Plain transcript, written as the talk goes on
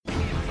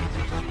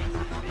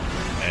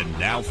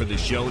Now for the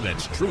show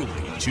that's truly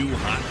too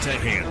hot to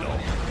handle.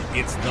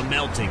 It's The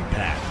Melting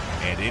Pat,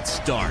 and it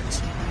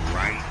starts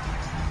right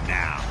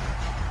now.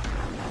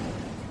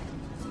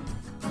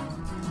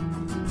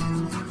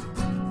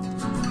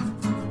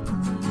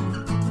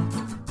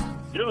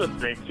 You're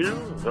listening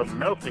to The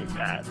Melting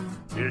Pat.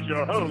 Here's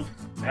your host,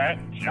 Pat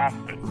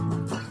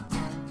Johnson.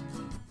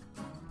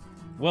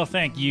 Well,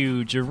 thank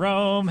you,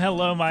 Jerome.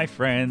 Hello, my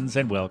friends,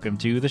 and welcome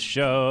to the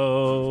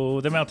show.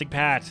 The Melting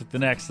Pat, the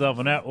Next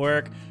Level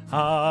Network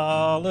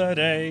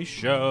holiday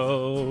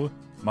show.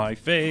 My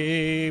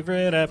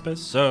favorite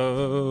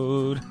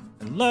episode.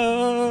 I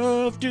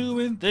love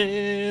doing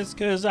this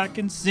because I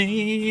can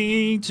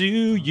sing to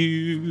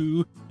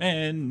you.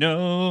 And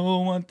no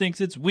one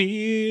thinks it's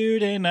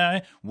weird and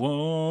I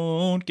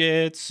won't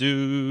get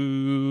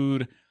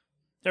sued.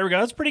 There we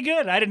go. That's pretty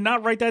good. I did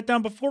not write that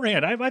down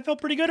beforehand. I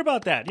felt pretty good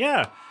about that.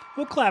 Yeah.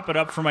 We'll clap it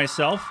up for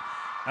myself.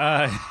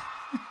 How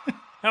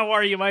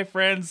are you, my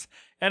friends?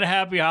 And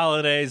happy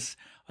holidays.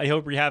 I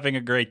hope you're having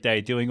a great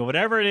day doing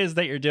whatever it is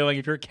that you're doing.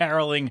 If you're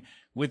caroling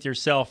with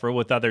yourself or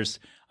with others,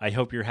 I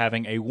hope you're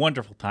having a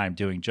wonderful time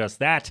doing just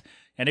that.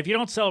 And if you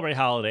don't celebrate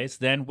holidays,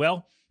 then,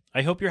 well,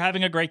 I hope you're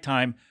having a great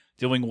time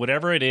doing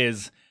whatever it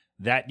is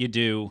that you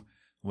do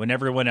when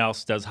everyone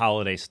else does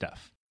holiday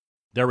stuff.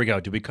 There we go.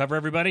 Did we cover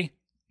everybody?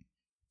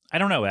 I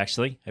don't know,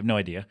 actually. I have no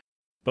idea.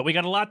 But we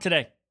got a lot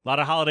today. A lot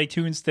of holiday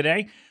tunes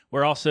today.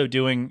 We're also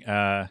doing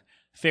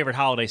favorite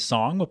holiday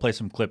song. We'll play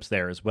some clips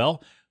there as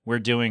well. We're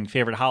doing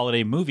favorite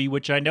holiday movie,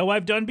 which I know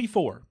I've done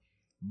before.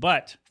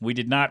 But we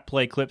did not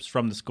play clips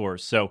from the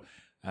scores. So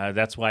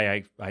that's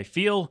why I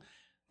feel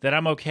that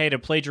I'm okay to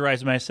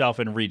plagiarize myself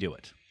and redo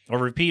it. Or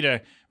repeat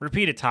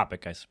a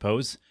topic, I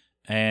suppose.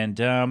 And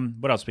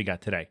what else we got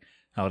today?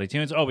 Holiday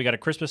tunes. Oh, we got a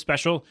Christmas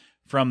special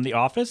from The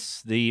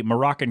Office. The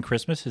Moroccan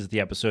Christmas is the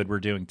episode we're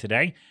doing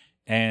today.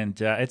 And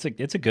it's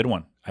a good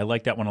one. I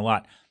like that one a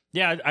lot.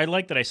 Yeah, I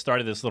like that I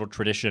started this little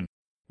tradition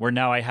where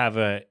now I have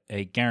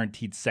a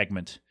guaranteed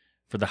segment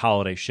for the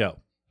holiday show,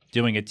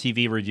 doing a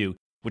TV review,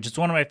 which is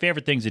one of my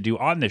favorite things to do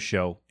on this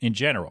show in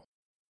general.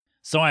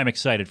 So I'm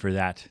excited for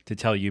that, to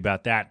tell you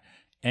about that.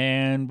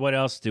 And what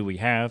else do we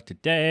have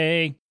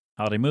today?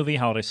 Holiday movie,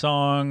 holiday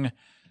song,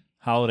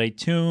 holiday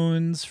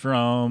tunes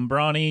from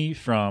Brawny,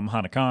 from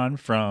Hanukkah,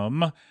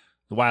 from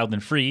The Wild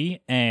and Free,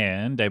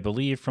 and I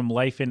believe from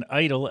Life in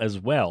Idle as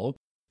well.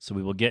 So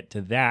we will get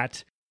to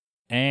that.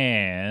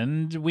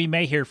 And we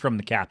may hear from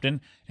the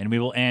captain, and we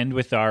will end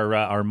with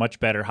our much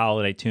better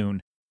holiday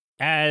tune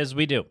as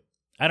we do.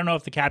 I don't know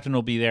if the captain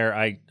will be there.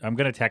 I'm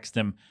going to text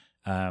him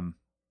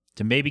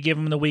to maybe give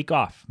him the week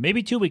off,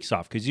 maybe 2 weeks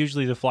off, because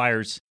usually the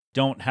Flyers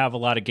don't have a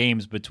lot of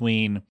games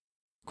between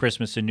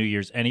Christmas and New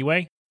Year's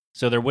anyway.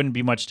 So there wouldn't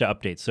be much to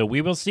update. So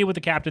we will see what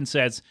the captain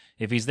says.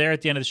 If he's there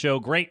at the end of the show,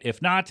 great. If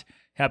not,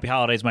 happy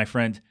holidays, my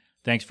friend.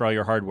 Thanks for all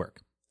your hard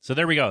work. So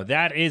there we go.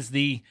 That is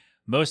the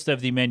most of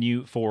the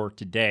menu for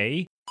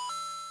today.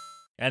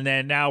 And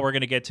then now we're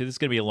going to get to, this is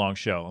going to be a long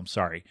show. I'm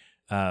sorry.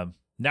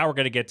 Now we're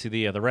going to get to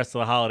the rest of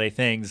the holiday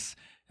things.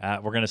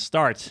 We're going to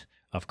start,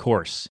 of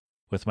course,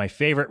 with my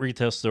favorite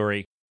retail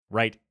story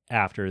right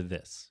after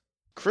this.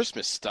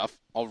 Christmas stuff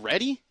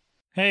already?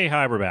 Hey,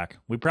 hi, we're back.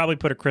 We probably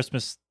put a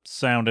Christmas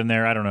sound in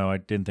there. I don't know. I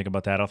didn't think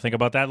about that. I'll think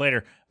about that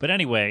later. But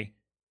anyway,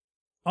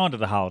 on to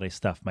the holiday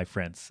stuff, my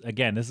friends.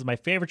 Again, this is my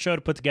favorite show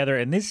to put together.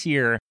 And this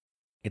year,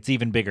 it's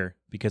even bigger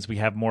because we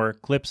have more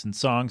clips and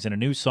songs and a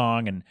new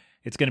song, and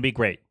it's going to be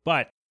great.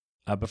 But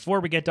before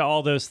we get to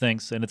all those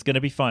things, and it's going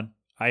to be fun,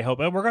 I hope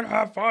we're going to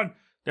have fun.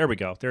 There we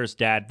go. There's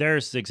Dad.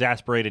 There's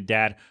Exasperated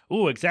Dad.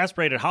 Ooh,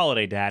 Exasperated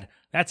Holiday Dad.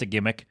 That's a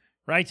gimmick,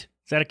 right?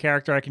 Is that a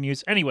character I can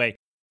use? Anyway,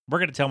 we're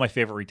going to tell my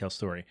favorite retail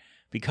story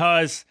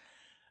because,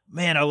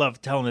 man, I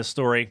love telling this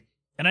story.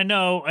 And I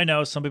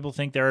know some people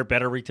think there are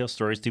better retail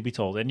stories to be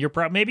told. And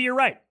maybe you're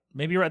right.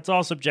 Maybe you're right. It's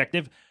all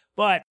subjective.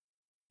 But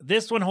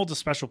this one holds a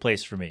special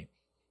place for me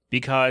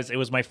because it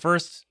was my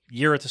first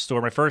year at the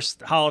store, my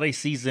first holiday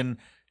season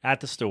at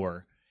the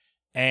store.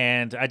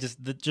 And I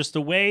just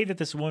the way that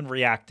this one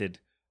reacted,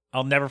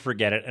 I'll never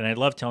forget it. And I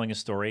love telling a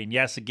story. And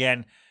yes,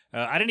 again,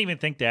 I didn't even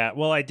think that.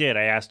 Well, I did.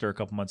 I asked her a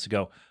couple months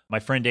ago. My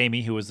friend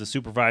Amy, who was the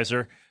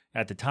supervisor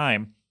at the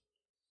time,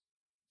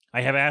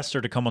 I have asked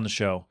her to come on the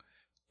show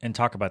and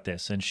talk about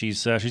this. And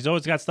she's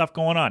always got stuff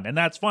going on. And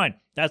that's fine.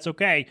 That's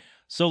okay.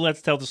 So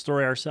let's tell the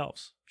story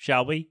ourselves,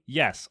 shall we?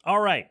 Yes. All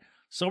right.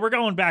 So we're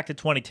going back to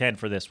 2010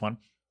 for this one.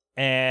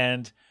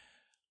 And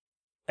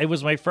it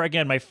was my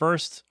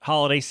first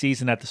holiday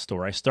season at the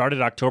store. I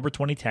started October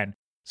 2010.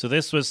 So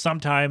this was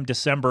sometime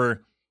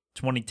December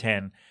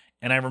 2010.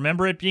 And I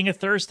remember it being a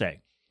Thursday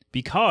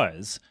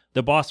because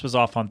the boss was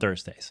off on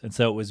Thursdays. And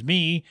so it was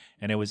me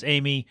and it was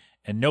Amy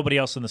and nobody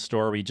else in the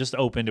store. We just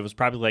opened. It was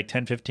probably like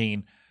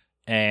 10:15.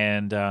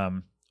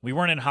 And we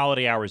weren't in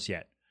holiday hours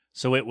yet.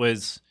 So it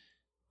was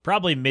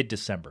probably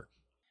mid-December.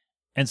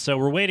 And so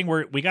we're waiting.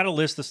 We got a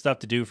list of stuff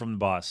to do from the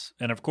boss.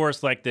 And of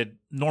course, like the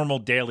normal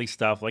daily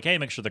stuff, like, hey,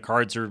 make sure the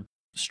cards are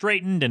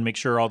straightened and make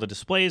sure all the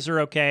displays are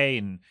okay.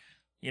 And,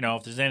 you know,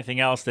 if there's anything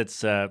else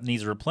that's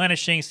needs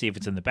replenishing, see if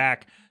it's in the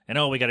back. And,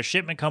 oh, we got a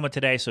shipment coming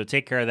today, so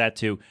take care of that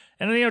too.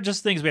 And,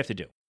 just things we have to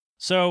do.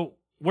 So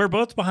we're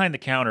both behind the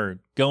counter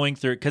going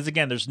through, because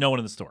again, there's no one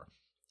in the store.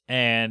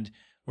 And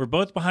we're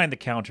both behind the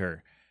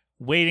counter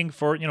waiting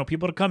for,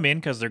 people to come in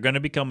because they're going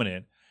to be coming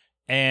in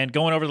and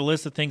going over the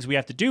list of things we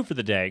have to do for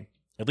the day,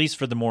 at least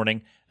for the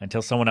morning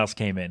until someone else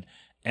came in.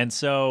 And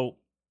so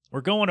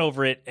we're going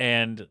over it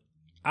and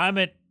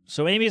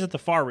so Amy's at the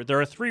far, there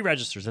are 3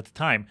 registers at the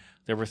time.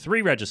 There were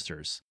 3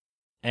 registers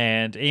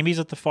and Amy's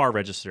at the far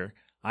register.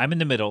 I'm in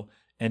the middle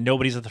and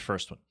nobody's at the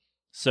first one.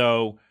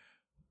 So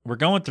we're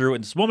going through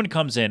and this woman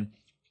comes in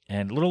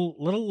and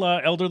little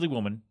elderly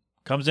woman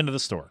comes into the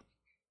store.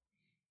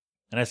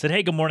 And I said,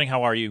 hey, good morning.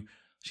 How are you?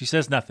 She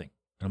says nothing.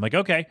 And I'm like,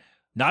 okay,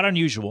 not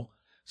unusual.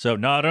 So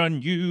not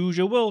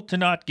unusual to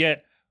not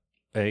get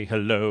a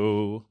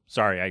hello.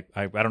 Sorry,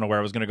 I don't know where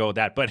I was going to go with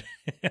that, but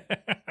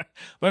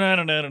but I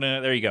don't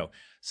know. There you go.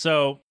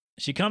 So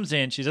she comes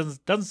in. She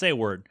doesn't say a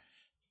word.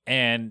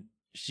 And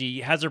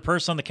she has her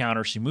purse on the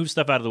counter. She moves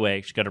stuff out of the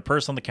way. She got her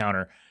purse on the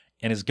counter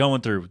and is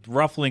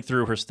ruffling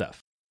through her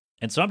stuff.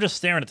 And so I'm just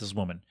staring at this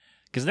woman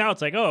because now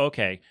it's like, oh,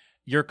 okay,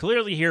 you're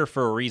clearly here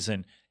for a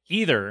reason.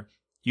 Either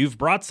you've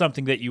brought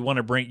something that you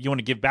want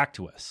to give back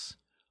to us,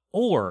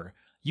 or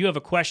you have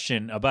a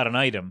question about an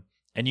item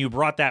and you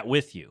brought that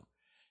with you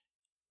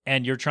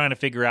and you're trying to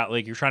figure out,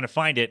 you're trying to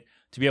find it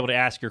to be able to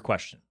ask your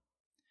question.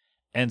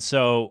 And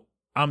so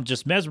I'm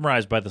just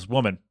mesmerized by this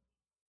woman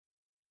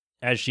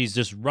as she's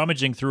just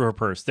rummaging through her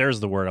purse. There's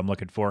the word I'm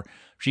looking for.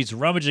 She's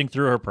rummaging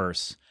through her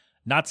purse,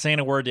 not saying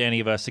a word to any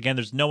of us. Again,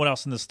 there's no one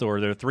else in the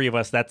store. There are 3 of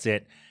us. That's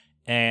it.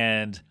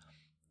 And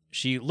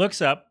she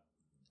looks up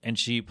and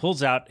she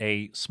pulls out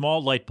a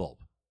small light bulb,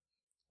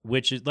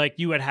 which is like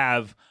you would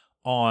have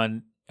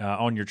on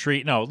your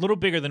tree. No, a little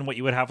bigger than what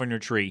you would have on your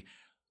tree.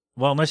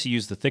 Well, unless you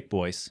use the thick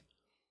boys.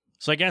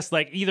 So I guess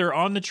either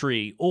on the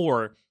tree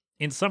or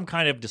in some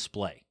kind of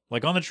display,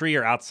 like on the tree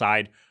or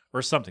outside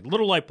or something,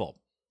 little light bulb.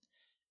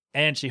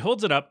 And she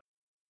holds it up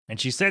and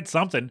she said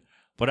something,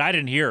 but I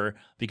didn't hear her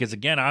because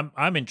again,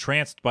 I'm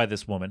entranced by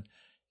this woman.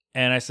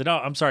 And I said,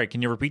 oh, I'm sorry.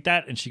 Can you repeat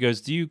that? And she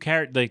goes, do you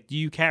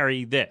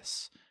carry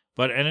this?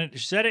 She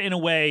said it in a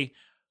way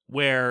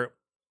where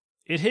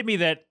it hit me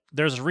that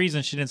there's a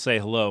reason she didn't say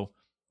hello.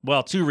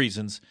 Well, 2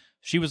 reasons.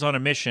 She was on a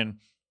mission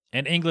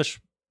and English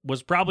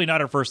was probably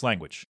not her first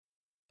language.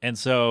 And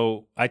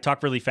so I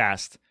talk really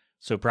fast.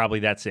 So probably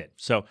that's it.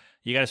 So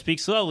you got to speak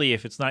slowly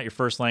if it's not your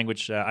first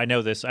language. I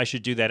know this. I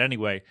should do that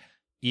anyway.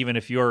 Even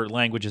if your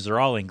languages are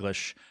all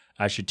English,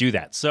 I should do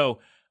that. So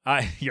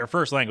your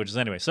first languages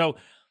anyway. So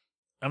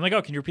I'm like,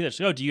 oh, can you repeat that?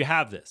 She goes, oh, do you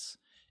have this?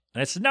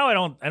 And I said, no,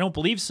 I don't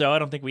believe so. I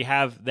don't think we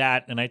have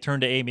that. And I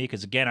turned to Amy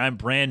because, again, I'm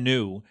brand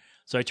new.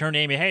 So I turned to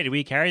Amy, hey, do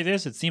we carry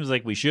this? It seems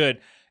like we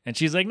should. And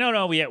she's like,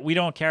 no, we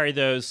don't carry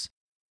those.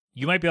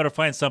 You might be able to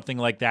find something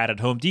like that at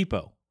Home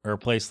Depot or a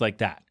place like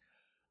that.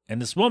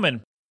 And this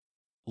woman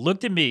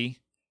looked at me,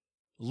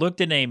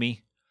 looked at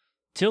Amy,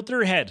 tilted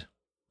her head,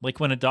 like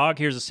when a dog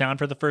hears a sound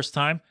for the first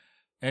time.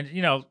 And,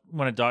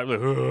 when a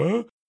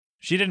dog,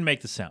 she didn't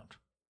make the sound,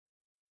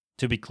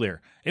 to be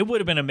clear. It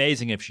would have been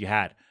amazing if she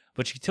had.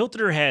 But she tilted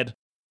her head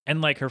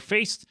and her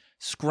face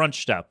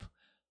scrunched up.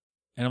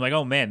 And I'm like,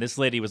 oh man, this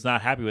lady was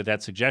not happy with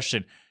that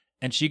suggestion.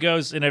 And she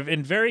goes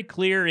in very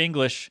clear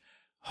English,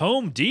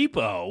 Home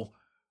Depot.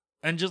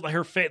 And just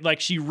her face,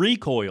 she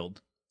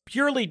recoiled,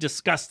 purely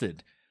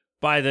disgusted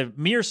by the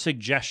mere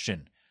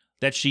suggestion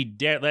that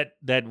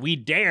that we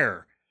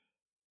dare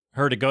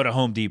her to go to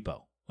Home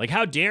Depot.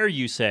 How dare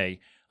you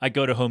say, I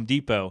go to Home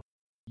Depot,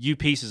 you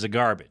pieces of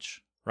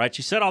garbage, right?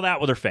 She said all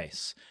that with her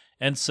face.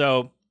 And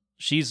so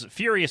she's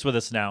furious with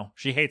us now.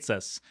 She hates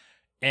us.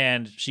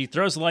 And she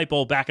throws the light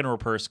bulb back into her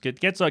purse,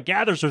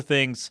 gathers her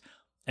things,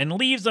 and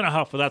leaves in a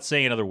huff without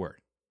saying another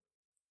word.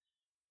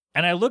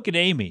 And I look at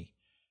Amy,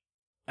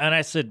 and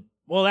I said,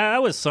 well,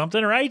 that was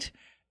something, right?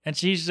 And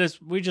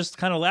we just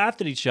kind of laughed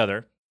at each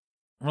other.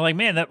 And we're like,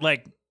 man,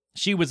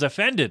 she was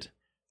offended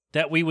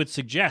that we would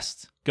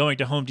suggest going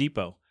to Home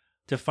Depot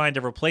to find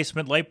a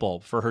replacement light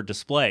bulb for her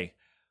display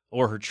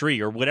or her tree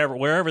or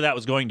wherever that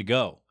was going to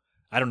go.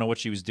 I don't know what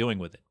she was doing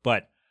with it,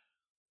 but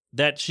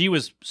that she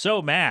was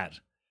so mad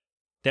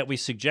that we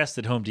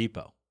suggested Home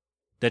Depot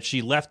that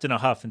she left in a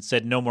huff and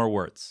said no more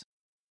words.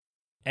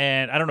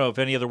 And I don't know if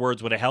any other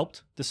words would have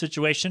helped the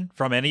situation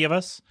from any of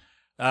us,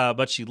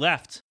 but she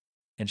left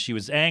and she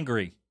was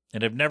angry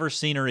and I've never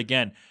seen her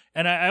again.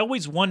 And I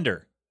always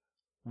wonder,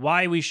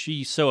 why was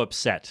she so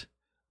upset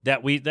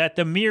that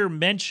the mere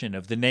mention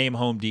of the name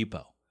Home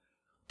Depot?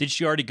 Did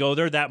she already go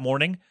there that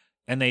morning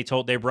and they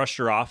brushed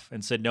her off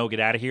and said, no, get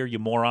out of here, you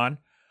moron?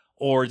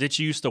 Or did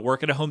she used to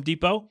work at a Home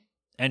Depot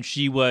and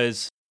she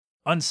was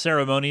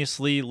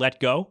unceremoniously let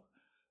go?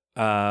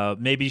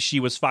 Maybe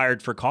she was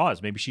fired for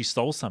cause. Maybe she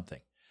stole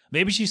something.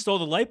 Maybe she stole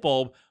the light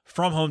bulb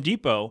from Home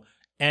Depot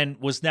and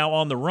was now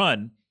on the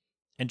run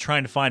and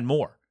trying to find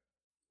more.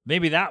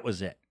 Maybe that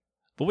was it.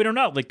 But we don't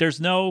know.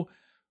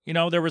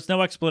 There was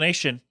no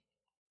explanation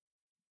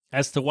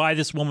as to why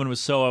this woman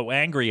was so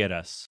angry at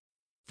us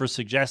for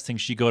suggesting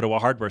she go to a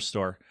hardware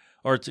store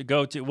or to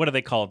go to, what do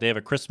they call it? They have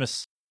a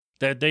Christmas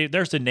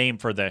There's a name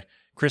for the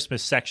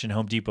Christmas section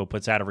Home Depot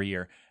puts out every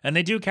year, and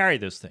they do carry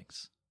those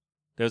things.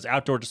 Those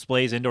outdoor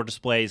displays, indoor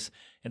displays,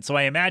 and so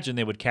I imagine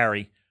they would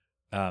carry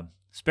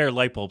spare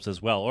light bulbs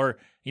as well. Or,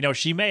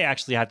 she may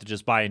actually have to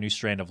just buy a new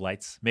strand of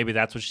lights. Maybe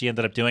that's what she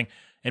ended up doing,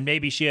 and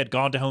maybe she had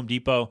gone to Home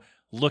Depot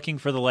looking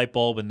for the light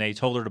bulb, and they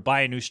told her to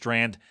buy a new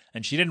strand,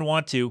 and she didn't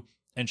want to,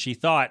 and she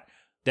thought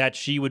that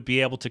she would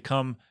be able to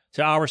come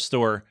to our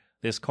store,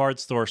 this card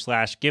store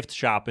 / gift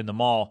shop in the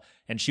mall,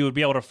 and she would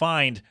be able to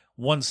find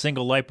one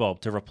single light bulb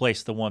to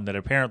replace the one that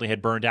apparently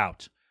had burned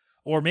out.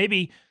 Or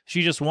maybe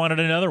she just wanted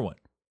another one.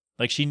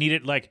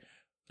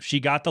 She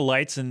got the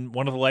lights and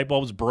one of the light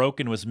bulbs broke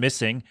and was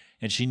missing,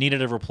 and she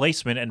needed a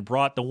replacement and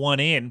brought the one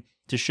in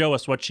to show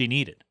us what she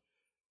needed.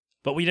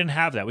 But we didn't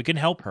have that. We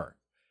couldn't help her.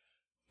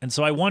 And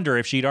so I wonder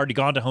if she'd already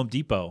gone to Home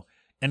Depot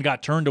and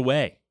got turned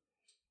away.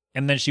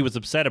 And then she was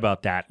upset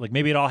about that.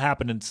 Maybe it all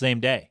happened in the same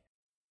day.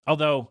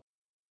 Although,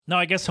 no,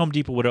 I guess Home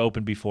Depot would have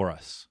opened before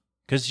us.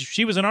 Because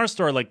she was in our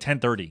store at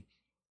 10:30.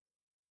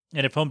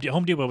 And if Home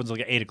Depot was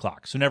at 8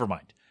 o'clock, so never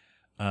mind.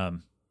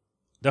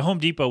 The Home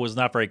Depot was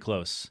not very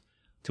close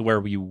to where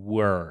we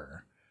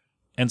were.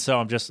 And so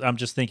I'm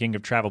just thinking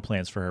of travel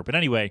plans for her. But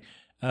anyway,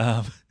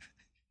 I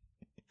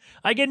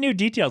get new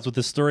details with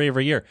this story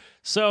every year.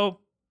 So,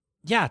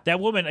 yeah, that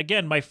woman,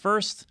 again, my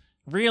first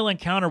real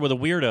encounter with a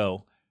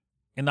weirdo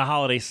in the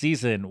holiday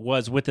season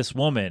was with this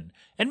woman.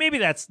 And maybe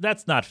that's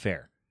not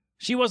fair.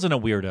 She wasn't a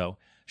weirdo.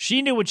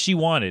 She knew what she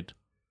wanted.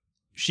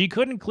 She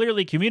couldn't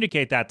clearly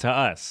communicate that to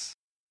us.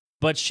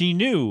 But she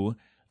knew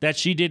that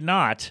she did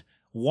not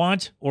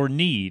want or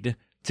need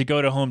to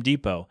go to Home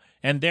Depot.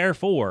 And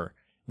therefore,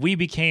 we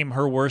became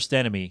her worst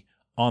enemy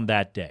on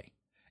that day.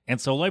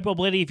 And so, Lightbulb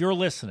Lady, if you're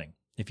listening,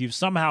 if you've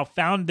somehow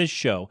found this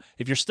show,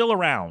 if you're still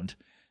around,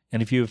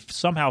 and if you've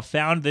somehow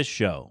found this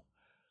show,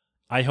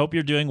 I hope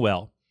you're doing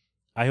well.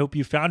 I hope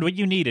you found what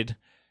you needed,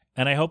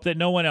 and I hope that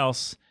no one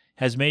else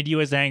has made you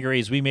as angry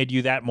as we made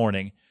you that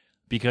morning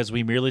because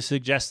we merely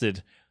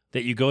suggested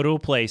that you go to a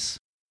place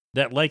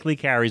that likely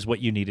carries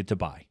what you needed to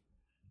buy.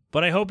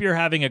 But I hope you're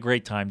having a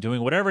great time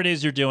doing whatever it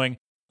is you're doing.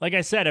 Like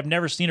I said, I've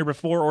never seen her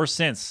before or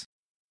since,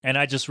 and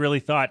I just really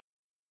thought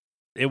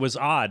it was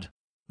odd,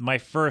 my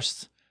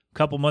first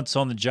couple months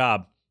on the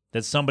job,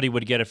 that somebody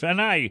would get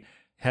offended.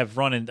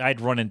 And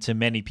I'd run into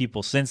many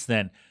people since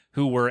then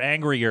who were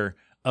angrier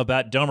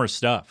about dumber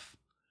stuff.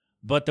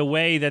 But the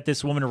way that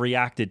this woman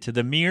reacted to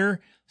the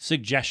mere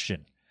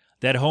suggestion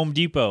that Home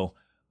Depot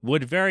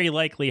would very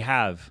likely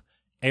have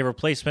a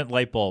replacement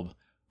light bulb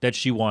that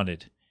she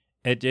wanted,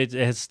 it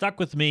has stuck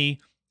with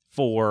me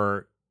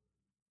for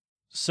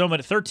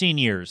 13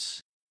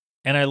 years.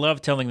 And I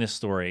love telling this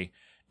story.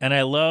 And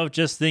I love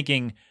just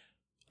thinking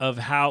of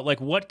how,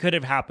 what could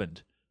have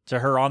happened to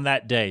her on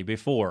that day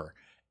before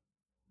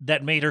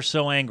that made her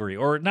so angry.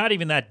 Or not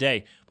even that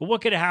day, but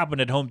what could have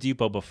happened at Home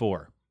Depot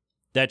before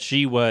that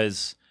she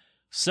was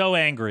so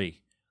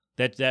angry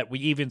that we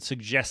even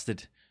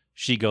suggested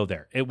she go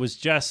there. It was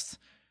just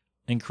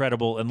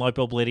incredible. And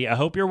Lightbulb Lady, I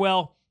hope you're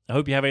well. I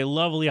hope you have a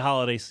lovely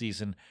holiday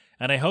season.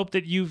 And I hope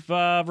that you've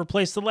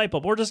replaced the light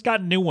bulb or just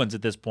gotten new ones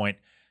at this point,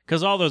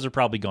 because all those are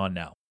probably gone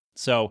now.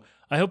 So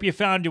I hope you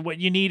found what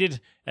you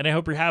needed, and I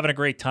hope you're having a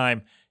great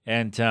time.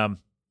 And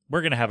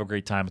we're going to have a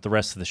great time with the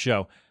rest of the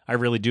show. I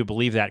really do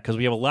believe that, because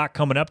we have a lot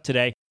coming up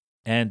today.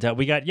 And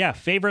we got,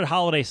 favorite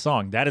holiday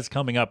song. That is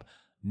coming up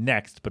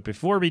next. But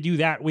before we do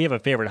that, we have a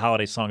favorite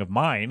holiday song of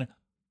mine.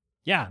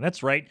 Yeah,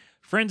 that's right.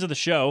 Friends of the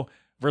show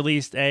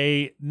released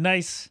a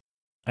nice,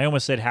 I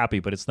almost said happy,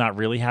 but it's not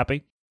really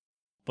happy.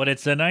 But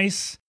it's a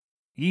nice,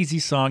 easy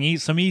song,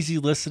 some easy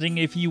listening,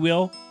 if you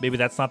will. Maybe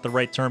that's not the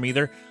right term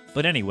either.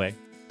 But anyway,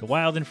 the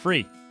wild and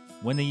free.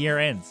 When the year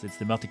ends, it's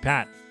the Melting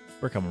Pat.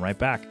 We're coming right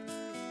back.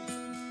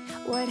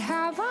 What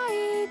have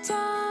I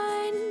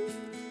done?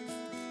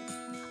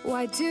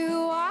 Why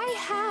do I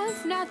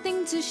have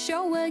nothing to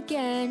show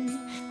again?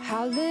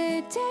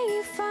 Holiday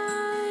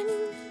fun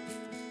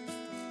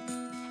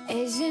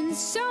isn't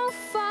so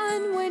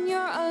fun when you're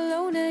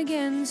alone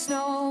again.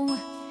 Snow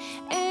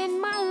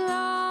in my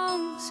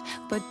lungs,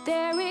 but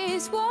there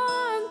is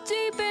warmth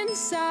deep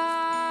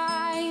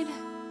inside.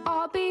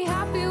 I'll be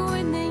happy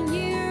when the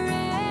year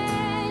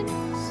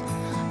ends.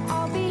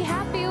 I'll be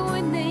happy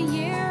when the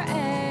year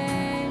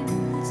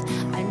ends.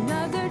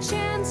 Another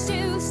chance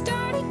to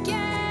start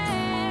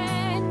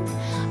again.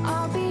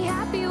 I'll be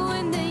happy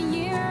when the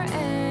year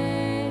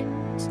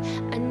ends.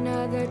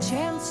 Another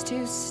chance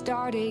to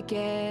start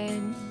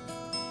again.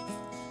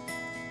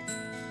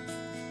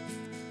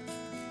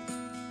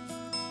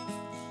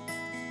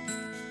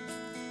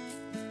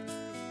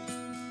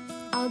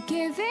 I'll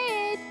give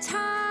it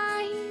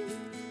time.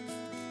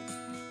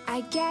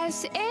 I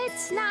guess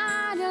it's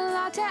not a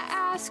lot to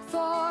ask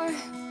for,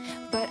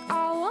 but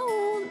I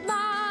won't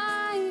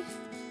lie.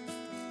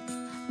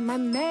 My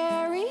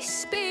merry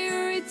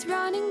spirit's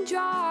running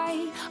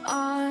dry.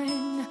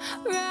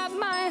 Unwrap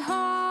my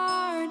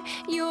heart,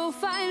 you'll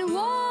find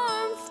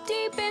warmth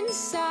deep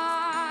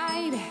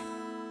inside.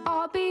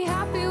 I'll be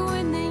happy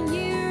when the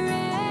year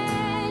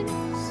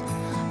ends.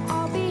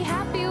 I'll be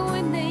happy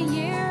when the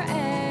year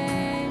ends.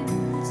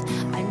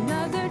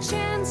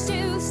 chance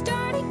to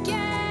start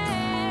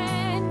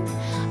again.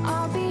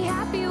 I'll be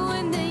happy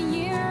when the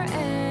year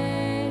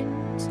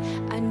ends.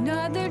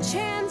 Another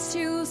chance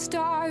to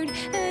start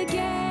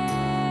again.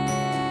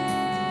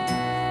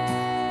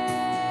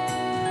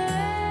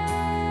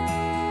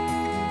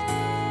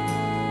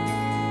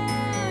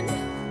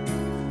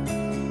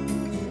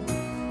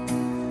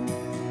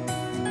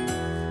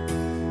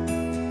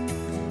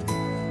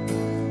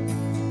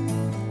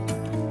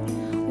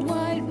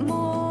 What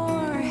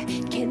more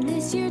can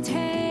this year take?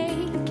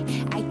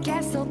 I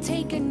guess I'll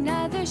take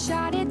another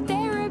shot at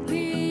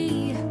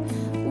therapy.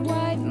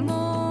 What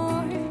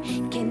more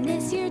can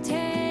this year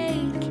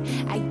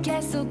take? I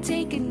guess I'll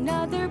take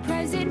another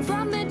present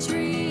from the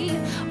tree.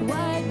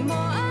 What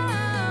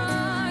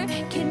more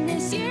can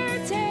this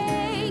year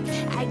take?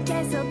 I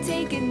guess I'll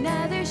take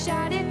another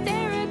shot at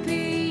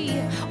therapy.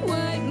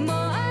 What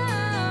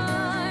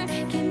more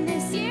can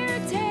this year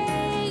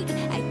take?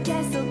 I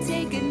guess I'll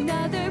take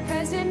another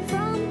present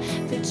from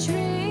the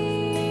tree.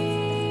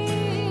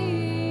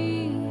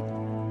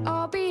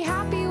 I'll be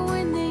happy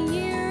when the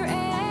year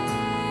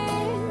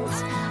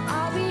ends.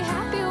 I'll be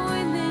happy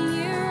when the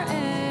year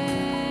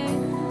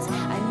ends.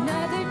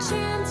 Another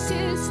chance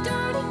to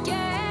start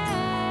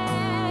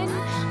again.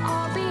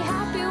 I'll be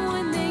happy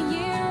when the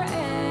year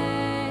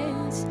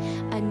ends.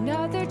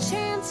 Another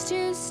chance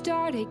to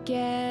start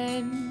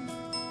again.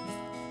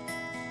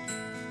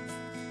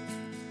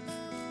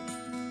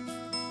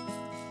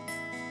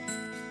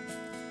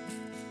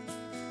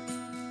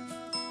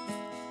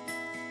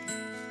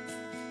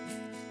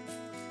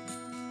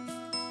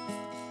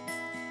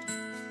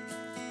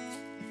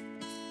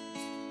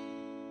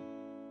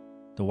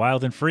 The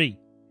Wild and Free.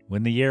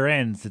 When the year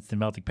ends, it's the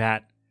Melting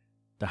Pat,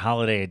 the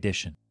holiday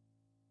edition.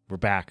 We're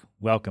back.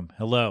 Welcome.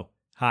 Hello.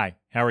 Hi.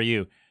 How are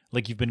you?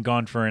 Like you've been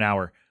gone for an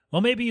hour.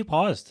 Well, maybe you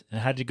paused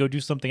and had to go do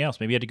something else.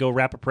 Maybe you had to go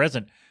wrap a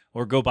present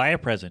or go buy a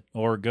present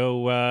or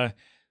go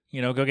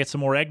get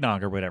some more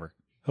eggnog or whatever.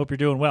 Hope you're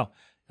doing well.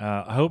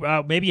 I hope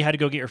maybe you had to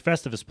go get your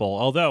Festivus poll.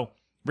 Although,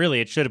 really,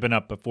 it should have been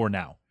up before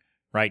now,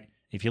 right?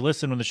 If you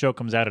listen when the show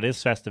comes out, it is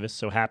Festivus.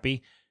 So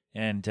happy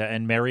and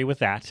merry with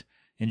that.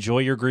 Enjoy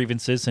your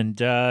grievances and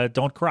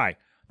don't cry.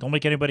 Don't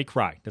make anybody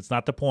cry. That's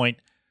not the point.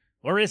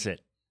 Or is it?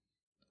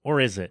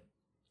 Or is it?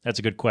 That's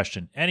a good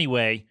question.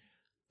 Anyway,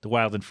 The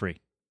Wild and Free.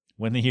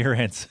 When the year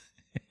ends.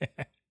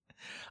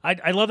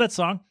 I love that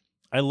song.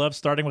 I love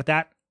starting with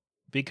that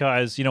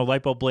because,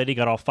 Light Bulb Lady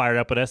got all fired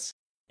up at us,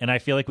 and I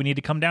feel like we need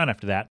to come down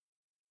after that.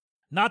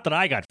 Not that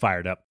I got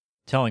fired up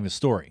telling the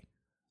story,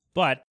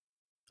 but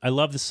I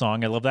love the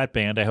song. I love that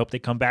band. I hope they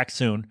come back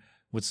soon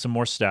with some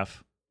more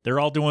stuff. They're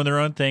all doing their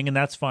own thing, and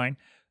that's fine.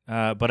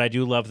 But I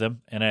do love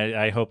them, and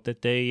I hope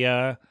that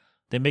they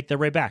make their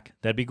way back.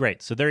 That'd be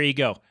great. So there you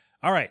go.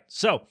 All right.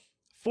 So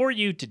for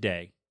you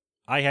today,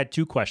 I had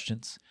two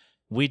questions.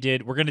 We're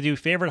going to do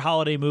favorite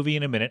holiday movie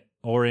in a minute,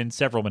 or in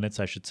several minutes,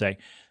 I should say,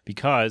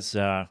 because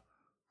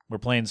we're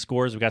playing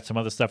scores. We've got some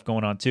other stuff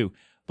going on too.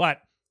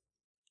 But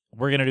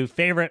we're going to do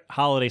favorite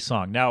holiday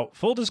song. Now,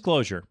 full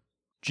disclosure,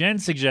 Jen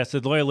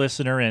suggested, loyal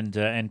listener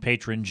and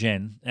patron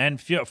Jen,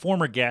 and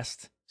former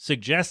guest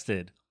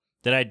suggested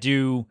that I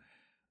do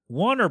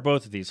one or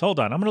both of these. Hold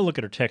on. I'm going to look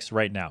at her text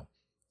right now,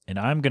 and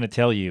I'm going to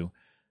tell you,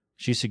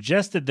 she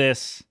suggested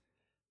this,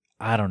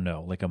 I don't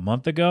know, like a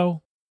month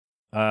ago.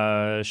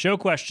 Show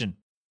question,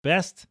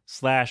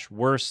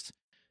 best/worst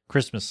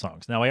Christmas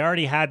songs. Now, I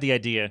already had the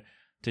idea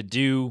to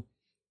do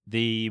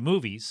the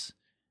movies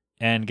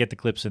and get the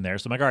clips in there.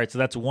 So I'm like, all right, so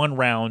that's one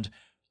round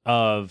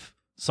of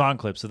song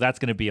clips. So that's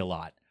going to be a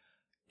lot.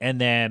 And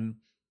then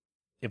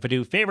if I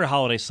do favorite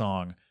holiday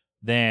song,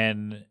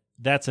 then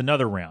that's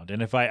another round.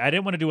 And if I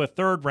didn't want to do a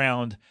third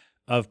round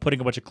of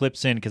putting a bunch of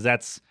clips in because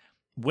that's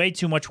way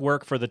too much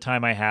work for the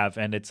time I have,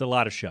 and it's a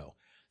lot of show.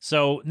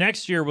 So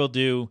next year we'll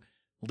do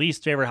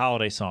least favorite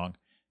holiday song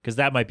because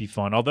that might be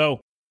fun. Although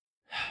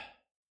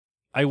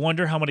I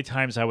wonder how many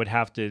times I would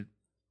have to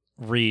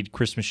read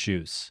Christmas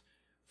Shoes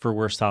for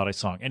worst holiday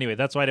song. Anyway,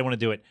 that's why I didn't want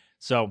to do it.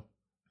 So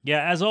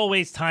yeah, as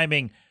always,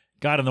 timing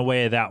got in the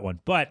way of that one.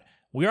 But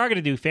we are going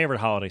to do favorite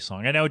holiday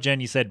song. I know,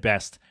 Jen, you said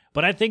best,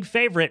 but I think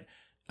favorite,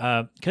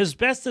 because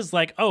best is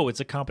like, oh, it's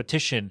a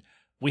competition.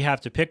 We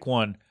have to pick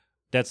one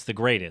that's the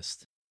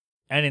greatest.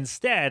 And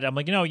instead, I'm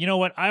like, you know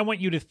what? I want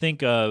you to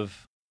think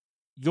of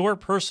your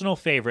personal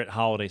favorite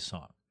holiday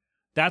song.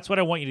 That's what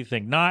I want you to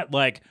think. Not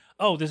like,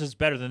 oh, this is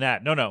better than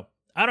that. No.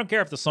 I don't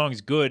care if the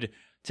song's good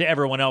to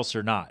everyone else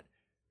or not.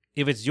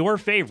 If it's your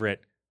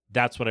favorite,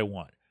 that's what I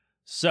want.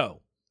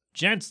 So,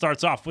 Jen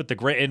starts off with the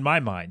great, in my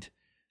mind.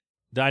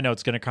 I know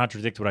it's going to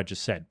contradict what I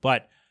just said,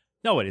 but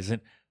no, it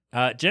isn't.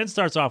 Jen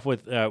starts off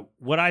with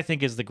what I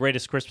think is the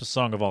greatest Christmas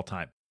song of all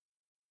time.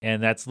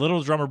 And that's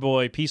Little Drummer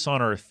Boy, Peace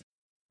on Earth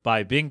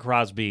by Bing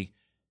Crosby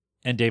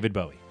and David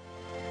Bowie.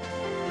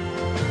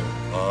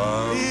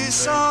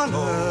 Peace on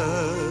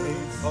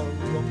earth,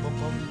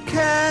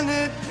 can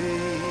it be?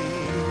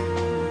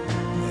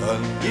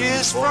 And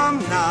years from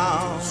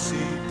now,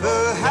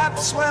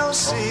 perhaps we'll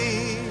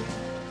see.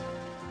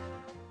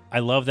 I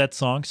love that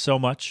song so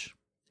much.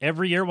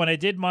 every year when I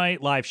did my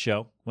live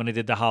show, when I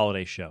did the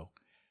holiday show,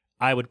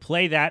 I would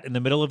play that in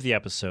the middle of the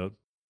episode,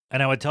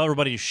 and I would tell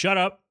everybody to shut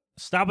up,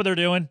 stop what they're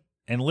doing,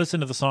 and listen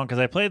to the song,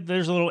 because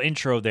there's a little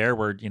intro there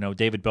where,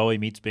 David Bowie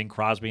meets Bing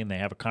Crosby, and they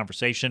have a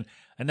conversation,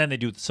 and then they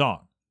do the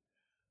song.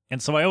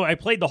 And so I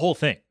played the whole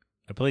thing.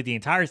 I played the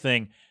entire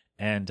thing,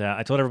 and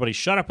I told everybody,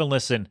 shut up and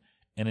listen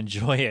and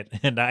enjoy it.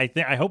 And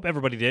I hope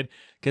everybody did,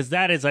 because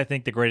that is, I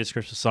think, the greatest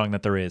Christmas song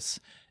that there is.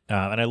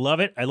 And I love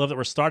it. I love that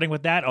we're starting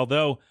with that,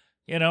 although,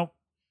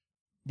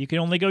 you can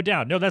only go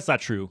down. No, that's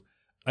not true.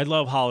 I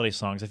love holiday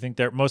songs. I think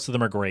most of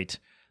them are great,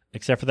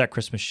 except for that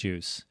Christmas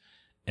Shoes.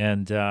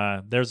 And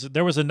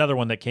there was another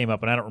one that came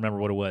up, and I don't remember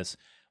what it was.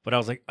 But I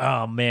was like,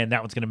 oh, man,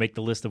 that one's going to make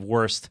the list of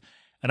worst.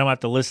 And I'm going to have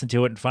to listen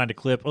to it and find a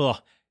clip. Ugh.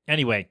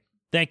 Anyway,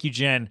 thank you,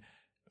 Jen,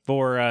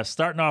 for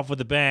starting off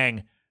with a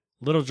bang.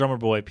 Little Drummer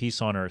Boy,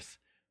 Peace on Earth.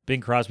 Bing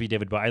Crosby,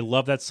 David Bowie. I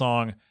love that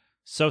song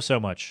so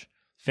much.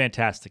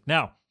 Fantastic.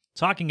 Now,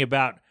 talking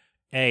about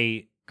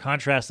a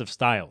contrast of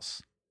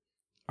styles,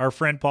 our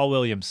friend Paul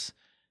Williams,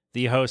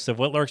 the host of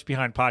What Lurks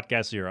Behind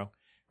Podcast Zero,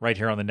 right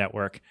here on the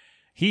network,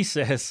 he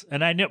says,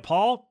 and I knew,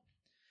 Paul,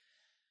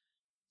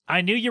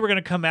 I knew you were going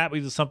to come at me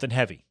with something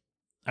heavy.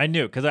 I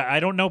knew, because I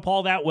don't know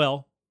Paul that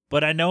well,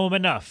 but I know him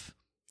enough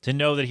to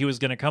know that he was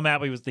going to come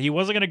at me. He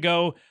wasn't going to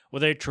go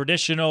with a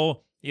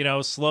traditional,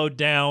 slowed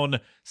down,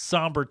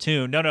 somber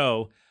tune.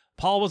 No.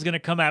 Paul was going to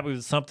come at me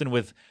with something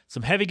with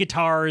some heavy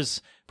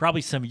guitars,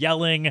 probably some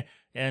yelling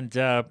and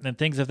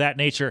things of that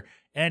nature.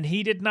 And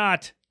he did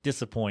not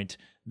disappoint.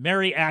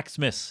 Merry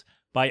Xmas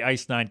by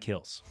Ice Nine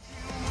Kills.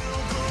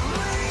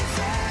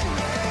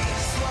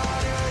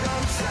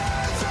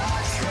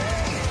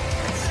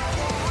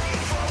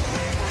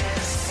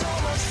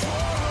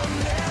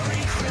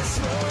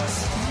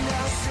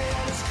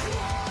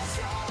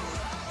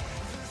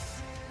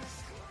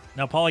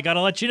 Now, Paul, I got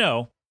to let you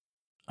know,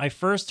 I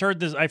first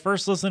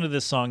listened to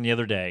this song the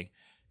other day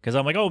because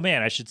I'm like, oh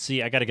man,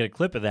 I got to get a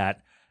clip of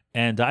that.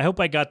 And I hope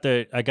I got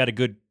a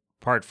good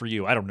part for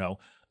you. I don't know.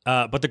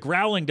 But the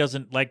growling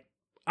doesn't,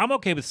 I'm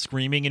okay with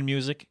screaming in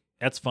music.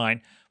 That's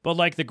fine.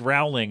 But the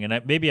growling,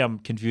 and maybe I'm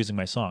confusing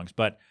my songs,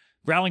 but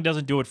growling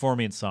doesn't do it for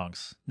me in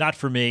songs. Not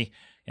for me.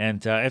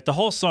 And if the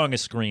whole song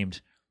is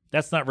screamed,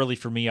 that's not really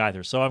for me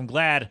either. So I'm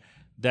glad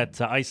that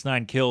Ice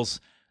Nine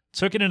Kills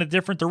took it in a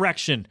different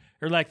direction,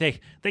 or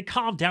they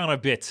calmed down a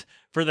bit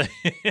for the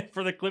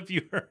for the clip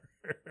you heard.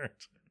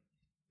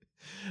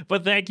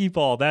 But thank you,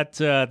 Paul.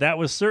 That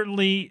was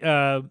certainly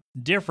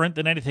different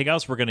than anything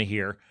else we're going to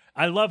hear.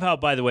 I love how,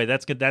 by the way,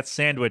 that's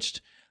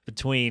sandwiched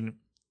between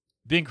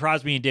Bing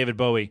Crosby and David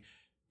Bowie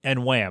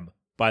and Wham.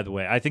 By the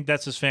way, I think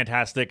that's just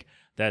fantastic.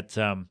 That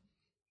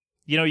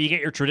you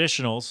get your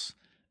traditionals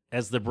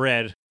as the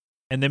bread,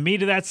 and the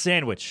meat of that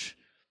sandwich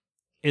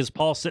is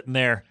Paul sitting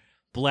there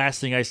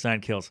blasting Ice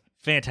Nine Kills.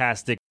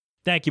 Fantastic.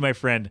 Thank you, my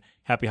friend.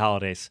 Happy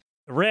holidays.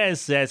 Rez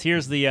says,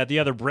 here's the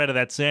other bread of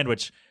that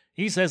sandwich.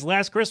 He says,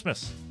 Last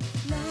Christmas.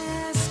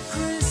 Last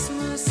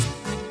Christmas,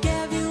 I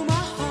gave you my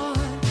heart,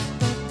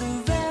 but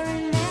the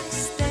very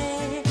next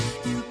day,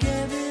 you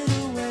gave it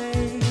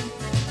away.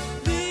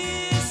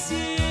 This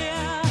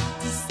year,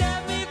 to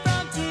save me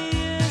from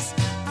tears,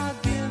 I'll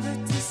give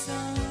it to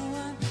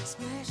someone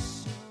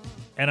special.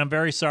 And I'm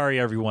very sorry,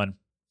 everyone,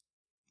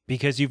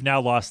 because you've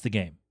now lost the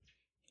game.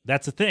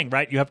 That's the thing,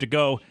 right? You have to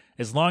go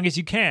as long as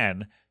you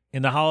can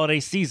in the holiday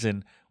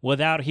season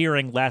without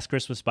hearing Last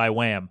Christmas by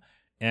Wham.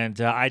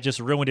 And I just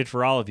ruined it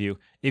for all of you.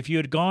 If you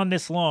had gone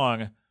this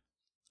long,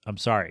 I'm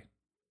sorry.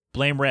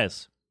 Blame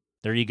Rez.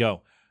 There you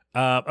go.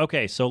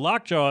 Okay, so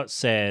Lockjaw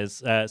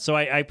says, so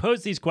I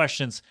posed these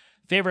questions,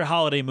 favorite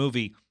holiday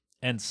movie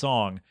and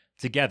song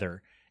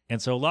together.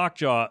 And so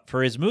Lockjaw,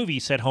 for his movie,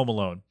 said Home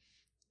Alone.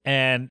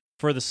 And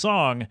for the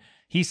song,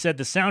 he said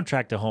the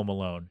soundtrack to Home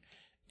Alone.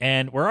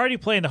 And we're already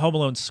playing the Home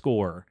Alone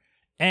score.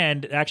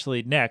 And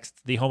actually,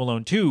 next, the Home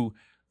Alone 2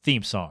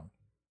 theme song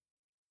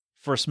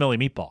for Smelly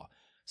Meatball.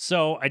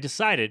 So I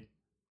decided,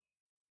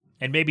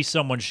 and maybe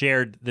someone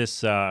shared this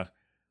song.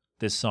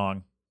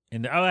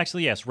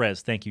 Actually, yes,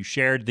 Rez, thank you,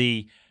 shared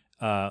the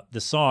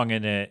song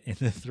in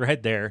the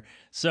thread there.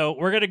 So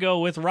we're gonna go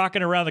with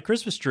 "Rockin' Around the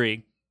Christmas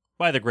Tree"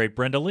 by the great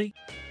Brenda Lee.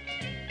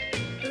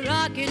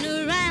 Rocking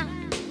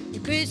around the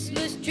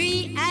Christmas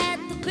tree at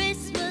the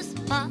Christmas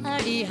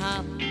party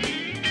hop.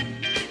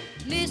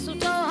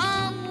 Mistletoe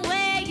hung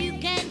where you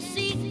can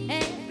see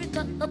every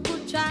couple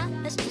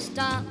tries to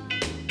stop.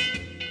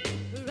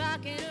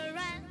 Rocking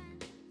around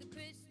the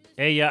Christmas.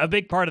 A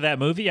big part of that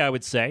movie, I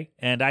would say,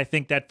 and I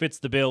think that fits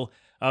the bill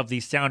of the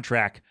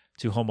soundtrack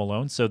to Home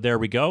Alone. So there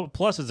we go.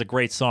 Plus, it's a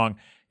great song,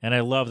 and I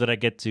love that I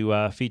get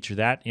to feature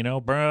that. There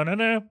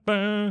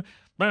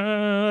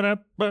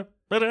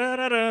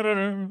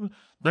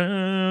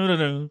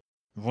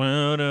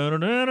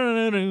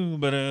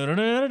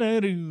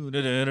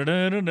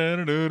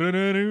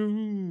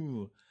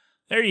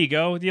you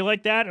go. Do you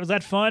like that? Was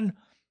that fun?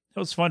 It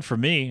was fun for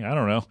me. I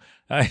don't know.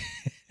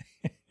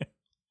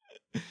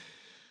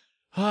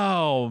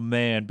 Oh,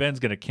 man. Ben's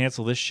going to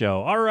cancel this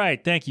show. All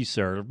right. Thank you,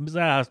 sir.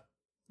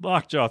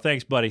 Lockjaw,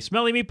 thanks, buddy.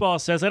 Smelly Meatball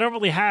says, I don't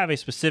really have a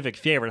specific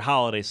favorite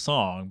holiday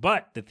song,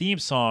 but the theme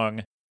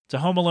song to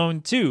Home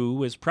Alone 2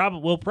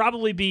 will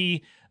probably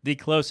be the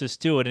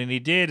closest to it, and he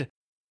did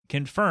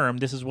confirm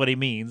this is what he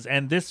means,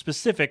 and this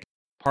specific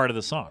part of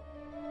the song.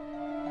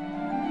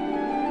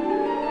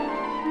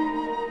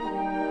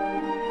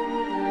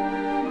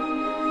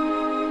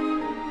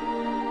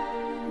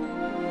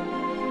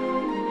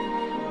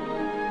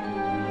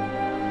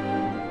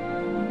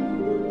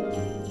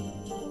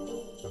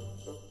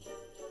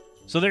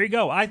 So there you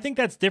go. I think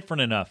that's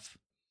different enough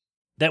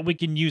that we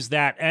can use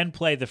that and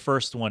play the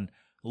first one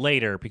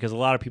later, because a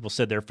lot of people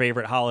said their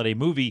favorite holiday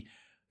movie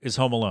is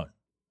Home Alone.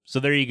 So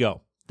there you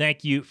go.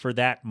 Thank you for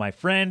that, my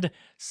friend.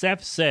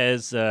 Seth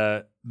says,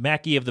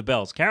 Mackie of the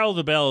Bells. Carol of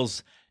the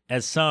Bells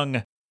as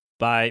sung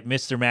by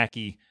Mr.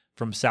 Mackey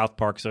from South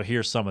Park. So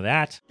here's some of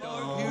that.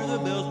 Hear the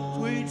bells,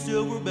 sweet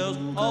silver bells,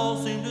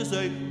 all seem to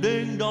say,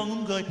 ding dong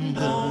and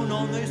clang.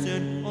 On they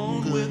send,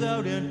 on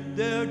without end,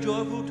 their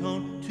joyful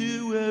tone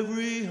to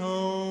every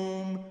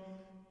home.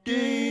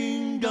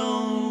 Ding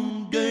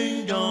dong,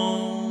 ding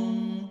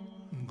dong.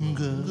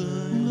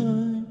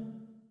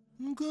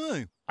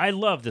 Okay. I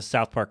love the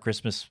South Park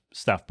Christmas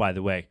stuff, by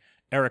the way.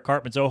 Eric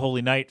Cartman's Oh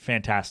Holy Night,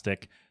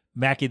 fantastic.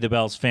 Mackie the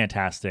Bells,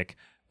 fantastic.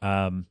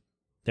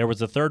 There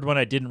was a third one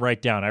I didn't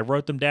write down. I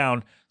wrote them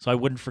down so I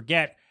wouldn't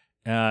forget.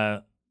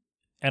 And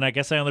I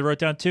guess I only wrote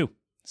down 2.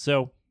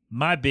 So,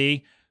 my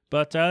B.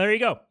 But there you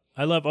go.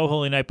 I love Oh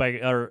Holy Night by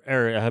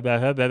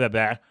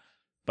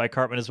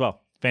Cartman as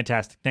well.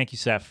 Fantastic. Thank you,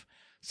 Seth.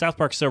 South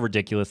Park's so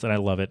ridiculous, and I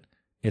love it.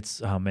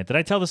 It's, oh man, did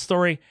I tell the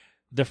story?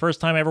 The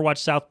first time I ever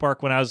watched South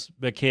Park when I was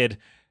a kid,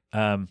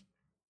 my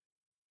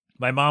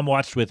mom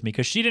watched with me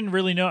because she didn't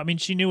really know. I mean,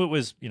 she knew it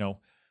was,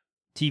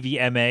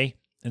 TVMA,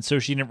 and so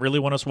she didn't really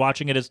want us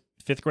watching it as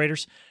 5th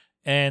graders.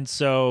 And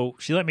so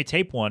she let me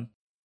tape one,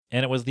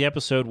 and it was the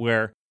episode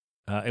where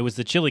it was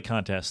the chili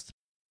contest,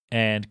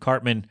 and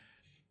Cartman,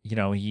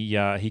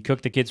 he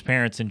cooked the kids'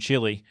 parents in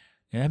chili.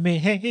 I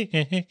made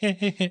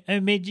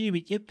you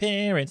with your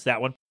parents,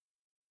 that one.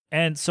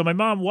 And so my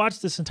mom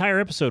watched this entire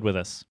episode with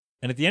us.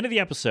 And at the end of the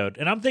episode,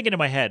 and I'm thinking in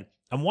my head,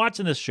 I'm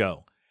watching this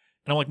show,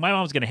 and I'm like, my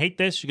mom's going to hate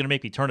this. She's going to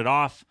make me turn it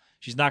off.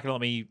 She's not going to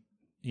let me,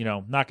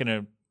 not going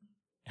to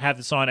have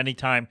this on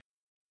anytime.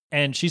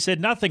 And she said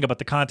nothing about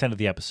the content of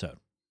the episode,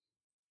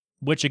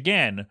 which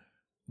again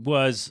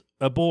was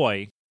a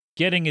boy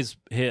getting his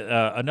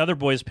another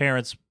boy's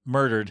parents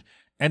murdered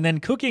and then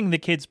cooking the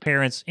kid's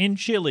parents in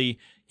chili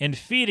and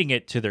feeding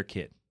it to their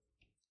kid.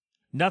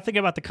 Nothing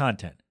about the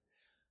content.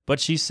 But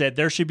she said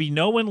there should be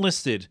no one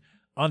listed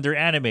under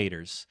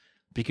animators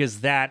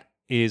because that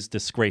is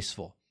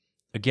disgraceful.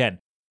 Again,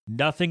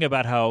 nothing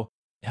about how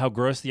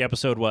gross the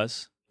episode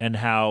was and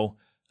how,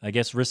 I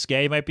guess,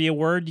 risque might be a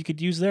word you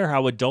could use there,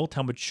 how adult,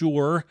 how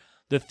mature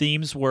the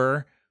themes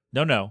were.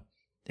 No.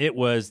 It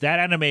was that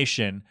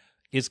animation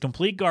is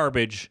complete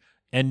garbage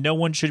and no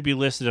one should be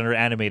listed under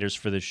animators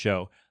for this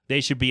show.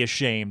 They should be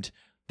ashamed.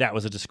 That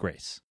was a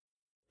disgrace.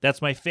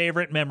 That's my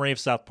favorite memory of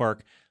South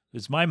Park,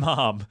 is my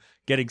mom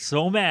getting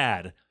so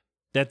mad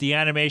that the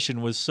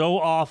animation was so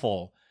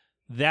awful.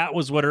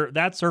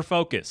 That's her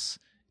focus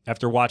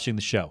after watching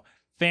the show.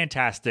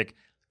 Fantastic.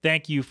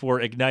 Thank you for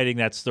igniting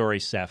that story,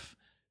 Seth.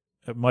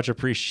 Much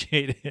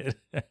appreciated.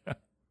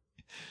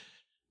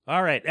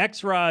 All right.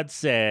 X-Rod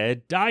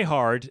said Die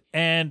Hard,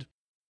 and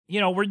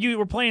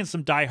we're playing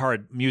some Die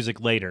Hard music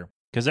later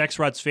because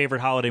X-Rod's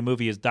favorite holiday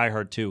movie is Die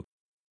Hard 2.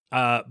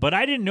 But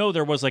I didn't know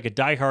there was like a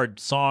Die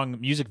Hard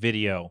song music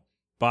video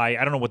by,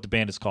 I don't know what the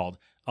band is called.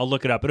 I'll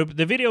look it up. But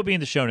the video will be in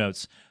the show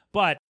notes.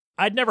 But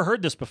I'd never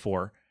heard this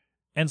before.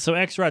 And so,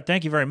 X-Rod,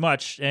 thank you very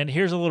much. And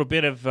here's a little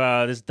bit of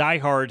this Die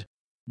Hard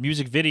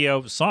music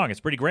video song. It's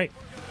pretty great.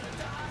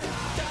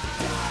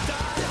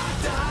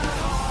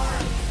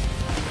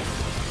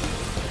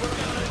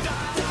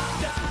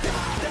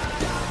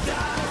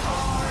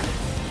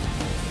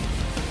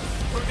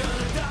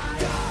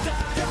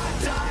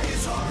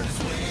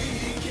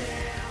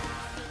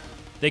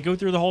 They go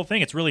through the whole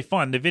thing. It's really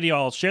fun. The video,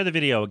 I'll share the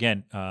video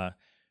again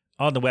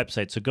on the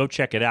website, so go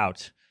check it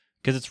out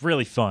because it's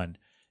really fun.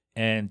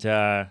 And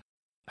I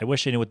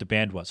wish I knew what the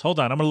band was. Hold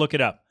on, I'm going to look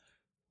it up.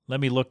 Let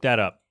me look that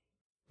up.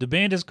 The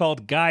band is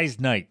called Guys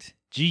Night,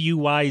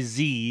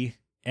 Guyznite.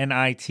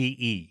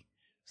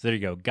 So there you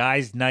go,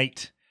 Guys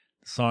Night.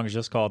 The song is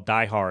just called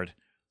Die Hard.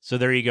 So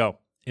there you go.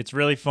 It's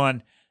really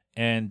fun.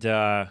 And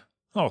 30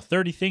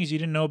 things you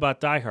didn't know about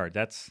Die Hard.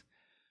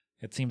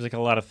 It seems like a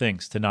lot of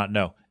things to not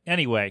know.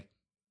 Anyway,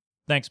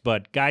 thanks,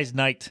 bud. Guys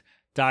Night,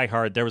 Die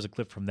Hard. There was a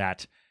clip from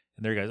that.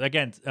 And there you go.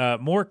 Again,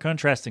 more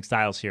contrasting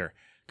styles here.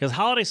 Because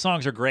holiday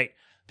songs are great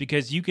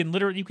because you can do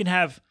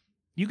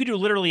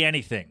literally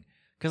anything.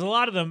 Because a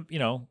lot of them,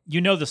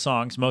 you know the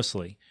songs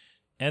mostly.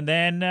 And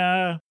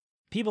then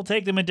people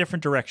take them in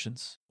different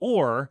directions.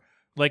 Or,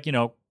 like,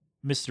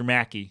 Mr.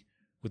 Mackey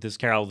with his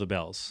Carol of the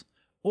Bells.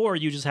 Or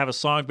you just have a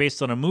song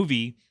based on a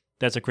movie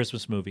that's a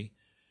Christmas movie.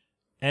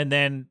 And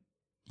then,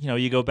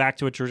 you go back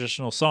to a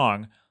traditional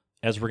song,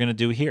 as we're going to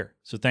do here.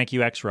 So thank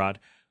you, X-Rod.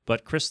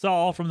 But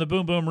Crystal from the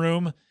Boom Boom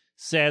Room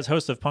says,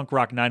 host of Punk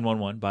Rock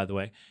 911, by the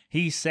way,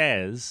 he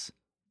says,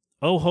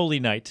 "Oh Holy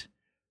Night"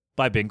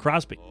 by Bing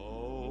Crosby.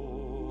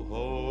 Oh,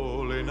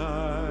 holy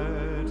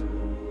night,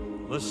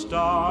 the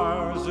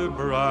stars are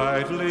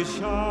brightly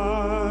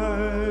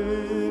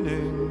shining.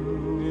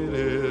 It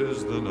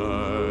is the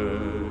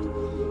night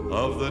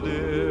of the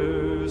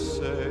dear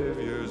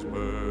Savior's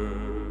birth.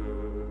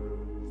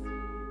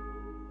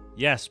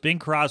 Yes, Bing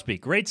Crosby.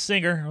 Great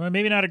singer. Well,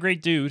 maybe not a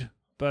great dude,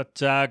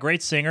 but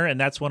great singer, and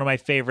that's one of my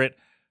favorite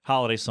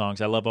holiday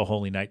songs. I love "Oh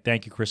Holy Night."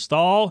 Thank you,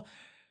 Crystal.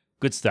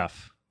 Good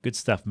stuff. Good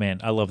stuff,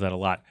 man. I love that a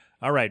lot.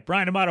 All right,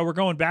 Brian Amato, we're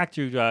going back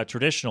to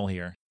traditional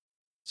here.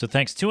 So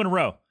thanks, 2 in a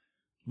row.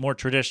 More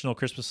traditional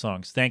Christmas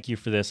songs. Thank you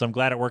for this. I'm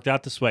glad it worked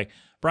out this way.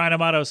 Brian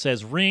Amato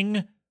says,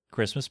 "Ring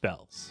Christmas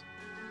bells."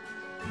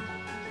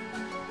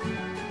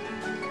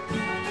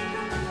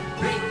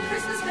 Ring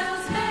Christmas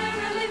bells,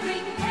 merrily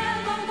ring,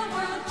 tell all the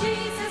world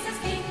Jesus is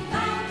King.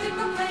 Loud we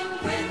proclaim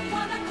with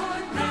one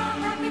accord, the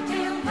happy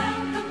tale,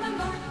 welcome the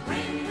Lord.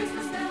 Ring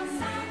Christmas bells,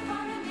 sound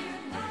far and near,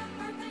 the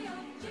birthday of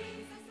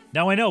Jesus is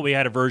Now, I know we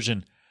had a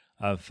version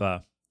of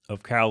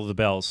Carol of the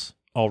Bells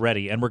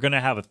already, and we're going to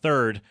have a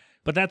third,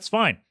 but that's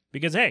fine,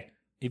 because, hey,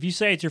 if you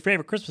say it's your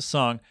favorite Christmas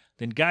song,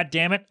 then God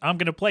damn it, I'm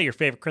going to play your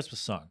favorite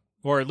Christmas song,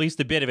 or at least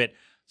a bit of it,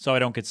 so I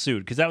don't get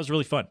sued, because that was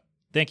really fun.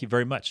 Thank you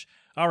very much.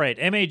 All right,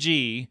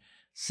 MAG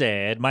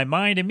said, "My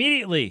mind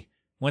immediately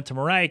went to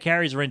Mariah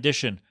Carey's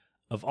rendition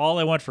of All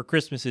I Want for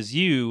Christmas Is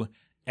You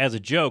as a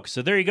joke."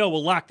 So there you go.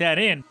 We'll lock that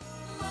in.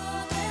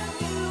 more than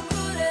you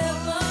could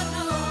ever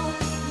know.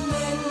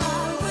 Make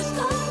my wish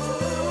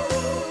come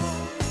true.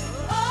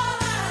 All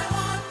I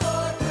want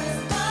for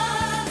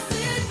Christmas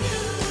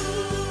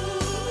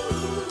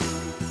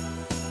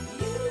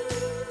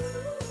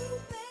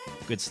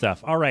is you. Good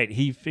stuff. All right,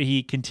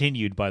 he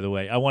continued, by the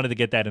way. I wanted to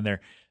get that in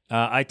there.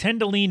 I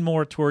tend to lean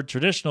more toward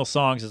traditional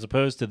songs as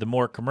opposed to the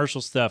more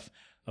commercial stuff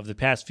of the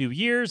past few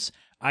years.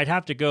 I'd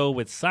have to go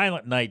with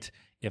Silent Night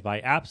if I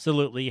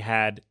absolutely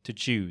had to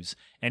choose.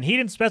 And he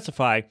didn't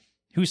specify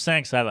who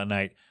sang Silent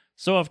Night,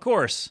 so of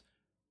course,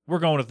 we're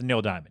going with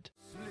Neil Diamond.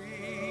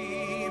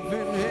 Sleep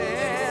in heavenly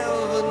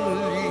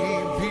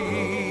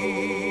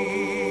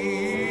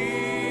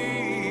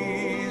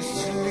peace.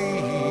 Sleep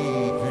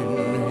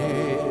in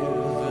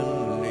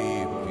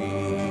heavenly peace.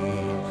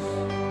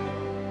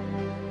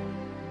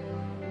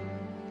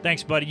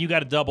 Thanks, buddy. You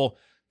got a double,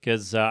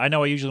 because I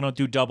know I usually don't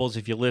do doubles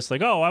if you list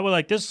like, oh, I would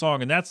like this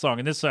song and this.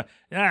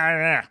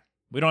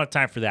 We don't have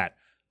time for that.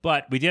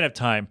 But we did have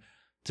time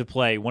to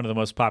play one of the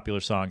most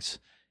popular songs.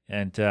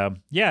 And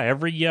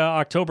every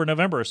October,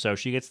 November or so,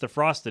 she gets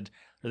defrosted,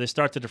 or they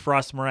start to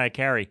defrost Mariah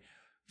Carey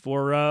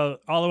for All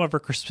I Want for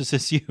Christmas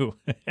Is You.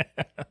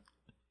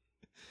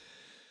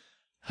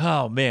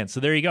 Oh, man. So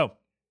there you go.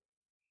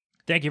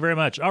 Thank you very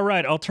much. All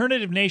right,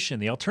 Alternative Nation.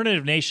 The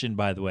Alternative Nation,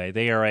 by the way,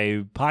 they are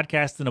a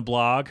podcast and a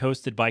blog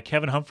hosted by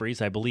Kevin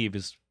Humphreys, I believe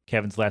is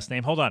Kevin's last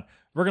name. Hold on.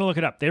 We're going to look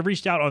it up. They've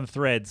reached out on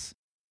Threads,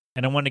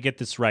 and I want to get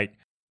this right.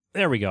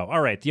 There we go. All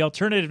right, The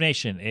Alternative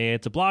Nation.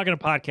 It's a blog and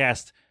a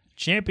podcast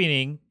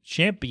championing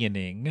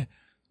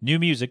new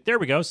music. There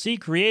we go. See,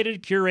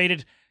 created,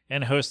 curated,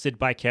 and hosted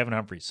by Kevin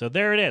Humphreys. So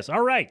there it is.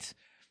 All right.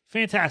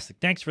 Fantastic.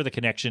 Thanks for the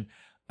connection.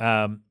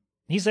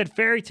 He said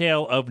Fairy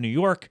Tale of New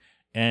York,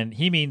 and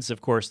he means,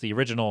 of course, the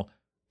original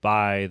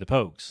by the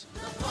Pogues.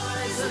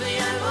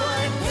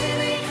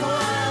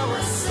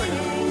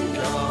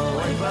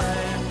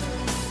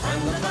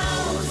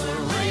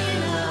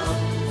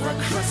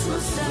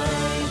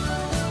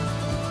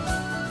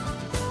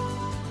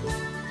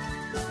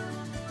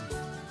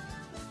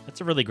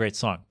 That's a really great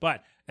song.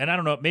 And I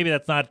don't know, maybe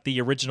that's not the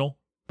original,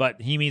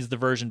 but he means the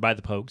version by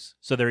the Pogues.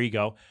 So there you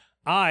go.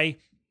 I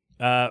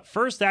heard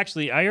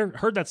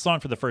that song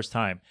for the first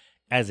time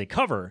as a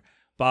cover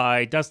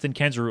by Dustin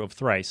Kensrue of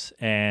Thrice,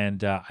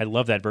 and I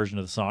love that version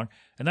of the song.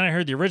 And then I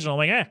heard the original,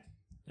 I'm like,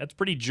 that's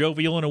pretty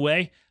jovial in a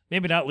way.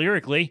 Maybe not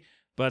lyrically,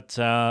 but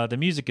the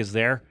music is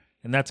there,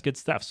 and that's good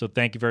stuff. So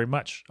thank you very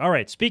much. All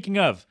right, speaking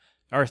of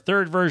our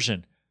third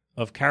version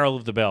of Carol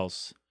of the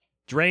Bells,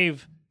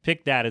 Drave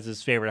picked that as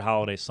his favorite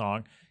holiday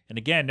song. And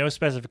again, no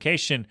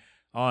specification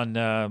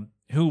on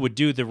who would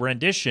do the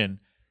rendition,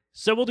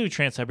 so we'll do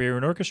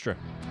Trans-Siberian Orchestra.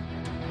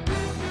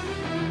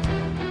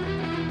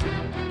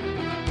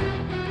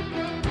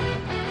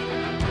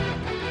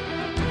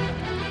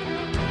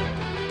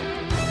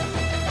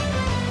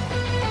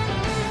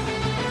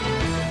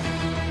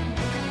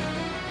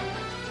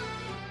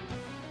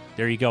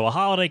 There you go. A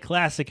holiday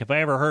classic, if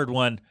I ever heard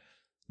one.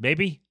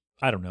 Maybe?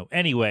 I don't know.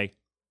 Anyway,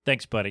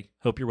 thanks, buddy.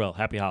 Hope you're well.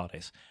 Happy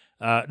holidays.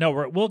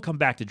 We'll come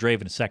back to Drave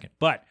in a second.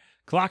 But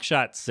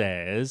Clockshot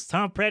says,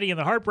 Tom Petty and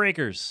the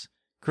Heartbreakers.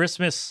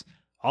 Christmas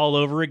all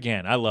over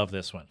again. I love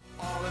this one.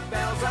 All the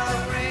bells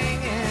are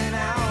ringing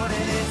out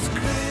and it's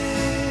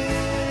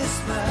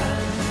Christmas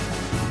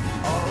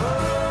all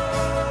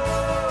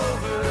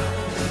over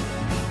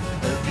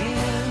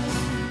again.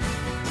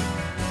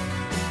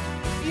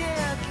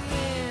 Yeah,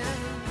 again.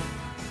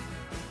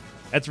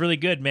 That's really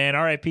good, man.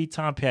 R.I.P.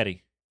 Tom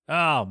Petty.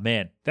 Oh,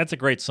 man. That's a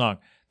great song.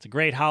 It's a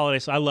great holiday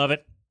song. I love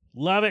it.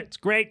 Love it. It's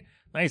great.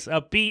 Nice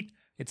upbeat.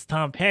 It's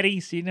Tom Petty.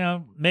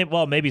 So,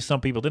 maybe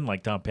some people didn't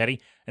like Tom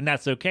Petty, and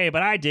that's okay,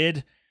 but I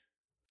did.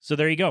 So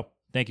there you go.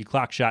 Thank you,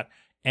 Clockshot.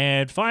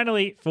 And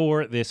finally,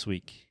 for this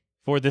week,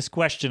 for this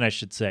question, I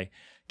should say,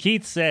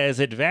 Keith says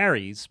it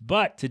varies,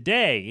 but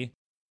today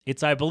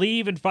it's I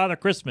Believe in Father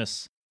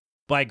Christmas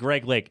by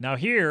Greg Lake. Now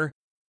here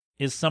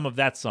is some of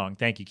that song.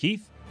 Thank you,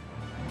 Keith.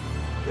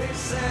 They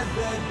said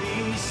there'd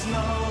be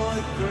snow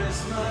at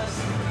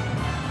Christmas.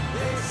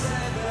 They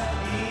said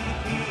there'd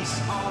be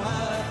peace on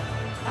earth.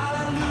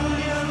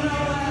 Hallelujah,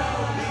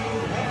 Noel, be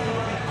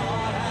heaven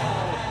on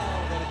hell.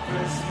 That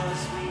Christmas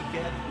we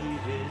get we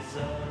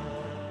deserve.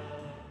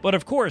 But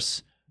of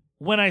course,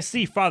 when I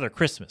see Father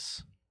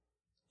Christmas,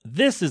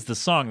 this is the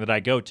song that I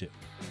go to.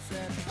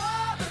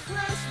 Father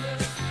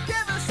Christmas,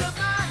 give us some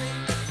money.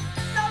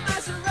 Don't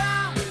mess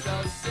around with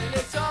those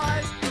silly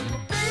toys.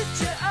 We'll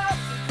beat you up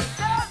if you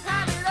don't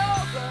hand it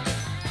over.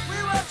 We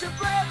want your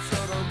bread,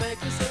 so don't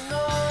make us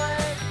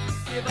annoyed.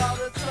 Give all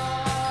the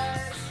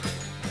toys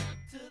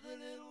to the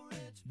little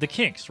rich. The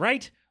Kinks,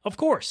 right? Of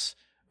course,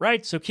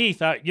 right? So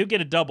Keith, you get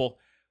a double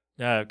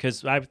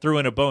because I threw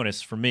in a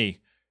bonus for me,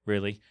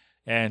 really.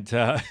 And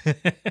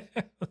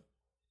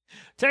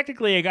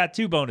technically I got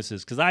 2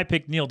 bonuses because I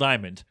picked Neil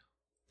Diamond.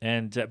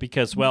 And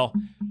because, well,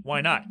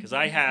 why not? Because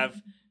I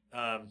have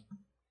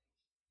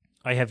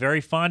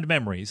very fond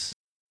memories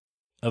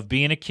of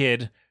being a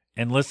kid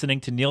and listening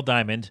to Neil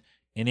Diamond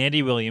and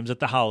Andy Williams at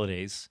the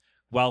holidays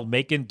while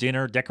making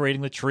dinner,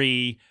 decorating the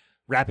tree,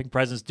 wrapping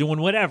presents, doing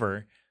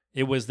whatever.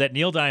 It was that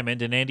Neil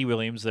Diamond and Andy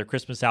Williams, their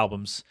Christmas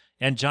albums,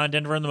 and John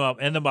Denver and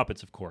the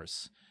Muppets, of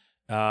course,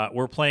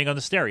 were playing on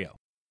the stereo.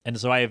 And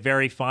so I have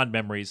very fond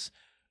memories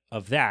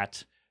of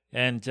that.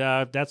 And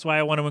that's why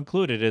I want to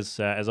include it as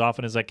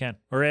often as I can,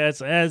 or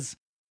as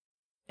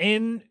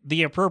in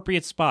the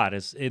appropriate spot,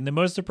 as in the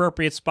most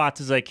appropriate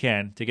spots as I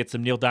can to get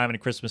some Neil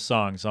Diamond Christmas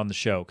songs on the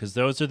show, because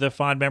those are the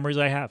fond memories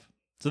I have.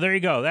 So there you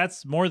go.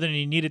 That's more than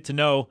you needed to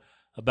know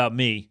about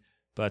me.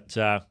 But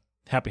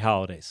happy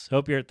holidays.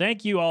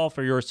 Thank you all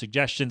for your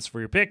suggestions, for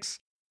your picks.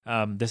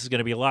 This is going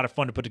to be a lot of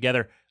fun to put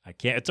together.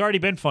 It's already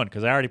been fun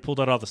because I already pulled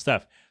out all the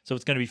stuff. So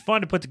it's going to be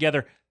fun to put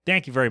together.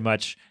 Thank you very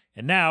much.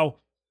 And now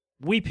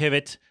we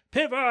pivot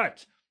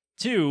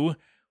to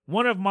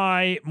one of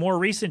my more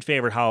recent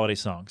favorite holiday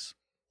songs,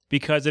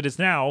 because it is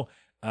now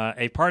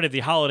a part of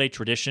the holiday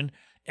tradition.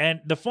 And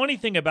the funny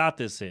thing about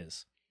this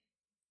is,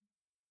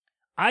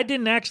 I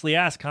didn't actually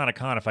ask Hana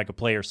Khan if I could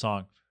play her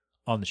song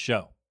on the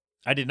show.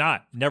 I did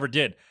not. Never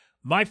did.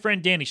 My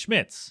friend Danny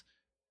Schmitz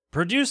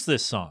produced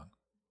this song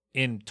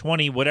in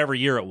 20 whatever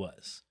year it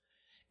was.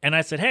 And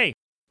I said, hey,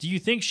 do you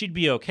think she'd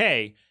be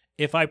okay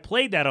if I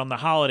played that on the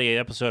holiday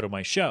episode of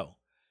my show?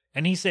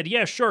 And he said,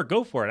 yeah, sure,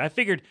 go for it. I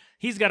figured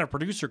he's got a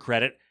producer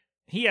credit.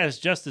 He has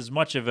just as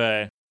much of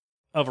a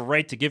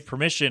right to give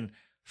permission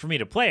for me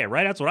to play it,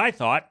 right? That's what I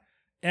thought.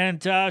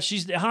 And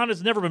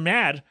Hana's never been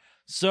mad,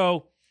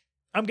 so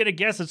I'm going to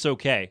guess it's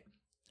okay.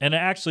 And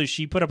actually,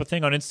 she put up a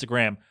thing on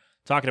Instagram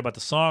talking about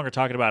the song or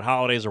talking about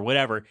holidays or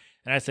whatever.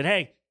 And I said,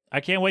 hey, I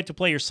can't wait to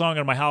play your song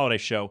on my holiday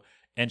show.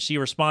 And she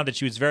responded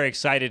she was very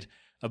excited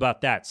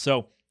about that.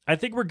 So I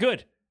think we're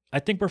good. I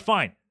think we're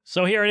fine.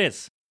 So here it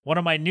is. One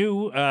of my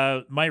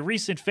my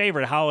recent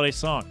favorite holiday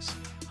songs.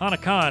 Hana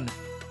Khan,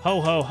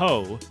 Ho Ho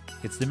Ho.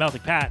 It's the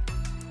Melting Pat.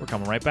 We're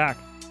coming right back.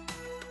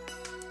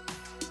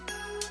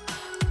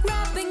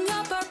 Wrapping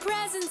up our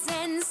presents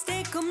and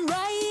stick 'em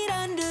right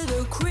under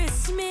the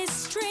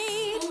Christmas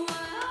tree.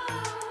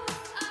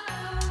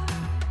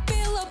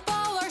 Fill up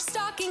all our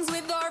stockings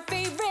with our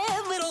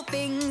favorite little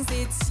things.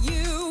 It's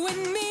you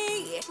and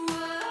me.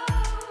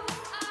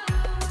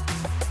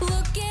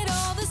 Look at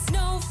all the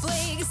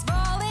snowflakes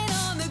falling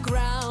on the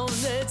ground.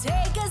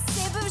 Take a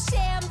sip of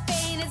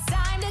champagne. It's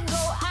time to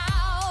go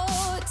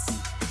out.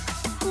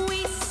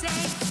 We say,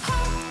 ho,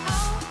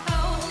 ho,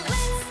 ho,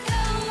 let's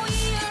go. We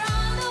are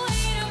on the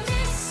way to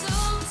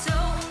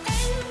mistletoe.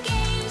 And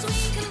games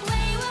we can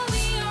play while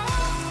we are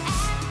all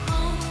at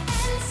home.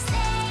 And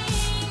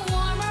staying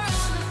warm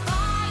around the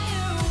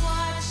fire.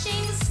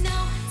 Watching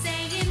snow,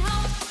 saying ho,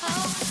 ho,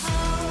 ho.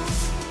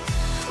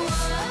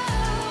 Whoa,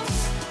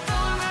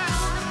 warm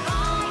around the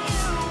fire.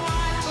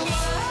 Watching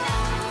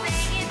snow,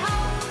 saying ho,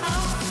 ho,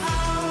 ho.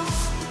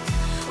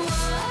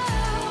 Whoa,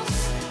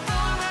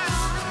 warm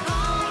around the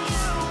fire.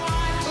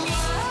 Watching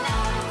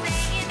snow,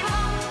 saying ho,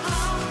 ho,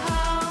 ho.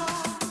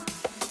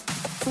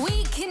 We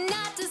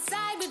cannot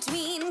decide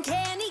between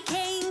candy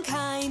cane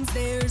kinds.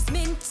 There's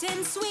mint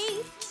and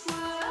sweet.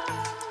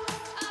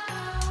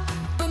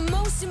 But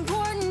most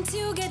important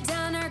to get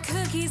down are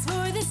cookies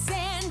for the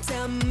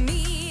Santa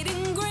meet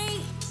and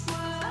greet.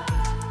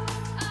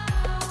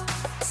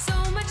 So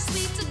much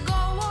sweet to go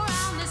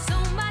around, there's so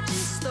much in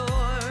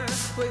store.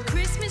 With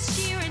Christmas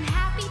cheer and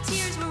happy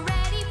tears, we're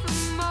ready for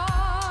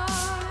more.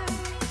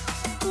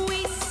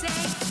 We say,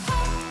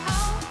 ho,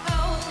 ho, ho,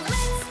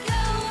 let's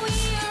go. We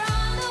are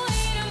on the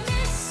way to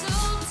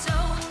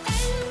mistletoe.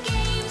 And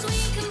games we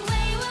can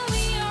play while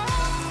we are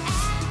all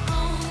at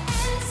home.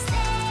 And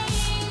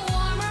staying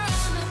warm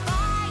around the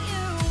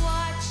fire.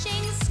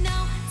 Watching snow,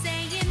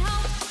 saying ho,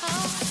 ho,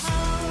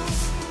 ho.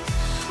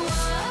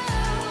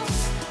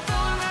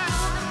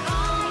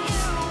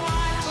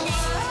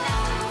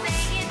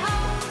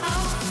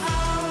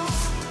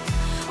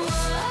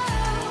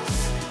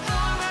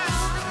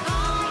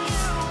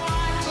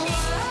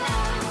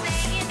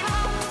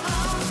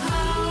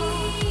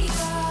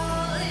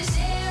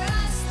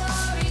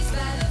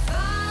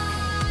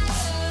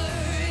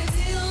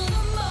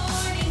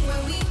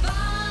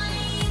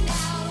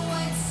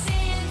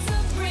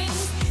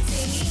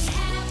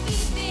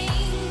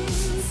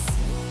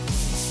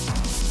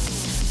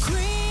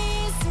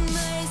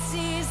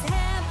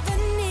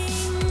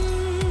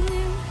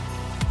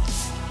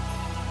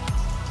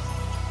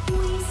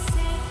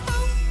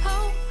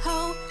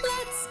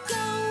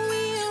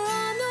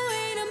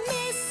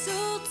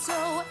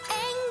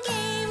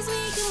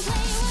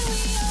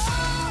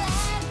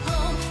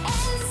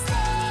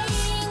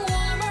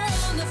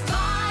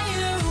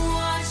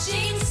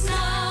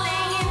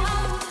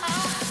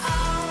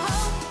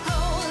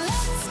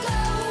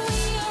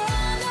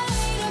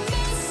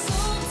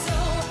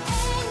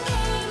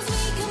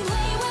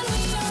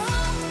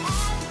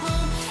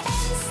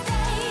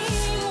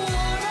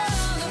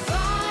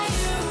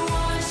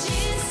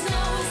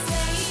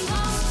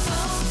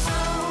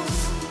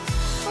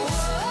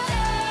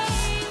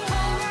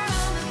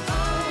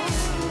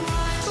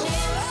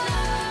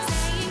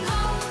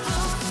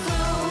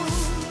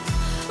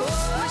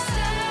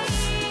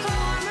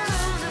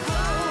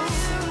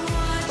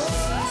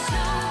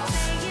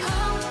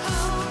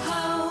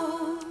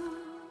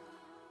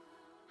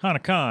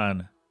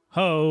 Hanukkah.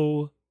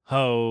 Ho,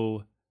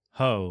 ho,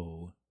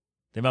 ho.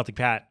 The Melting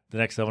Pat, the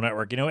Next Level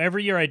Network.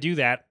 Every year I do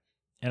that,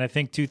 and I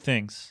think two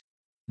things.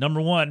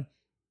 Number one,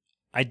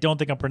 I don't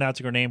think I'm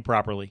pronouncing her name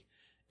properly.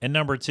 And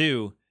number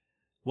two,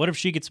 what if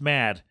she gets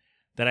mad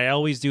that I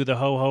always do the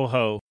ho, ho,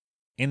 ho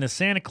in the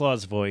Santa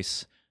Claus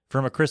voice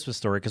from A Christmas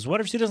Story? Because what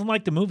if she doesn't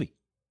like the movie?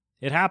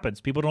 It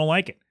happens. People don't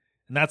like it.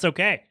 And that's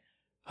okay.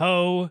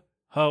 Ho,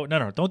 ho.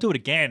 No, don't do it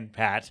again,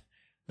 Pat.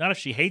 Not if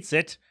she hates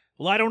it.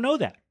 Well, I don't know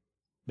that.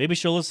 Maybe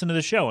she'll listen to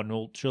the show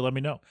and she'll let me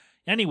know.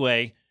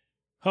 Anyway,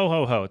 ho,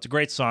 ho, ho. It's a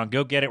great song.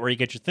 Go get it where you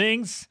get your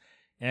things.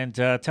 And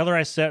tell her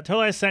I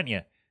sent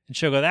you. And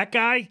she'll go, that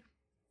guy?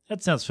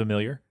 That sounds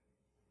familiar.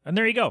 And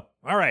there you go.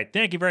 All right.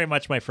 Thank you very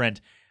much, my friend.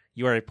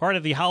 You are a part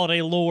of the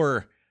holiday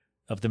lore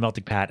of the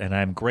Melting Pat, and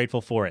I'm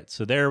grateful for it.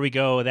 So there we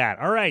go with that.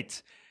 All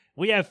right.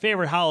 We have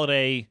favorite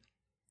holiday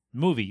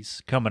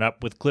movies coming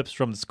up with clips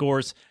from the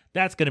scores.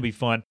 That's going to be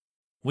fun.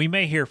 We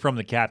may hear from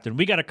the captain.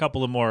 We got a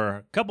couple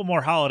more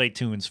holiday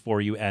tunes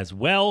for you as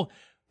well.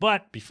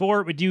 But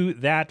before we do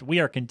that, we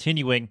are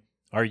continuing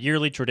our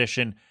yearly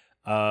tradition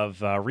of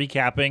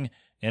recapping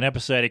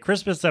a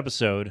Christmas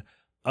episode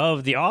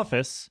of The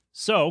Office.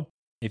 So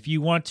if you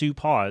want to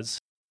pause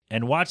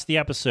and watch the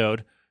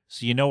episode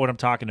so you know what I'm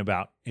talking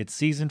about, it's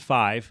season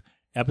 5,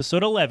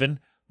 episode 11,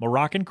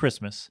 Moroccan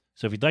Christmas.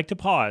 So if you'd like to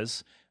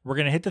pause, we're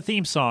going to hit the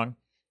theme song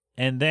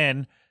and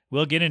then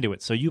we'll get into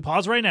it. So you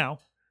pause right now,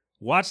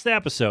 watch the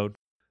episode,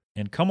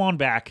 and come on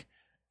back.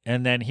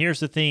 And then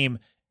here's the theme,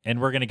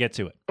 and we're going to get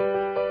to it.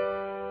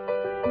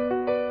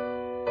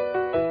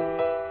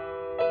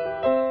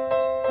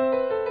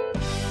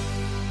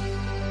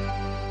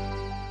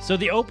 So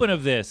the open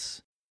of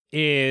this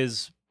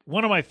is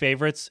one of my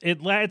favorites.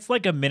 It's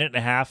like a minute and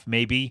a half,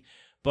 maybe.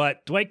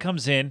 But Dwight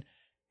comes in,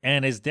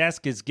 and his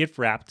desk is gift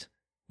wrapped.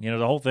 The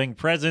whole thing,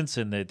 presents,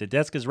 and the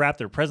desk is wrapped.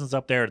 There are presents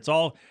up there. It's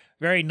all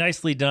very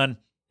nicely done.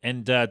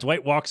 And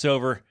Dwight walks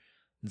over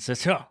and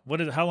says, how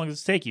long does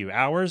this take you?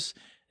 Hours?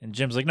 And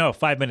Jim's like, no,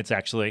 5 minutes,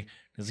 actually.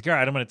 He's like, all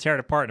right, I'm going to tear it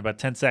apart in about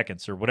 10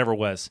 seconds or whatever it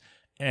was.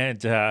 And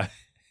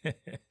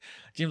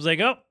Jim's like,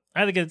 oh,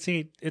 I think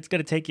it's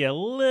going to take you a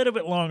little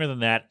bit longer than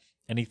that.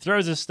 And he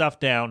throws his stuff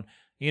down,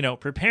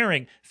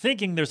 preparing,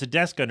 thinking there's a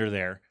desk under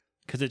there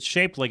because it's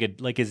shaped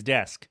like his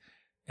desk.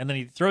 And then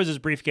he throws his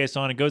briefcase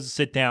on and goes to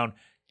sit down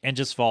and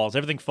just falls.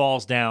 Everything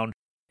falls down.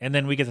 And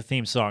then we get the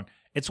theme song.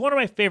 It's one of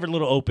my favorite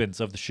little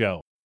opens of the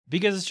show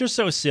because it's just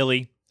so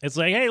silly. It's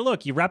like, hey,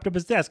 look, you wrapped up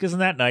his desk. Isn't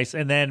that nice?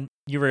 And then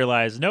you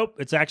realize, nope,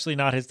 it's actually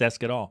not his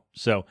desk at all.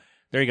 So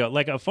there you go.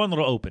 Like a fun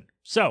little open.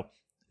 So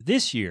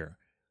this year,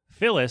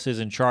 Phyllis is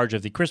in charge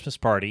of the Christmas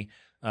party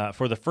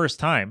for the first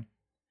time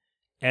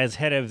as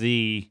head of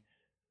the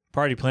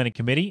party planning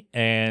committee.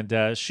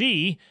 And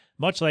she,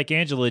 much like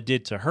Angela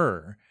did to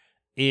her,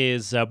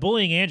 is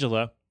bullying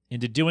Angela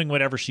into doing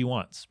whatever she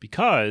wants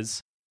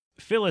because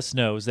Phyllis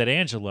knows that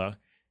Angela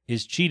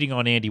is cheating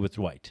on Andy with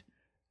Dwight.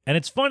 And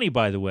it's funny,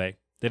 by the way,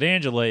 that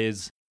Angela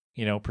is,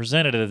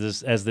 presented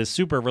as this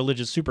super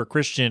religious, super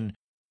Christian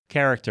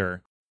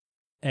character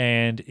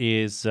and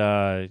is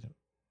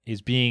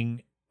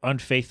being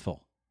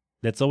unfaithful.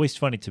 That's always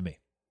funny to me.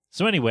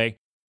 So anyway,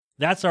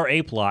 that's our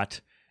A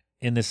plot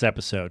in this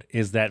episode,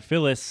 is that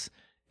Phyllis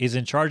is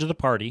in charge of the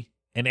party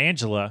and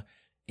Angela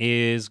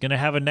is going to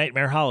have a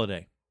nightmare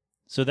holiday.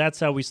 So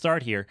that's how we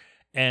start here.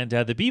 And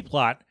the B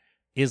plot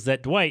is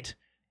that Dwight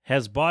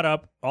has bought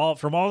up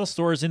from all the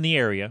stores in the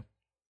area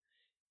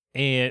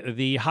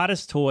the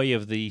hottest toy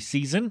of the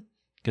season,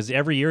 because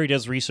every year he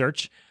does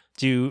research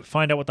to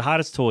find out what the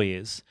hottest toy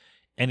is.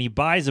 And he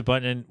buys a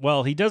bunch, and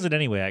well, he does it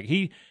anyway.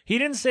 He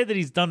didn't say that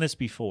he's done this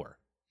before,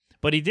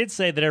 but he did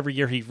say that every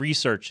year he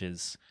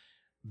researches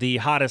the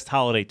hottest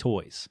holiday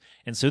toys.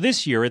 And so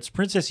this year it's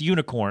Princess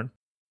Unicorn.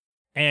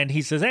 And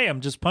he says, hey,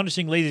 I'm just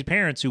punishing lazy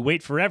parents who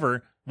wait to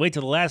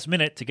the last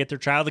minute to get their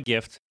child a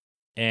gift.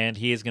 And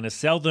he is going to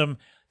sell them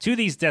to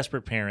these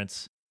desperate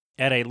parents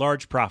at a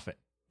large profit,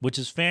 which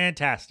is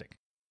fantastic.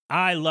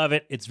 I love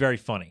it. It's very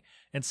funny.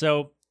 And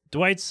so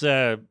Dwight's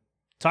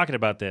talking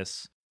about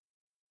this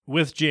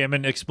with Jim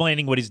and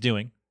explaining what he's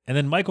doing. And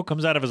then Michael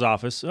comes out of his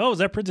office. Oh, is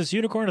that Princess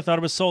Unicorn? I thought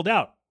it was sold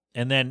out.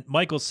 And then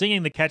Michael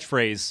singing the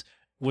catchphrase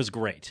was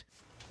great.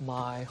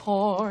 My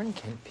horn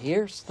can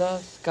pierce the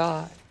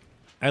sky.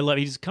 I love it.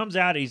 He just comes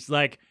out. He's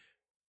like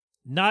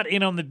not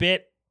in on the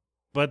bit,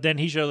 but then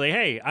he shows like,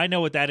 hey, I know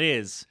what that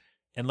is.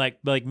 And like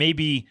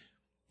maybe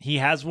he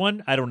has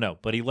one. I don't know,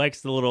 but he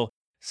likes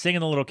singing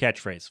the little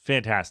catchphrase.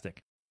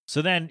 Fantastic.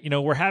 So then,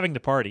 we're having the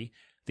party.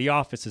 The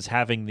office is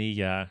having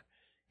the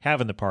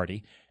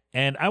party.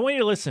 And I want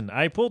you to listen.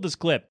 I pulled this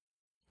clip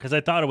because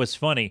I thought it was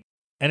funny.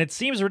 And it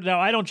seems now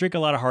I don't drink a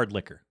lot of hard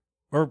liquor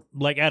or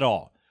like at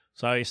all.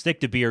 So I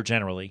stick to beer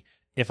generally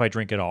if I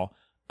drink at all.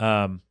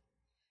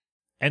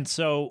 And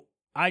so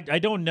I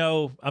don't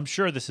know. I'm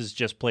sure this is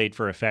just played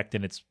for effect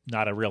and it's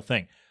not a real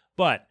thing.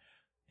 But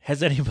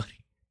has anybody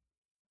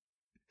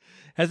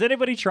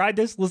tried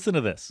this? Listen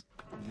to this.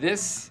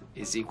 This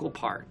is equal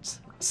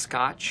parts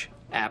Scotch,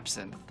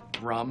 absinthe,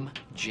 rum,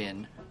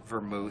 gin,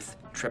 vermouth,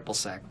 triple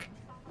sec,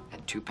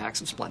 and 2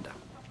 packs of Splenda.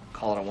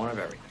 Call it a one of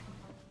everything.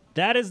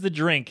 That is the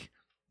drink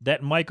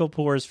that Michael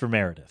pours for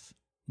Meredith.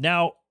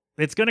 Now,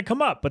 it's going to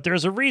come up, but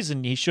there's a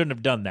reason he shouldn't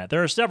have done that.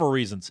 There are several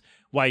reasons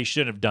why he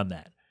shouldn't have done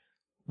that.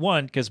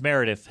 One, because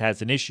Meredith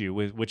has an issue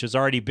with which has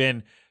already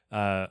been,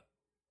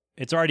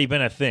 it's already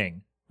been a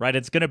thing, right?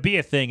 It's going to be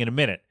a thing in a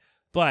minute.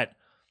 But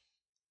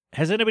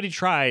has anybody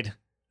tried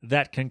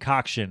that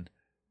concoction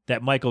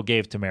that Michael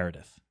gave to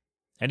Meredith?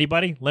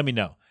 Anybody? Let me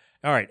know.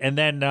 All right, and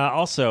then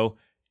also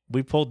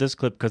we pulled this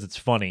clip because it's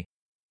funny.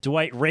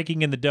 Dwight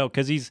raking in the dough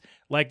because he's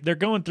like they're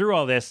going through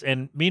all this,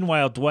 and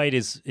meanwhile Dwight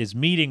is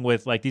meeting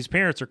with like these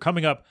parents are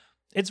coming up.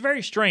 It's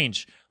very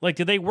strange. Like,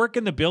 did they work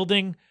in the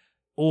building,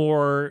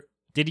 or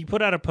did he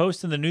put out a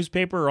post in the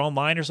newspaper or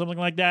online or something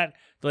like that?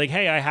 They're like,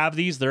 hey, I have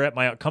these. They're at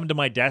my come to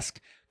my desk,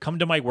 come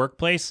to my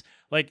workplace.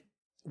 Like,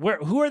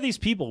 who are these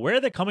people? Where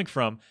are they coming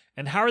from,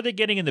 and how are they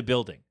getting in the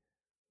building?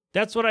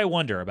 That's what I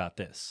wonder about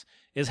this.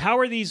 Is how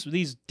are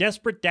these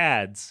desperate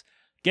dads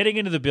getting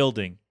into the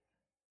building?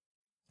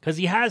 Because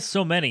he has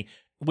so many,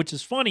 which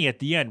is funny at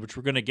the end, which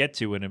we're going to get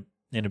to in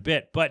a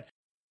bit. But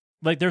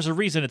like, there's a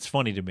reason it's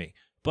funny to me.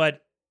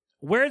 But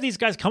where are these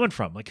guys coming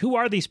from? Like, who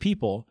are these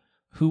people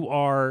who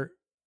are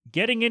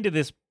getting into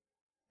this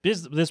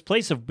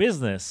place of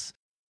business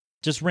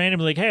just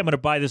randomly? Like, hey, I'm going to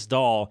buy this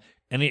doll,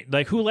 and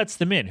who lets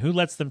them in? Who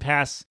lets them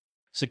pass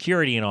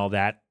security and all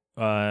that?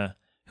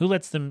 Who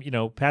lets them,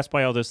 pass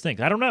by all those things?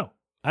 I don't know.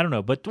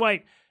 But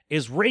Dwight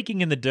is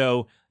raking in the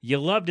dough. You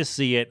love to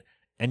see it.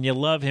 And you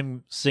love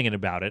him singing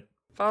about it.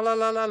 Fa la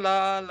la la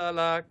la la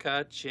la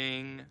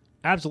ka-ching.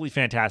 Absolutely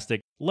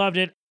fantastic. Loved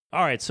it.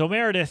 All right, so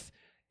Meredith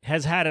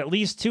has had at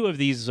least 2 of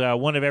these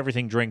one of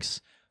everything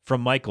drinks from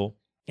Michael,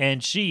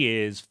 and she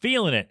is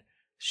feeling it.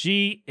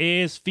 So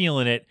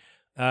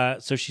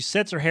she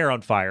sets her hair on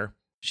fire.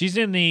 She's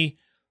in the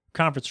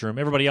conference room.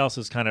 Everybody else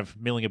is kind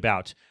of milling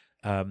about,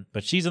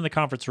 but she's in the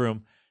conference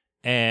room,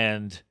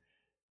 and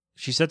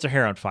she sets her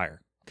hair on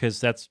fire.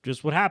 Because that's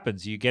just what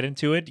happens. You get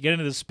into it, you get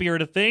into the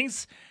spirit of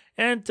things,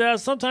 and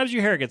sometimes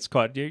your hair gets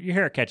caught, your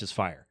hair catches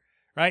fire,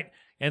 right?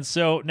 And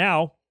so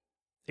now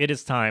it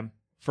is time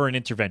for an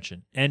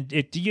intervention. And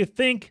do you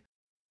think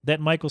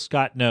that Michael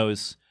Scott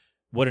knows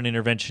what an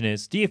intervention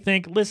is? Do you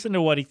think, listen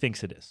to what he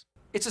thinks it is.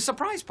 It's a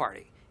surprise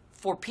party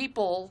for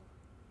people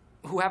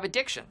who have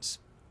addictions.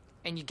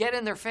 And you get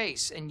in their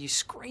face and you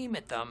scream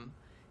at them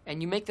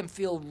and you make them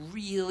feel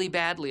really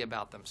badly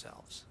about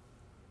themselves.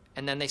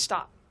 And then they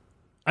stop.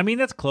 I mean,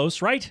 that's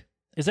close, right?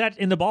 Is that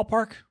in the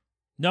ballpark?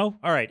 No?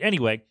 All right.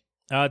 Anyway,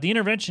 the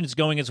intervention is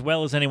going as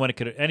well as anybody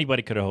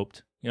could have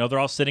hoped. They're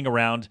all sitting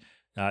around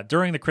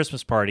during the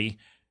Christmas party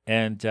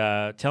and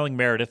telling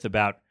Meredith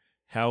about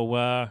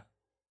how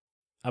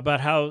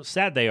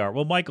sad they are.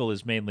 Well, Michael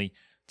is mainly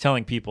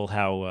telling people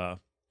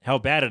how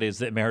bad it is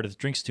that Meredith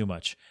drinks too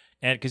much.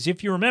 And because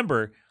if you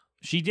remember,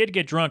 she did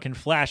get drunk and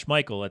flash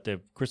Michael at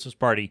the Christmas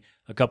party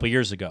a couple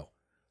years ago.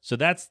 So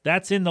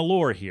that's in the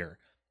lore here.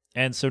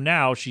 And so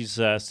now she's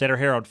set her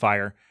hair on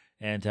fire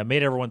and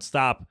made everyone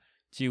stop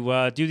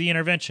to do the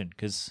intervention,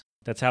 because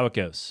that's how it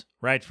goes,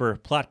 right? For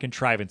plot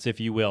contrivance, if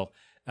you will.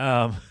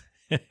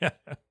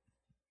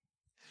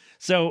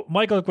 So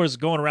Michael, of course, is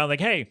going around like,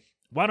 hey,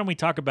 why don't we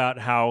talk about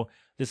how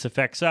this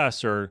affects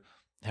us, or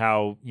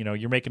how,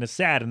 you're making us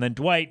sad? And then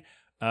Dwight,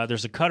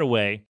 there's a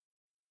cutaway.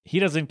 He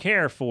doesn't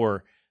care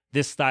for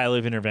this style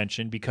of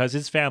intervention because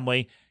his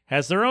family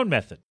has their own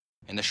method.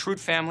 In the Schrute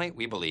family,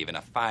 we believe in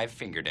a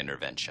 5-fingered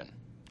intervention: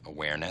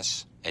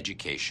 awareness,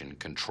 education,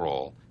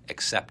 control,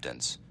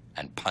 acceptance,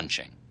 and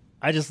punching.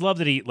 I just love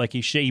that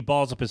he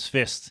balls up his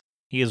fist.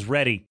 He is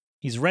ready.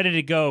 He's ready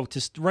to go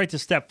right to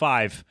step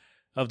 5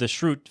 of the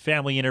Schrute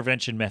family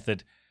intervention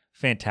method.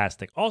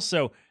 Fantastic.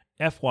 Also,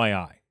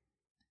 FYI,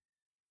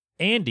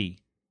 Andy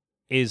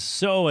is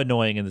so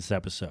annoying in this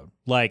episode.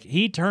 Like,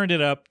 he turned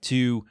it up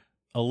to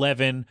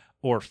 11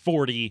 or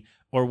 40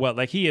 or what.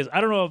 Like, he is,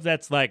 I don't know if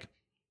that's like,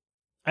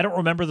 I don't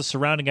remember the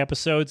surrounding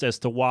episodes as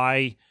to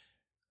why.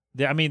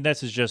 I mean,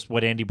 this is just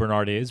what Andy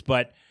Bernard is,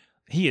 but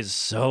he is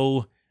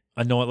so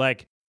annoying.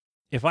 Like,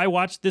 if I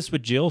watched this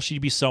with Jill,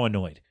 she'd be so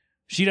annoyed.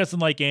 She doesn't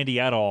like Andy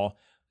at all.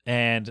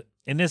 And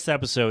in this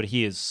episode,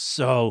 he is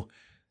so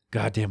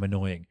goddamn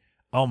annoying.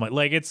 Oh my,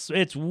 like,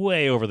 it's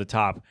way over the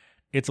top.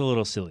 It's a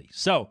little silly.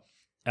 So,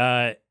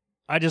 I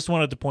just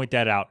wanted to point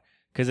that out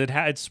because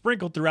it's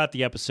sprinkled throughout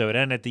the episode,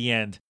 and at the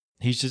end,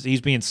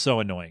 he's being so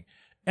annoying.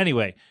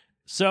 Anyway,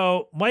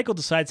 so Michael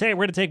decides, hey,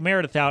 we're going to take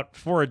Meredith out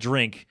for a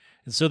drink.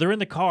 And so they're in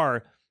the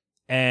car,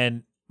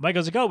 and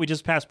Michael's like, oh, we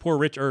just passed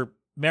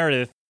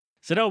Meredith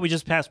said, oh, we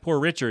just passed Poor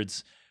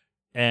Richard's.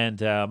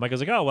 And Michael's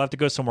like, oh, we'll have to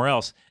go somewhere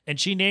else. And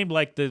she named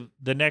like the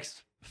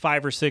next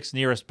 5 or 6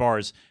 nearest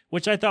bars,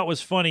 which I thought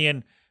was funny,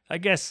 and I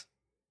guess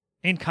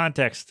in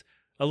context,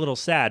 a little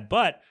sad,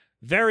 but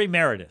very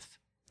Meredith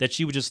that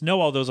she would just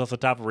know all those off the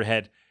top of her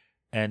head.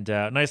 And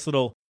a nice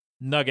little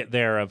nugget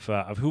there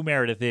of who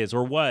Meredith is,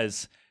 or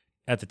was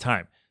at the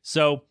time.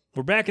 So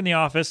we're back in the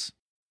office,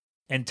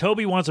 and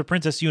Toby wants a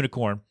Princess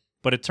Unicorn,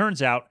 but it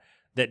turns out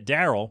that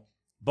Daryl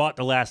bought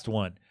the last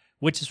one,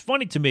 which is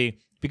funny to me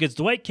because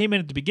Dwight came in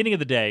at the beginning of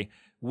the day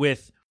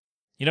with,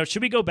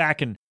 should we go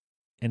back and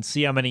and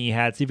see how many he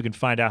had. See if we can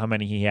find out how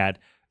many he had.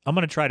 I'm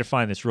going to try to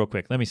find this real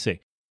quick. Let me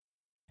see.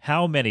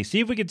 How many? See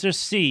if we can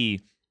just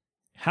see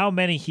how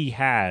many he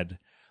had.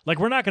 Like,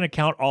 we're not going to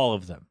count all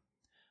of them,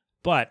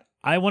 but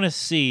I want to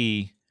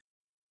see,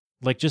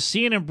 like, just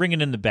seeing him bringing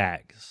in the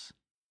bags,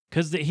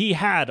 because he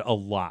had a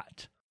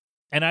lot.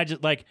 And I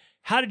just, like,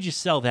 how did you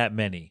sell that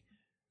many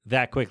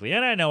that quickly?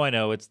 And I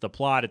know, it's the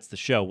plot, it's the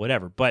show,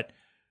 whatever, but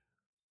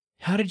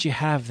how did you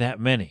have that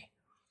many?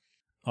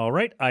 All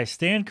right, I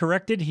stand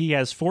corrected. He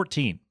has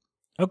 14.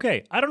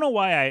 Okay, I don't know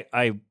why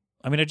I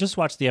mean, I just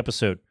watched the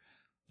episode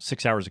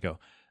 6 hours ago.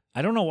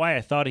 I don't know why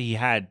I thought he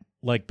had,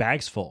 like,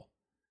 bags full.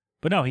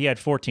 But no, he had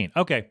 14.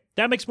 Okay,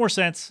 that makes more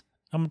sense.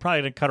 I'm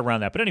probably going to cut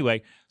around that. But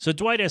anyway, so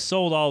Dwight has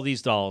sold all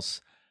these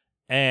dolls,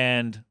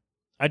 and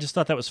I just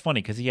thought that was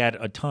funny because he had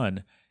a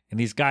ton, and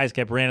these guys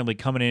kept randomly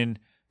coming in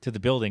to the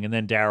building, and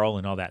then Daryl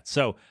and all that.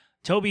 So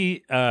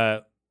Toby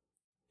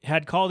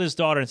had called his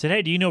daughter and said,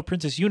 hey, do you know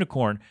Princess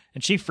Unicorn?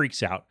 And she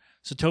freaks out.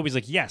 So Toby's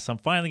like, yes, I'm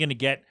finally going to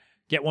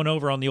get one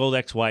over on the old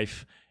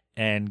ex-wife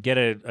and get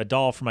a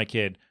doll for my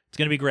kid. It's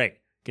going to be great.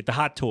 Get the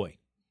hot toy.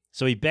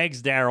 So he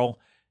begs Daryl,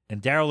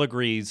 and Daryl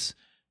agrees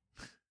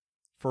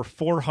for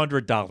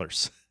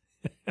 $400,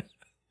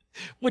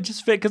 which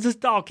is fit because this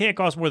doll can't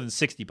cost more than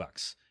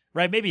 $60,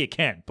 right? Maybe it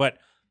can, but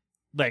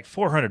like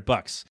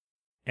 $400.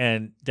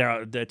 And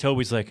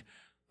Toby's like,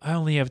 I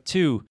only have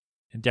 2.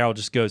 And Daryl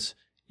just goes,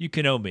 you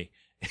can owe me.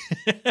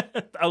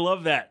 I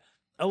love that.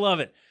 I love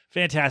it.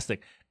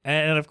 Fantastic.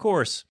 And of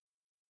course,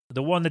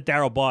 the one that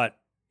Daryl bought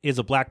is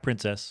a black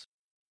princess.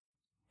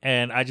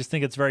 And I just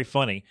think it's very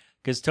funny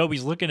because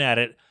Toby's looking at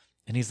it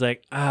and he's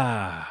like,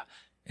 ah.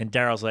 And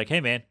Daryl's like,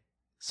 hey, man,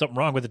 something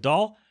wrong with the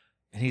doll?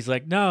 And he's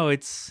like, no,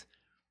 it's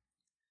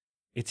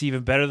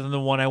even better than the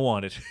one I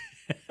wanted.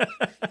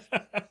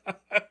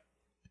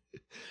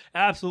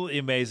 Absolutely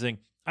amazing.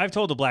 I've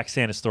told the Black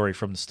Santa story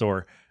from the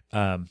store.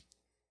 Yeah,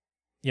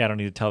 I don't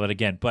need to tell that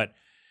again. But,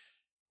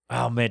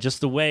 oh, man,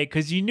 just the way,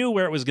 because you knew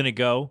where it was going to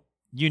go.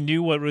 You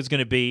knew what it was going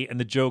to be, and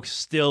the joke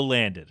still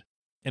landed.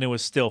 And it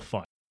was still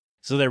fun.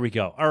 So there we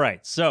go. All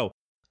right, so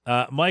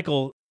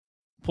Michael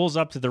pulls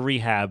up to the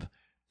rehab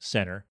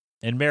center,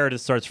 and Meredith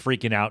starts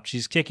freaking out.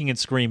 She's kicking and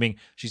screaming.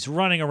 She's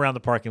running around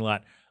the parking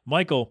lot.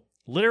 Michael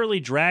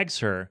literally drags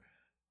her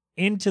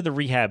into the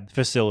rehab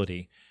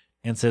facility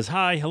and says,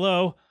 hi,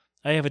 hello,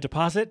 I have a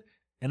deposit,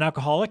 an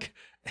alcoholic.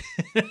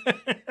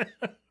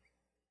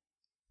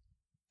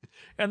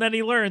 And then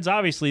he learns,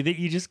 obviously, that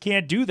you just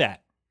can't do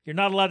that. You're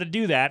not allowed to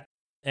do that.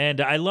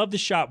 And I love the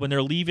shot when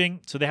they're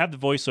leaving. So they have the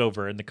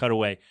voiceover and the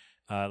cutaway.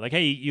 Like,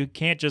 hey, you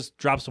can't just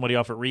drop somebody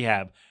off at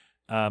rehab.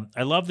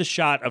 I love the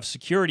shot of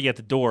security at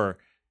the door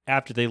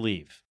after they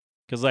leave.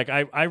 Because, like,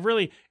 I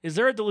really... Is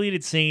there a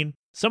deleted scene?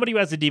 Somebody who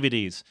has the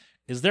DVDs.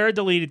 Is there a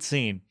deleted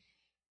scene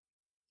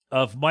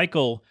of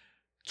Michael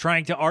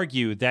trying to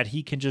argue that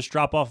he can just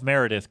drop off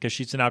Meredith because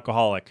she's an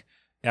alcoholic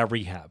at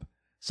rehab?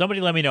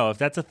 Somebody let me know if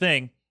that's a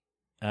thing.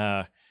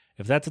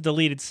 If that's a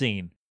deleted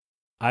scene,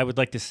 I would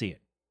like to see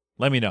it.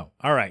 Let me know.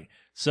 All right.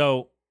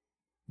 So,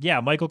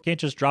 yeah, Michael can't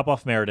just drop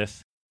off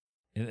Meredith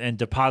and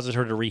deposit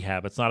her to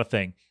rehab. It's not a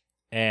thing.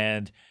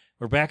 And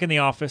we're back in the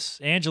office.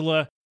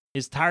 Angela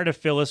is tired of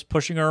Phyllis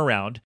pushing her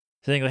around,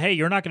 saying, hey,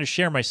 you're not going to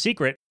share my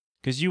secret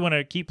because you want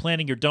to keep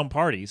planning your dumb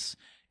parties.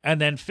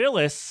 And then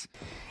Phyllis...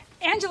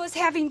 Angela's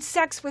having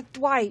sex with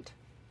Dwight.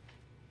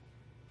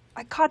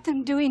 I caught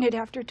them doing it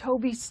after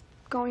Toby's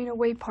going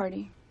away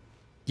party.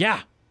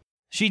 Yeah,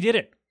 she did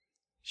it.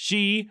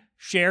 She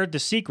shared the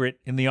secret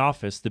in the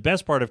office. The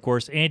best part, of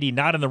course, Andy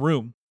not in the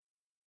room.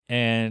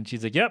 And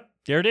she's like, yep,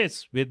 there it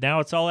is. Now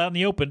it's all out in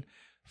the open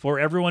for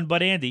everyone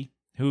but Andy,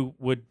 who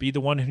would be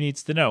the one who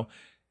needs to know.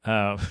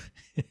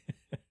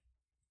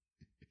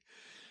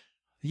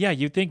 Yeah,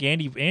 you'd think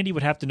Andy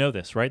would have to know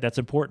this, right? That's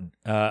important.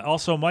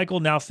 Also, Michael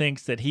now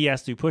thinks that he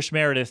has to push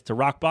Meredith to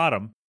rock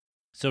bottom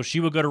so she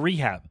would go to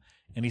rehab.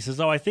 And he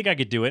says, oh, I think I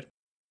could do it.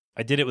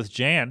 I did it with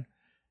Jan.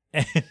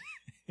 And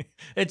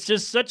it's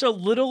just such a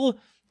little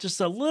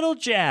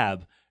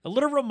jab, a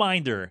little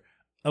reminder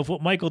of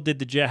what Michael did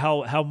to Jan,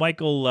 how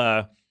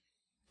Michael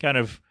kind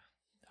of,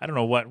 I don't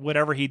know,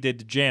 whatever he did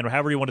to Jan, or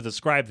however you want to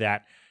describe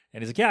that.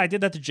 And he's like, yeah, I did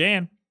that to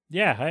Jan.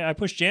 Yeah, I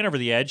pushed Jan over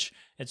the edge.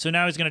 And so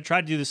now he's going to try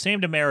to do the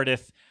same to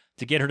Meredith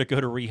to get her to go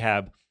to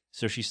rehab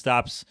so she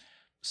stops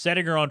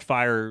setting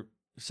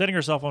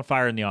herself on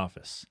fire in the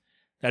office.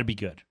 That'd be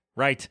good,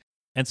 right?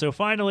 And so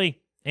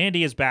finally,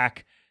 Andy is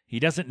back. He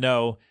doesn't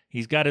know.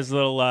 He's got his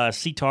little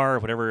sitar,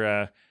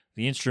 whatever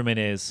the instrument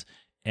is,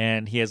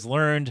 and he has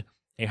learned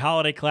a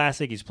holiday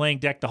classic. He's playing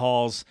Deck the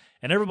Halls,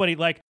 and everybody,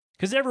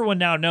 because everyone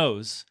now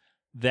knows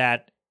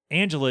that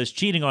Angela is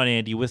cheating on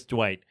Andy with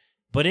Dwight,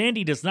 but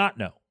Andy does not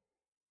know.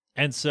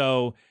 And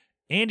so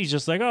Andy's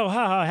just like, oh,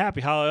 ha ha,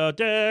 happy holiday,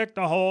 deck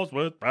the halls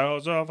with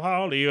boughs of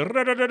holly,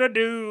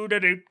 do.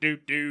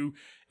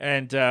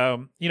 And,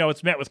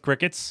 it's met with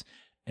crickets.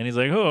 And he's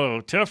like,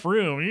 oh, tough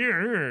room.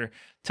 Yeah.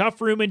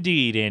 Tough room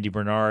indeed, Andy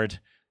Bernard.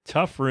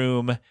 Tough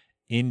room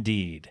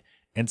indeed.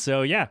 And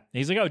so, yeah,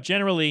 he's like, oh,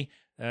 generally,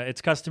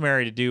 it's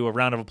customary to do a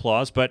round of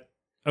applause, but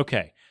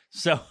okay.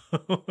 So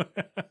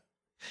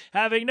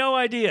having no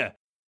idea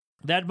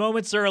that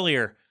moments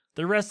earlier,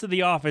 the rest of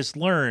the office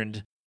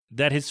learned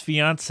that his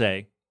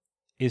fiancée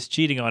is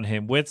cheating on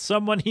him with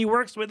someone he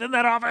works with in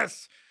that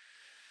office.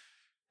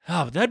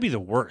 Oh, that'd be the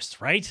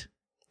worst, right?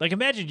 Like,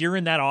 imagine you're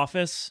in that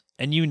office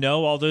and you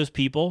know all those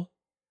people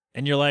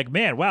and you're like,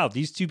 man, wow,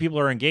 these two people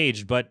are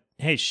engaged, but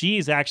hey,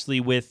 she's actually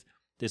with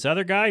this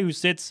other guy who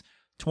sits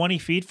 20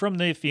 feet from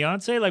the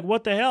fiance. Like,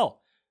 what the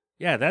hell?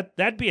 Yeah,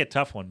 that'd be a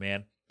tough one,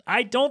 man.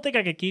 I don't think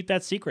I could keep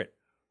that secret.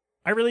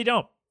 I really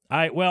don't.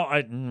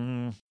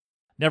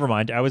 Never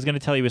mind. I was going to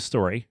tell you a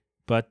story,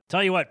 but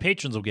tell you what,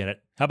 patrons will get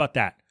it. How about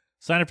that?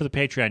 Sign up for the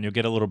Patreon. You'll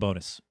get a little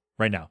bonus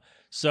right now.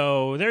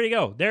 So there you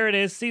go. There it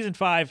is. Season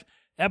 5,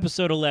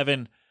 episode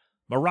 11,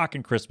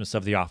 Moroccan Christmas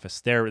of The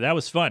Office. That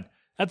was fun.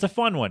 That's a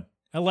fun one.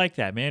 I like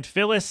that, man.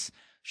 Phyllis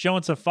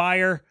showing some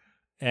fire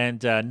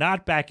and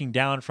not backing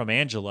down from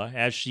Angela,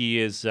 as she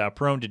is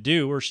prone to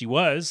do, or she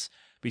was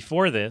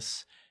before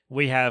this.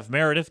 We have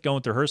Meredith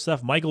going through her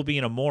stuff, Michael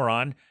being a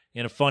moron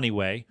in a funny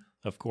way,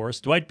 of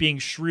course, Dwight being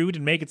shrewd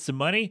and making some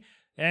money,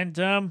 and,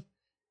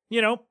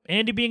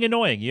 Andy being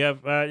annoying. You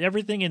have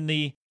everything in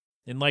the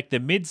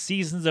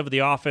mid-seasons of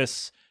The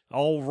Office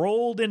all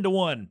rolled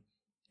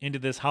into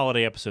this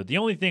holiday episode. The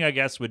only thing I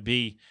guess would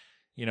be,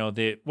 from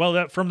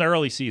the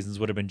early seasons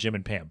would have been Jim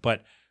and Pam,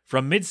 but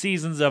from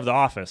mid-seasons of The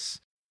Office,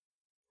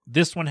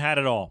 this one had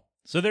it all.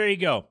 So there you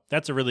go.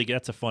 That's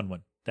a fun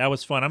one. That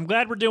was fun. I'm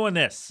glad we're doing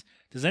this.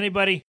 Does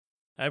anybody,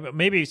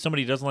 maybe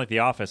somebody who doesn't like The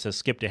Office has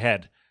skipped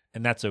ahead,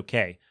 and that's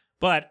okay.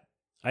 But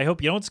I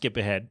hope you don't skip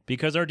ahead,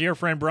 because our dear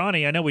friend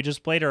Bronny, I know we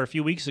just played her a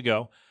few weeks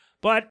ago,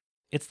 but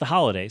it's the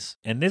holidays,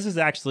 and this is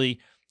actually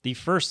the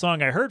first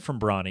song I heard from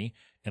Bronny,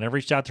 and I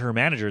reached out to her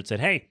manager and said,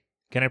 hey,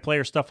 can I play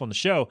her stuff on the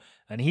show?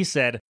 And he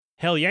said,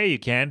 hell yeah, you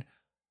can.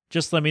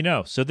 Just let me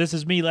know. So this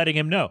is me letting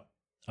him know.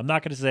 I'm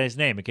not going to say his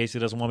name in case he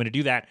doesn't want me to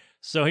do that.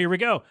 So here we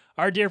go.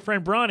 Our dear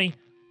friend Bronny,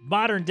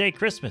 Modern Day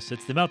Christmas.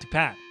 It's the Melting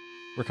Pat.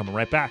 We're coming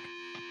right back.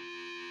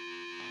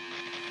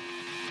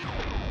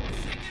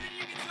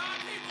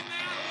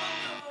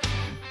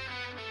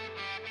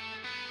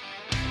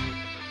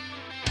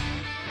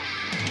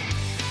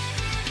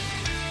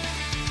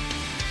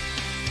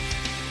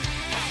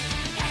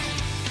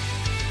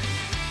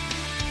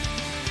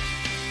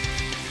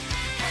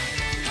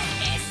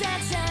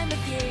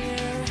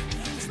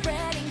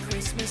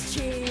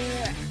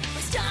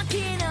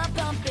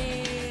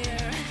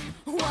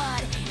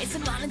 It's a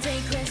modern day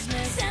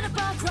Christmas, Santa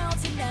Claus crawl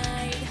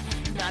tonight.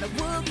 Not a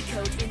whoopee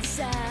coat in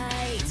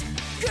sight.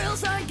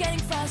 Girls are getting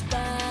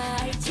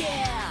frostbite,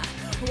 yeah.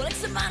 Well,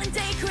 it's a modern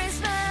day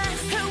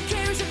Christmas. Who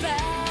cares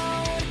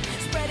about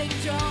spreading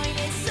joy?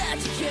 It's such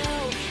a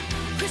joke.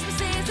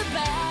 Christmas is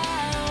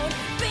about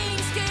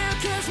being scared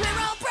 'cause we're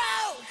all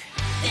broke.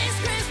 This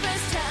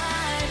Christmas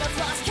time, I've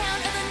lost count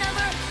of the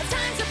number of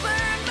times I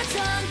burned my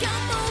tongue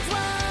on mulled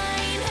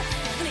wine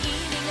and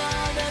eating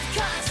all of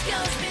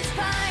Costco's mince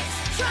pies.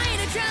 Trying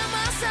to drown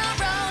my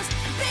sorrows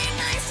and being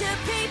nice to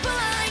people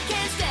I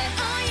can't stand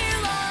all year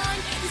long.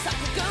 The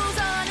cycle goes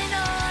on and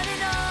on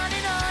and on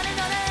and on and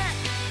on and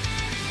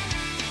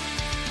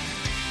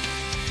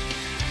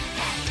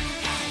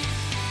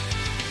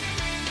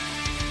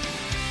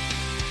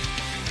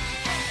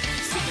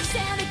Secret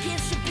Santa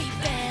gifts should be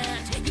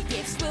banned. Your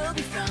gifts will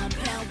be from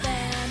Pal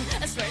Ban.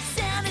 As for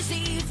Santa's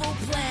evil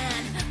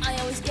plan, I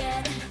always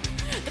get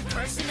the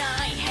person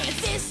I hate.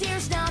 If this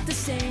year's not the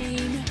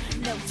same,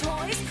 no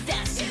toys,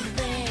 that's too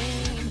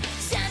lame.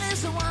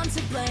 Santa's the one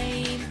to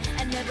blame.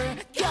 I never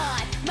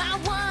got my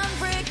one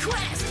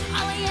request.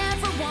 All I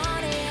ever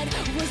wanted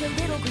was a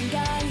little green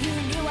guy who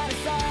knew how to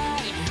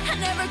fly. I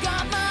never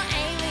got my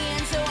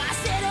alien, so I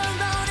sit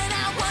alone and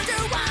I wonder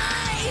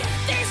why.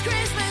 This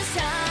Christmas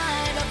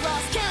time, I've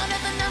lost count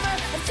of the number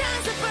of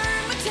times I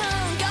burned my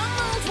tongue on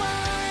mulled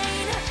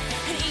wine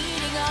and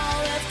eating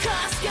all of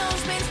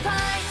Costco's mince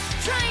pies.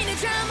 Trying to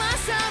drown my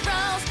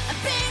sorrows and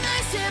being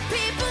nice to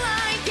people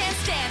I can't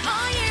stand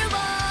all year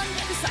long.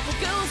 The cycle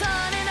goes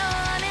on and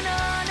on and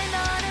on and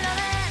on and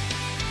on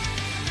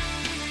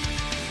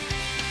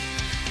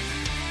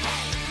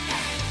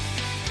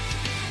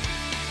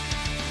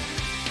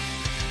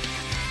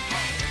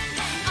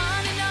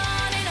and on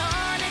and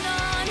on and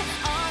on and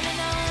on, on and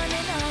on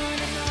and on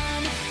and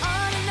on,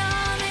 on and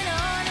on and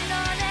on and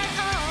on and on and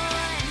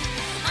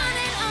on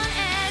and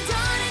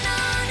on and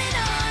on and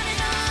on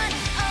and on,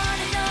 on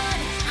and on,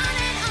 on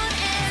and on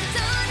and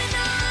on and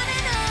on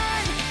and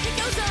on. It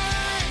goes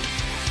on.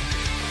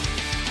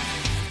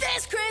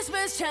 This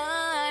Christmas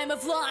time,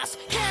 I've lost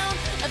count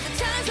of the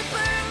times I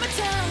burned my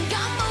tongue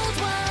on mulled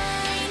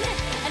wine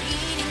and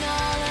eating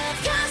all of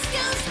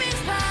Costco's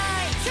mince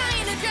pie.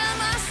 Trying to drown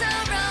my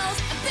sorrows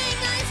and being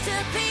nice to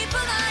people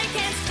I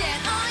can't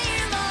stand all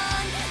year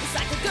long. The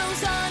cycle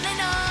goes on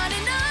and on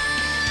and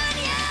on,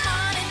 yeah.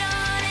 On and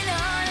on and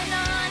on and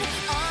on,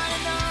 on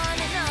and on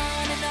and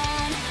on and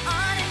on,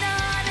 on and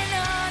on and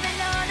on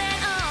and on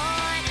and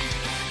on,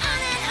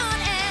 on and on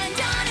and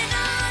on and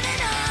on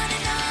and on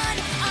and on,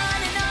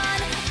 on and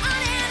on,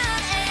 on and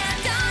on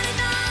and on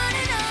and on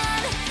and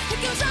on. It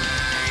goes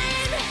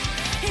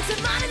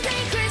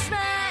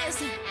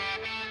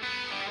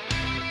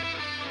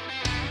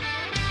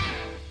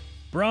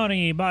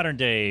Brawny Modern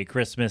Day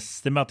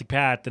Christmas, the Melting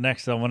Pat, the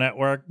Next Level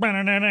Network. That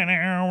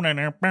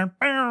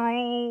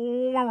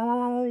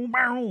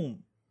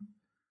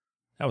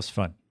was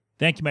fun.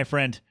 Thank you, my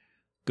friend.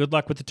 Good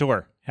luck with the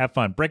tour. Have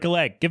fun. Break a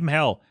leg. Give him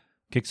hell.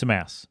 Kick some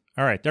ass.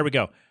 All right, there we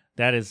go.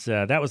 That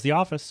was The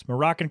Office.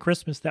 Moroccan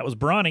Christmas. That was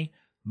Brawny.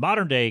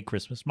 Modern Day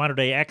Christmas. Modern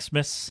Day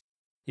Xmas,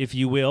 if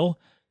you will.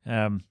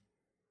 You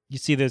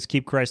see those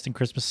Keep Christ in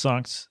Christmas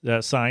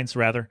signs,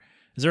 rather.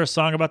 Is there a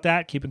song about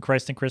that? Keeping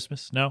Christ in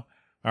Christmas? No?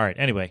 All right.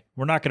 Anyway,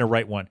 we're not going to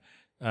write one.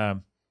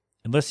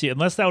 Unless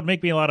that would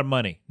make me a lot of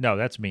money. No,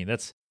 that's mean.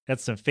 That's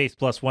some Faith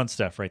Plus One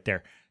stuff right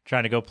there.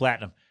 Trying to go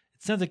platinum.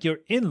 It sounds like you're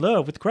in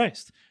love with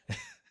Christ.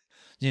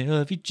 I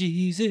love you,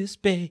 Jesus,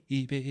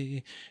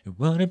 baby. I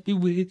want to be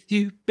with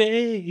you,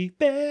 baby.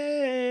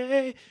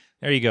 There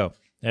you go.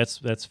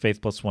 That's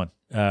Faith Plus One.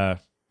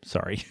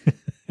 Sorry.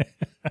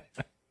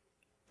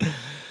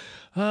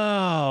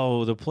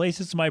 Oh, the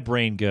places my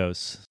brain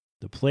goes.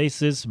 The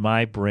places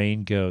my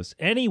brain goes.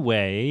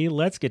 Anyway,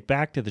 let's get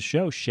back to the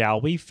show, shall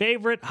we?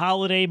 Favorite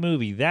holiday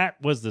movie?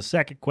 That was the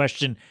second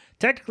question.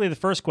 Technically the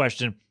first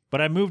question,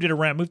 but I moved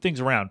things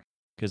around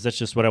because that's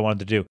just what I wanted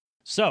to do.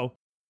 So,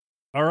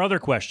 our other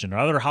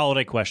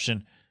holiday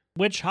question,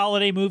 which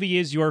holiday movie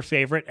is your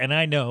favorite? And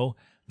I know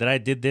that I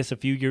did this a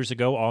few years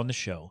ago on the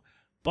show,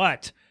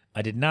 but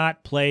I did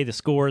not play the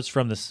scores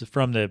from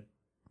the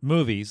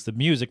movies, the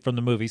music from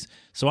the movies,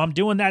 so I'm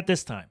doing that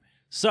this time.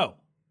 So,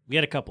 we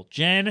had a couple.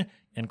 Jen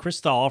and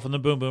Crystal from the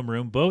Boom Boom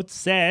Room both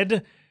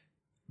said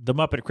The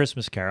Muppet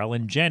Christmas Carol,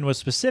 and Jen was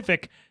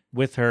specific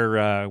with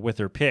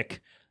her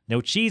pick.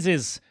 No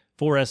cheeses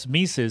for us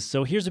Mises,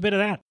 so here's a bit of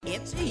that.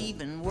 It's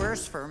even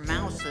worse for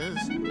mouses.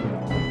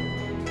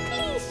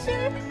 Please,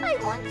 sir, I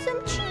want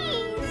some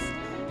cheese.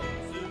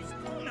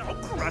 No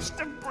crust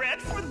of bread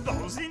for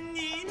those in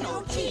need.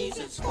 No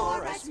cheeses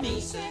for us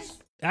Mises.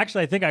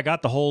 Actually, I think I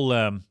got the whole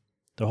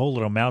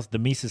little mouse, the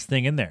Mises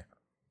thing in there.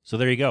 So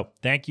there you go.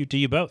 Thank you to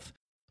you both.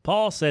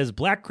 Paul says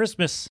Black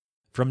Christmas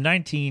from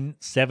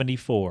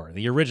 1974.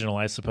 The original,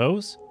 I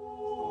suppose.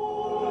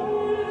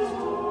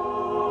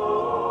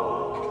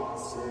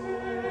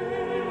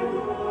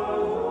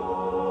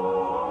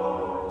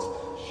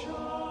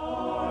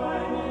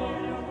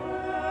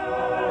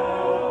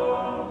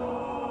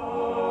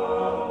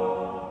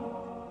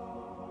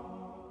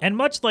 And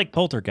much like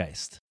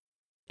Poltergeist,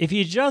 if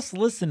you just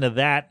listen to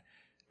that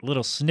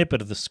little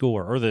snippet of the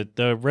score or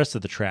the rest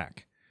of the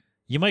track,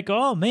 you might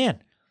go, oh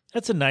man,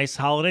 that's a nice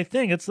holiday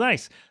thing. It's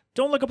nice.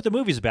 Don't look up what the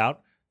movie's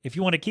about. If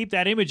you want to keep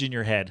that image in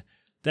your head,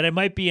 that it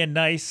might be a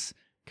nice,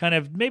 kind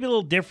of maybe a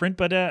little different,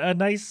 but a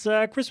nice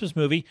Christmas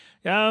movie,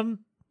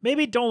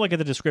 maybe don't look at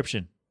the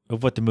description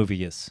of what the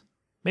movie is.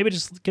 Maybe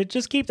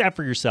just keep that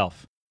for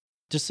yourself.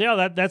 Just say, oh,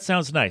 that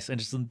sounds nice,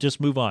 and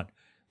just move on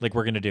like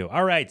we're going to do.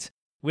 All right.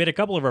 We had a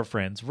couple of our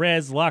friends,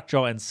 Rez,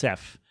 Lockjaw, and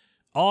Seth,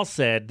 all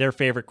said their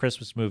favorite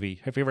Christmas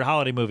movie, their favorite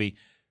holiday movie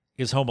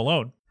is Home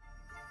Alone.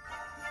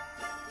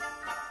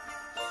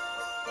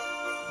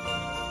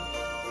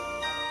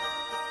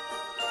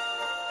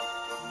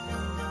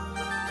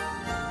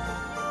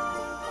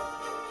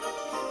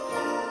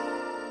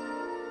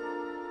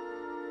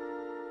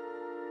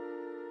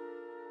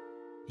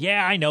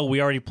 Yeah, I know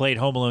we already played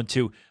Home Alone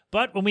 2,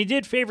 but when we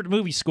did favorite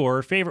movie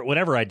score, favorite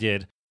whatever I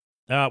did,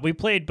 we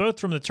played both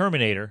from the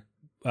Terminator,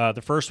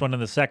 the first one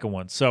and the second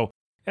one. So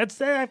I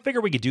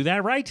figure we could do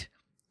that, right?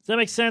 Does that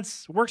make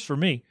sense? Works for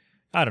me.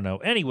 I don't know.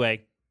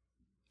 Anyway,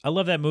 I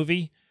love that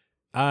movie.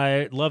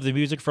 I love the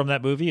music from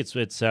that movie. It's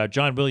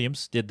John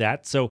Williams did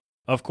that, so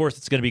of course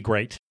it's going to be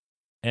great.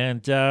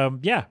 And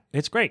yeah,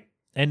 it's great.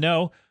 And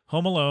no,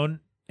 Home Alone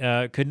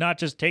could not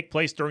just take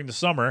place during the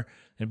summer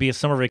and be a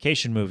summer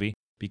vacation movie,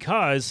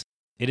 because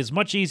it is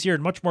much easier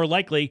and much more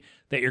likely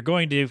that you're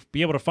going to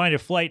be able to find a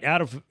flight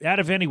out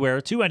of anywhere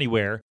to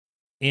anywhere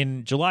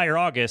in July or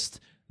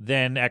August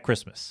than at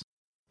Christmas.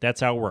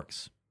 That's how it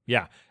works.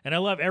 Yeah. And I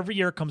love every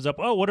year it comes up,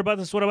 oh, what about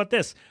this? What about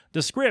this?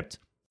 The script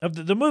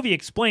of the movie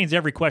explains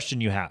every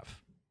question you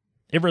have.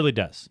 It really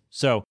does.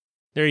 So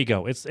there you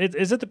go. Is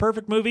it the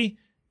perfect movie?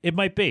 It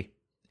might be.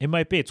 It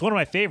might be. It's one of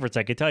my favorites,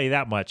 I can tell you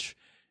that much.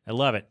 I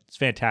love it. It's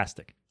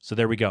fantastic. So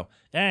there we go.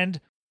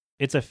 And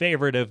it's a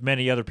favorite of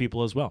many other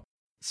people as well.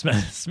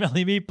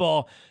 Smelly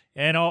Meatball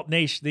and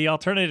the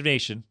Alternative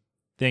Nation.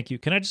 Thank you.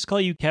 Can I just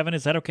call you Kevin?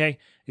 Is that okay?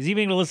 Is he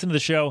even going to listen to the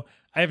show?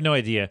 I have no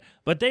idea.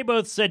 But they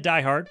both said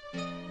Die Hard.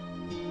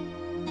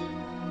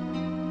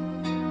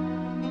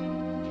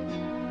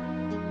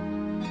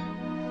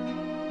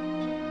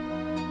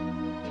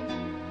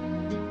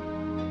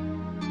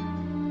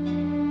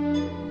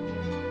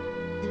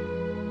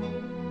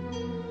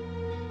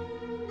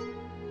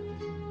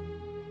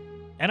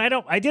 And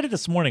I did it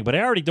this morning, but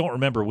I already don't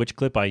remember which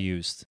clip I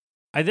used.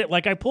 I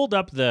pulled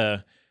up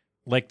the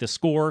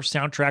score,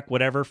 soundtrack,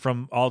 whatever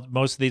from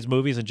most of these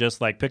movies and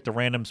just picked a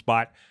random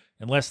spot,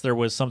 unless there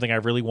was something I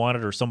really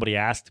wanted or somebody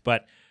asked.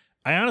 But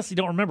I honestly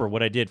don't remember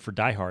what I did for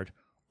Die Hard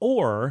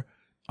or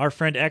our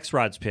friend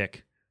X-Rod's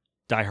pick,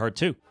 Die Hard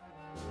 2.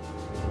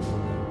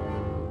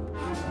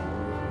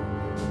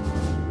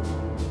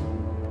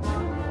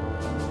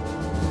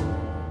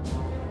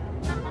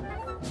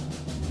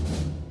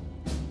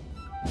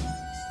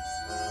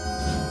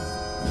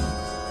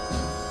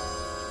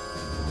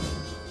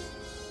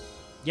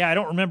 Yeah, I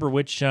don't remember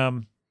which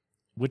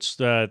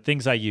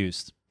things I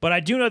used, but I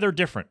do know they're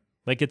different.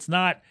 Like, it's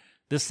not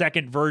the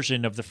second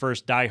version of the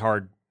first Die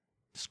Hard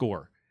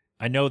score.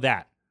 I know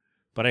that,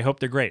 but I hope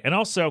they're great. And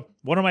also,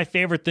 one of my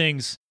favorite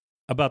things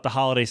about the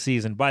holiday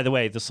season, by the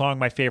way, the song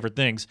My Favorite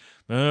Things,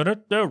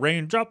 the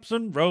raindrops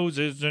and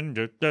roses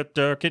and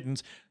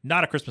kittens,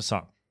 not a Christmas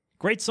song.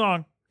 Great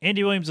song.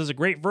 Andy Williams does a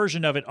great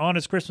version of it on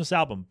his Christmas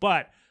album,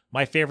 but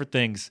My Favorite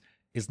Things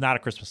is not a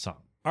Christmas song.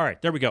 All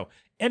right, there we go.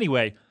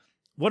 Anyway,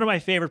 one of my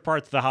favorite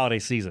parts of the holiday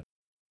season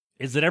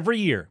is that every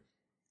year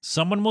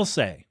someone will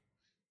say,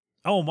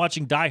 oh, I'm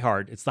watching Die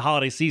Hard. It's the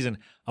holiday season.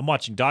 I'm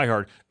watching Die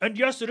Hard. And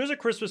yes, it is a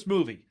Christmas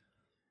movie.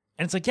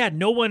 And it's like, yeah,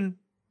 no one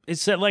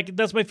is said, like,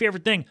 that's my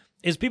favorite thing,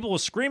 is people will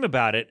scream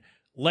about it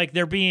like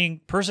they're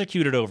being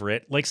persecuted over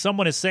it. Like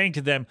someone is saying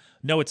to them,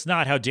 no, it's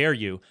not. How dare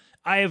you?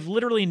 I have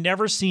literally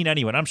never seen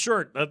anyone. I'm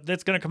sure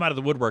that's going to come out of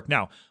the woodwork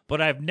now,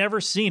 but I've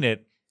never seen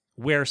it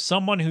where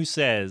someone who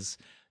says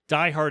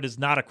Die Hard is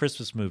not a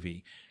Christmas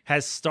movie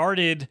has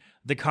started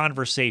the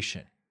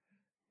conversation.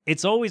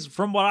 It's always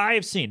from what I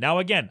have seen. Now,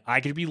 again,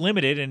 I could be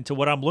limited into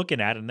what I'm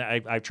looking at, and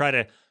I try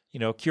to,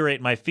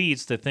 curate my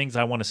feeds to things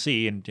I want to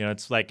see. And,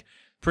 it's like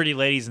pretty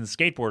ladies and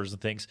skateboarders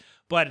and things,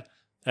 but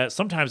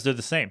sometimes they're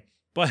the same.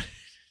 But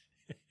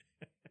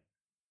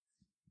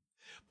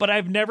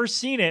I've never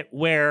seen it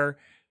where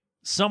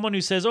someone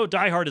who says, oh,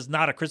 Die Hard is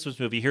not a Christmas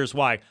movie, here's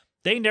why.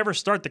 They never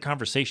start the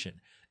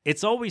conversation.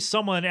 It's always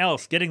someone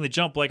else getting the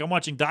jump, like, I'm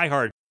watching Die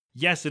Hard.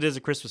 Yes, it is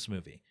a Christmas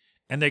movie.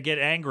 And they get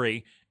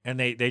angry and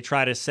they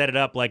try to set it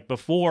up like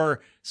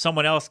before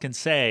someone else can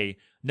say,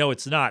 no,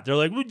 it's not. They're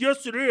like, well,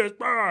 yes, it is.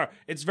 Ah.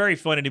 It's very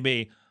funny to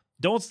me.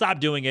 Don't stop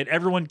doing it.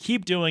 Everyone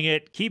keep doing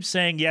it. Keep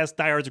saying, yes,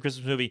 Die Hard's a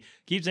Christmas movie.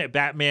 Keep saying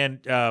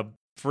Batman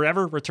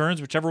Forever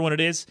Returns, whichever one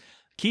it is.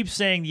 Keep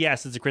saying,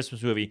 yes, it's a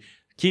Christmas movie.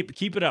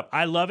 Keep it up.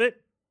 I love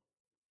it.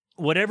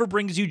 Whatever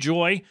brings you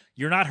joy,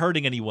 you're not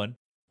hurting anyone.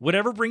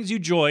 Whatever brings you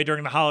joy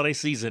during the holiday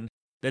season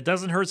that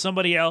doesn't hurt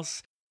somebody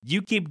else,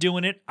 you keep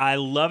doing it. I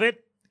love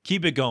it.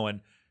 Keep it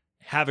going.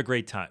 Have a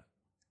great time.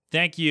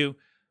 Thank you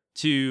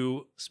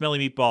to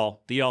Smelly Meatball,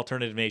 The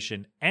Alternative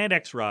Nation, and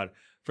X-Rod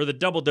for the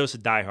double dose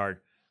of Die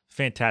Hard.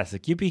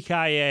 Fantastic.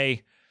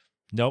 Yippee-ki-yay.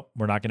 Nope,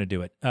 we're not going to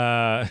do it.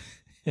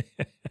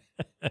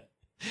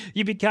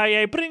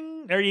 Yippee-ki-yay.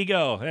 Bring. There you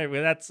go.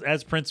 That's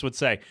as Prince would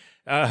say.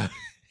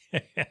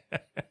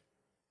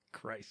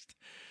 Christ.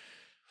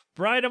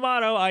 Brian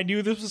Amato, I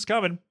knew this was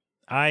coming.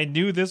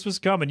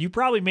 You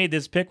probably made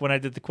this pick when I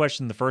did the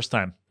question the first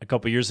time a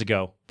couple years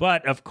ago.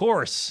 But, of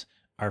course,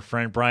 our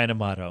friend Brian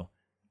Amato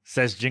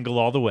says jingle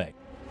all the way.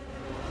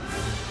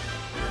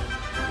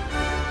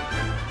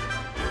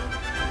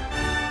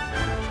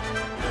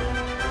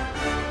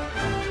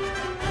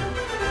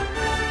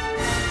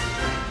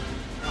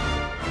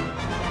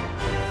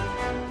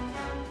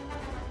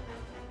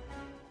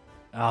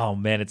 Oh,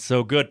 man, it's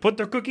so good. Put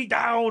the cookie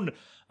down.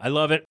 I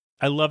love it.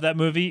 I love that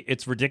movie.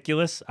 It's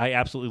ridiculous. I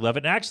absolutely love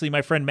it. And actually,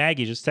 my friend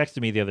Maggie just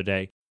texted me the other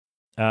day.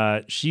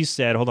 She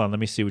said, hold on, let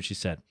me see what she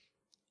said.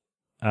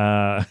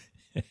 Hold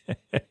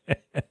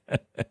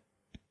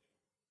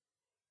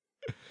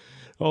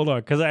on,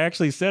 because I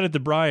actually said it to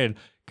Brian,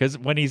 because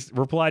when he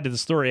replied to the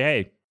story,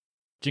 hey,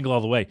 Jingle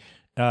All the Way,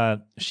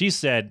 she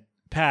said,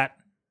 Pat,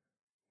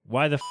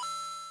 why the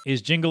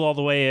is Jingle All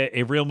the Way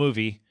a real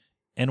movie,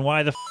 and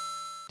why the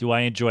do I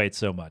enjoy it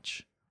so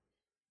much?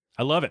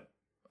 I love it.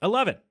 I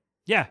love it.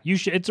 Yeah, you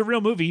should. It's a real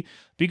movie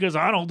because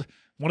Arnold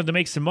wanted to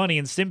make some money,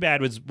 and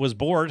Sinbad was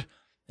bored,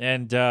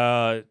 and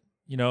whoever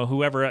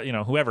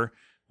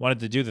wanted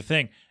to do the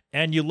thing,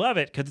 and you love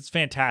it because it's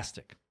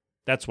fantastic.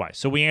 That's why.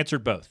 So we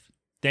answered both.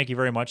 Thank you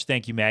very much.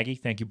 Thank you, Maggie.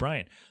 Thank you,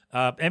 Brian.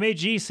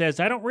 MAG says,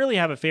 I don't really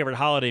have a favorite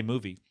holiday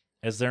movie,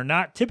 as they're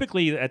not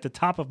typically at the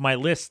top of my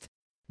list,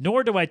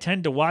 nor do I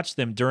tend to watch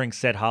them during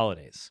said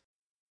holidays.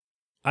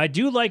 I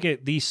do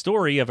like the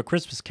story of A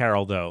Christmas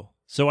Carol, though,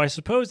 so I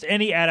suppose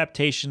any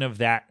adaptation of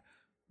that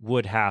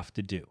would have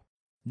to do.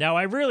 Now,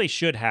 I really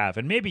should have,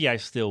 and maybe I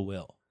still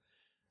will,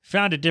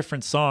 found a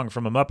different song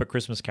from A Muppet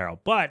Christmas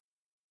Carol, but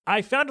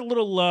I found a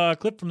little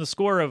clip from the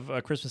score of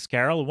A Christmas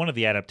Carol, one of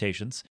the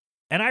adaptations,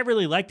 and I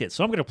really liked it,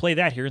 so I'm going to play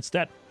that here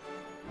instead.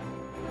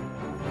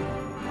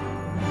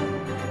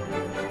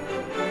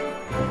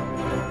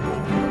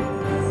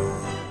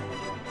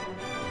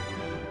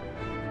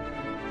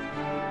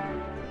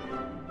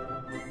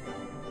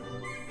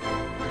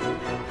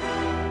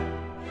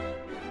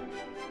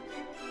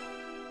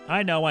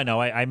 I know.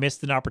 I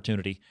missed an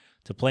opportunity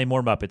to play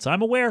more Muppets.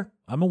 I'm aware,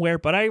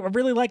 but I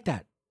really like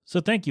that.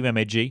 So thank you,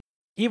 MAG.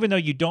 Even though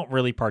you don't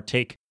really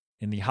partake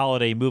in the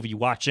holiday movie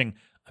watching,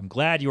 I'm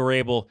glad you were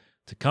able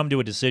to come to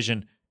a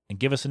decision and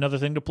give us another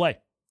thing to play.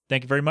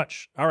 Thank you very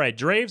much. All right,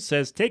 Drave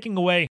says, taking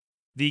away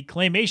the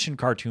claymation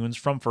cartoons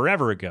from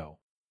forever ago.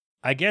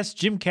 I guess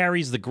Jim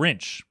Carrey's The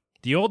Grinch.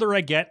 The older I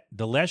get,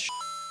 the less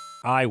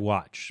I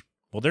watch.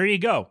 Well, there you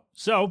go.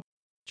 So,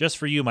 just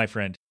for you, my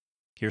friend,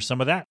 here's some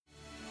of that.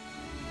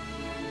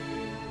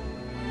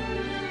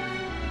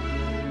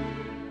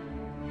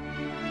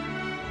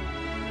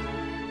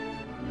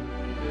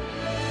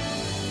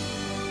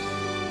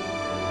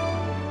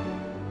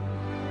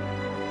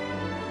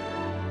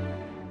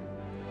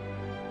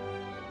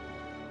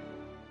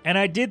 And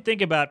I did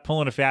think about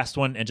pulling a fast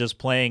one and just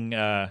playing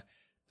a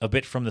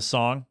bit from the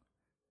song.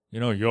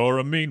 You know, you're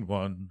a mean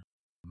one,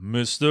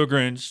 Mr.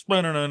 Grinch.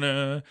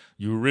 Ba-na-na-na.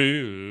 You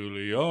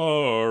really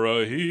are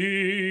a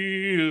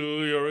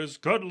heel. You're as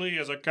cuddly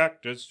as a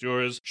cactus.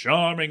 You're as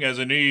charming as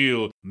an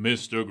eel,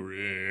 Mr.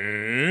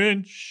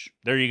 Grinch.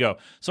 There you go.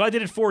 So I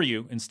did it for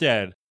you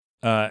instead,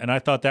 and I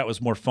thought that was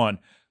more fun.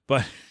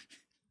 But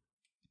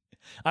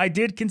I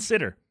did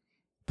consider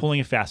pulling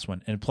a fast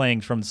one and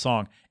playing from the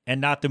song and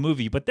not the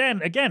movie. But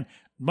then, again,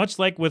 much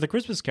like with A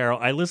Christmas Carol,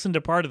 I listened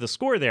to part of the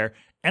score there,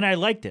 and I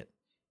liked it.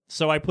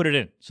 So I put it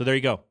in. So there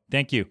you go.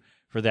 Thank you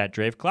for that,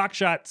 Drave.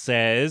 Clockshot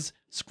says,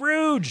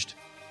 Scrooged!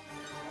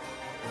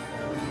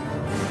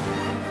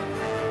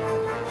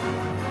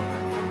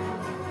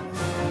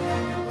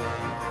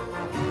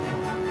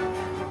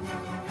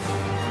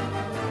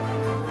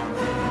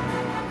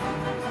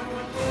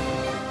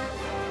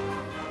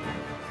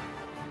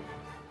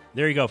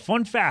 There you go.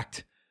 Fun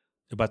fact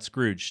about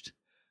Scrooged.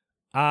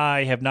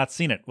 I have not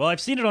seen it. Well, I've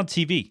seen it on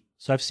TV.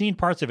 So I've seen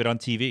parts of it on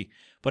TV,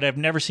 but I've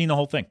never seen the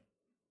whole thing.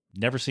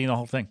 Never seen the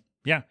whole thing.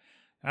 Yeah.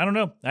 I don't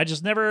know. I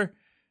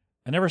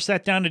never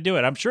sat down to do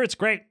it. I'm sure it's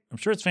great. I'm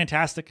sure it's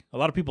fantastic. A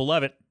lot of people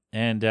love it.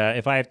 And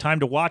if I have time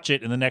to watch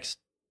it in the next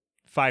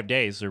 5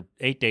 days or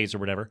 8 days or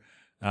whatever,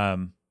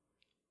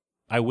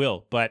 I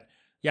will. But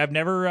yeah, I've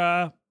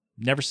never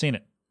seen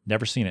it.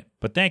 Never seen it.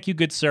 But thank you,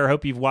 good sir.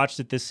 Hope you've watched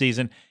it this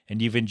season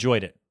and you've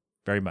enjoyed it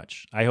very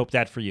much. I hope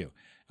that for you.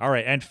 All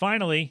right. And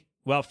finally,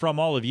 well, from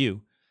all of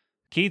you,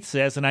 Keith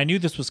says, and I knew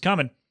this was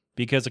coming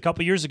because a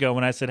couple years ago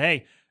when I said,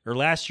 hey, or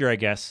last year, I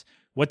guess,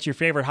 what's your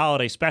favorite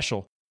holiday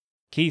special?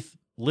 Keith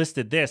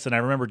listed this, and I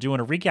remember doing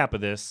a recap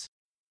of this,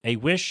 A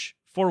Wish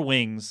for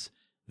Wings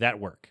That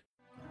Work.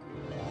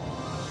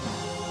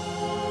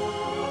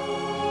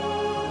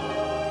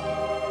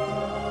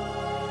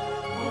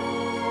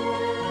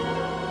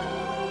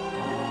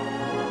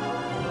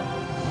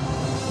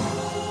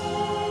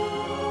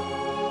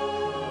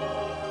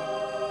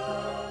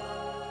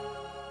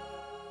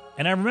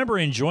 And I remember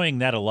enjoying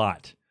that a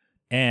lot.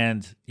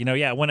 And, you know,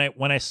 yeah, when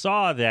I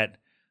saw that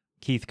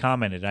Keith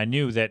commented, I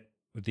knew that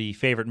the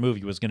favorite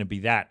movie was going to be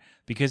that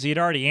because he had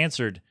already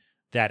answered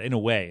that in a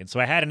way. And so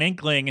I had an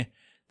inkling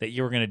that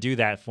you were going to do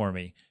that for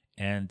me.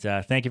 And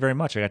thank you very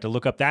much. I got to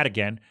look up that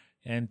again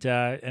and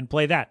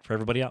play that for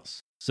everybody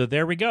else. So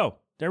there we go.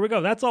 There we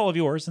go. That's all of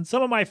yours. And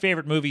some of my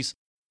favorite movies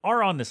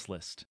are on this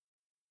list.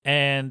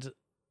 And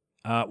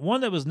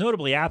one that was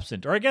notably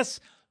absent, or I guess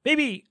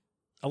maybe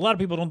a lot of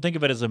people don't think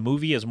of it as a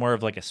movie, as more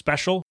of like a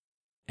special.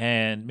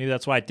 And maybe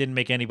that's why it didn't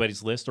make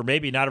anybody's list, or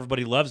maybe not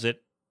everybody loves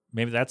it.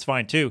 Maybe that's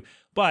fine too.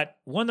 But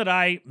one that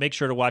I make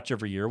sure to watch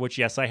every year, which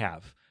yes, I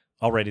have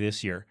already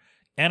this year,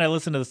 and I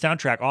listen to the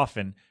soundtrack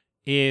often,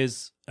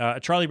 is A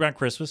Charlie Brown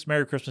Christmas,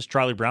 Merry Christmas,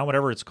 Charlie Brown,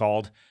 whatever it's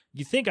called.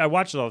 You think I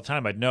watch it all the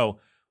time, I'd know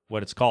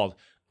what it's called.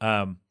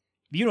 You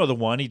know the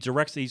one.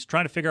 He's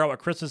trying to figure out what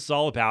Christmas is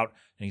all about,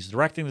 and he's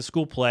directing the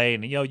school play,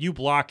 and you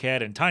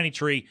Blockhead and Tiny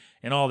Tree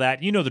and all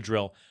that. You know the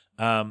drill.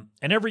 And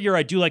every year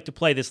I do like to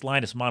play this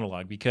Linus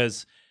monologue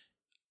because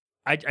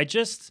I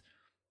just,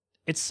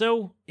 it's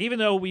so, even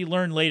though we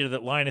learn later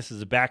that Linus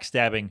is a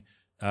backstabbing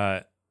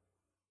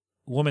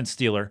woman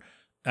stealer,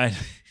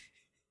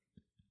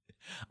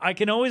 I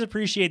can always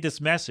appreciate this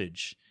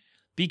message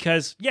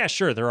because, yeah,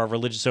 sure, there are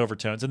religious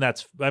overtones, and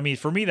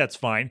for me, that's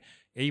fine,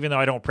 even though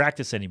I don't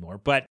practice anymore.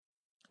 But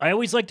I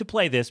always like to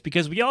play this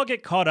because we all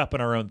get caught up in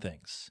our own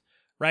things,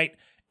 right?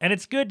 And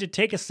it's good to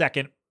take a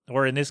second,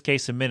 or in this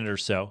case, a minute or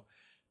so,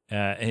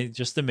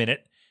 just a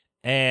minute,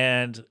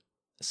 and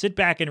sit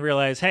back and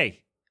realize,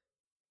 hey,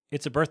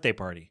 it's a birthday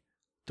party.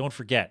 Don't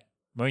forget.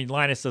 I mean,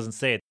 Linus doesn't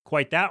say it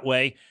quite that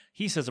way.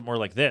 He says it more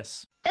like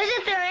this.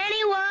 Isn't there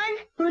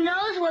anyone who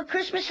knows what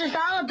Christmas is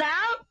all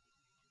about?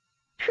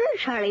 Sure,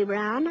 Charlie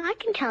Brown. I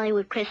can tell you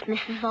what Christmas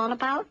is all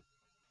about.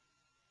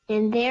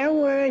 And there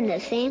were in the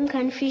same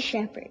country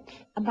shepherds,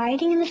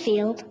 abiding in the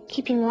field,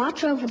 keeping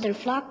watch over their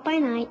flock by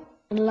night.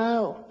 And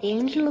lo, the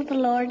angel of the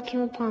Lord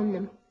came upon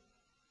them.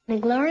 And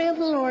the glory of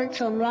the Lord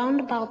shone round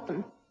about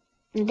them.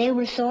 And they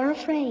were sore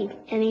afraid.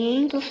 And the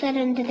angel said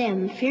unto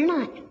them, Fear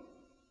not.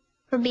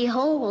 For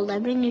behold, I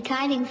bring you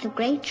tidings of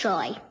great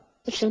joy,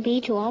 which shall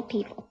be to all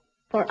people.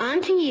 For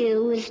unto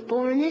you is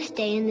born this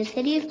day in the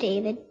city of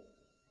David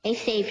a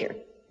Savior,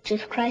 which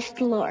is Christ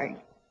the Lord.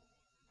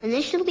 And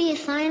this shall be a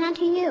sign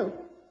unto you.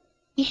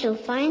 Ye shall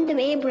find the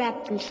babe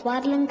wrapped in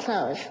swaddling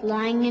clothes,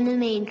 lying in a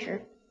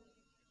manger.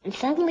 And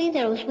suddenly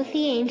there was with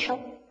the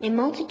angel a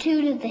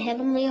multitude of the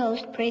heavenly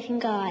host praising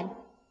God,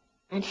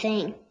 and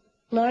saying,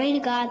 Glory to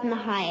God in the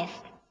highest,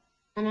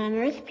 and on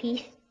earth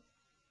peace,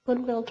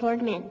 goodwill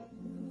toward men.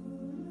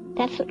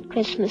 That's what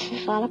Christmas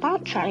is all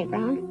about, Charlie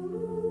Brown.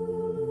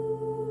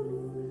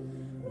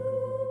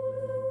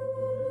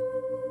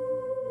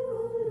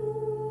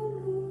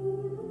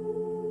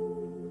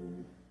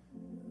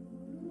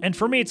 And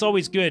for me, it's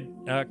always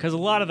good because a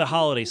lot of the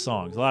holiday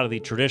songs, a lot of the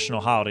traditional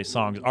holiday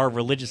songs are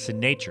religious in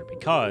nature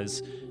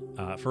because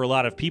for a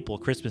lot of people,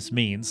 Christmas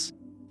means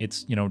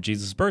it's,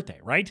 Jesus'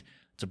 birthday, right?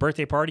 It's a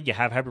birthday party. You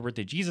have Happy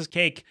Birthday Jesus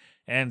cake.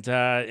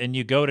 and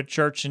you go to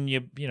church and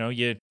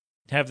you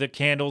have the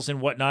candles and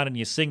whatnot, and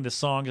you sing the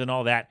songs and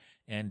all that.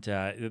 And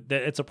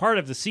it's a part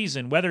of the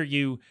season, whether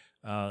you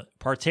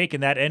partake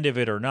in that end of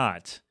it or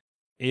not.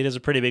 It is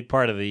a pretty big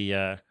part of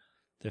the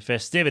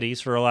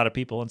festivities for a lot of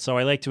people. And so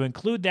I like to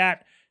include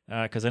that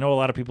because I know a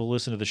lot of people who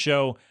listen to the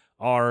show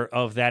are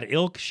of that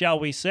ilk, shall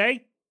we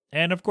say.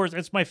 And of course,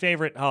 it's my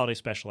favorite holiday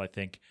special, I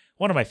think.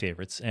 One of my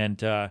favorites.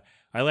 And I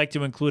like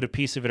to include a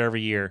piece of it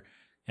every year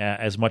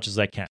as much as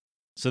I can.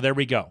 So there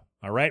we go.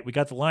 All right, we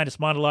got the Linus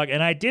monologue.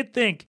 And I did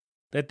think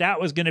that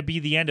was going to be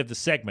the end of the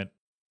segment.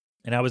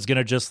 And I was going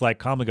to just like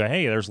calmly go,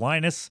 hey, there's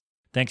Linus.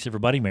 Thanks,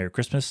 everybody. Merry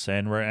Christmas.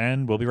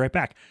 And we'll be right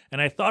back.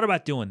 And I thought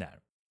about doing that.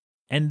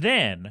 And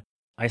then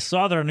I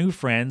saw that our new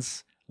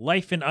friends,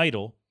 Life in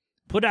Idle,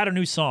 put out a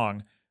new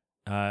song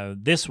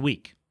this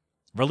week.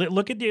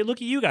 Look at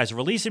you guys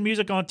releasing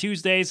music on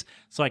Tuesdays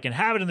so I can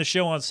have it in the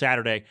show on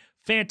Saturday.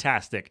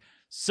 Fantastic.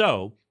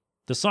 So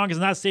the song is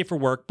not safe for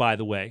work, by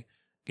the way.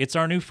 It's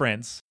our new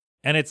friends.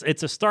 And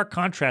it's a stark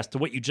contrast to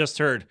what you just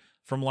heard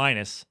from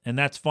Linus, and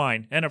that's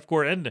fine. And of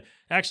course,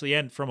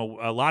 and from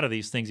a lot of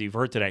these things you've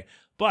heard today.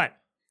 But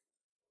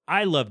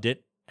I loved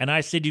it, and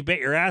I said, you bet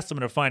your ass I'm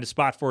going to find a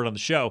spot for it on the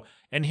show.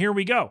 And here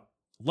we go.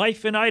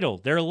 Life in Idle,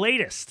 their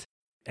latest,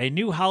 a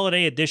new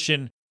holiday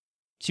addition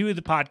to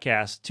the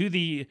podcast,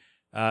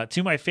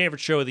 to my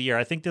favorite show of the year.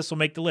 I think this will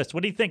make the list.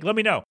 What do you think? Let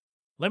me know.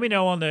 Let me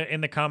know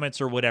in the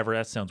comments or whatever.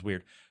 That sounds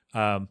weird.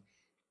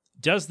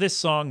 Does this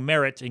song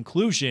merit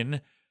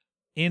inclusion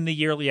in the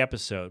yearly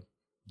episode?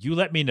 You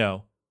let me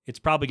know. It's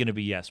probably going to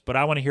be yes, but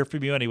I want to hear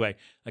from you anyway.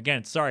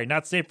 Again, sorry,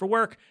 not safe for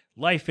work.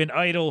 Life in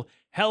Idle,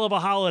 hell of a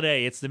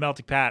holiday. It's the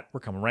Melting Pat. We're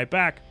coming right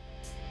back.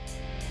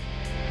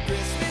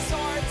 Christmas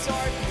hearts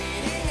are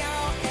bleeding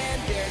out,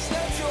 and there's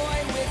no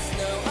joy with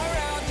snow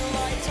around. The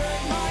light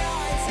turn my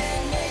eyes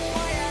and make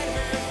my head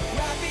hurt.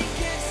 Wrapping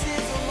gifts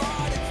is a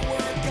lot of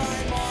work.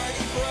 I'm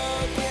already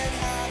broke and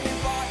haven't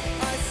bought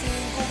a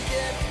single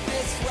gift.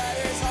 This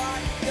sweater's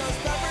hot. Those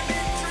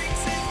peppermint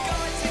drinks have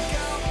got to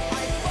go.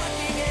 I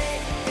fucking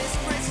hate this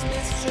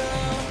Christmas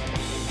show.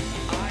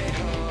 I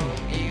hope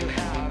you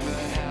have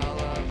a hell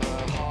of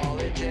a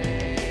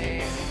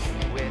holiday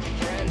with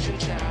friends in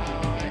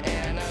town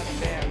and a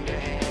fam to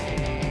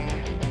hang.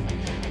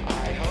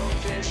 I hope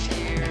this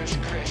year's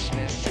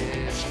Christmas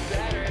is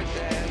better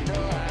than the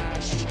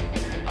last.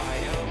 I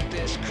hope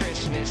this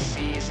Christmas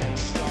season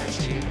starts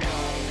to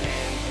come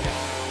and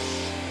pass.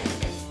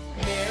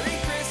 Merry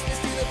Christmas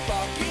to the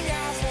fucking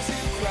assholes who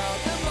crowd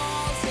the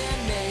malls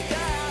and make a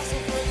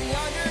hassle for the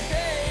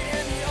underpaid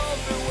and the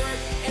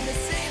overworked. And the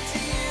same to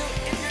you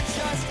if you're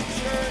just a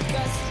jerk.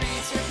 The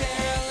streets are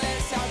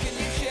perilous, how can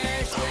you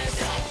cherish this?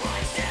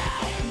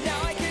 Now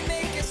I can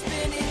make a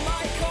spin in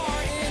my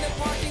car in a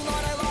parking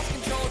lot. I lost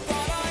control,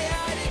 thought I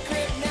had it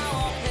gripped, now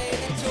I'll pay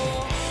the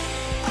toll.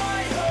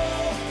 I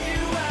hope you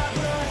have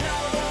a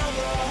hell of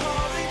a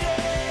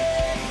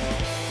holiday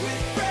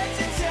with friends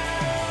in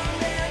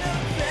town and a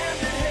fam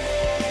to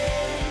hang.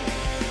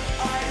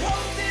 I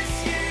hope this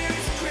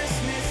year's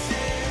Christmas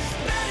is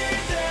better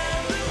than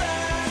the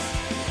last.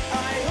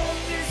 I hope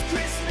this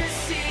Christmas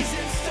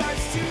season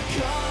starts to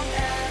come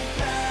and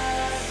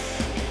pass.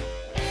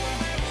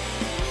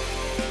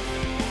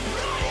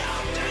 I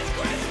hope this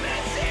Christmas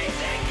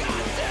season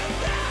comes to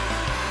pass.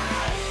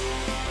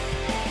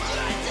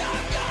 And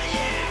I've got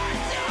years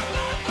to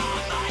move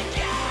on my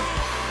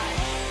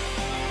cash.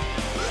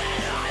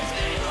 Let us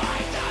be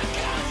like the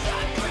ghost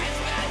of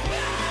Christmas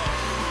past.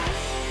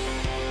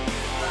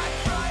 Black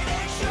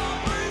Friday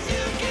shoppers,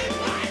 you can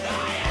buy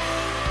my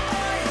ass.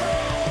 I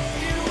hope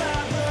you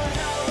have a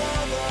hell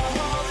of a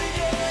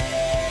holiday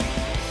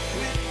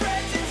with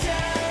friends in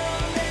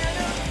town and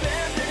a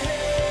fam to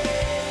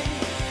hang.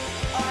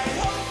 I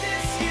hope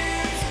this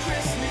year's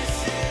Christmas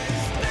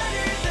is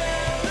better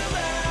than the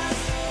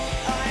last.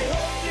 I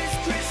hope this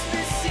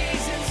Christmas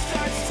season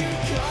starts to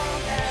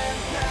come and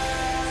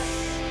pass.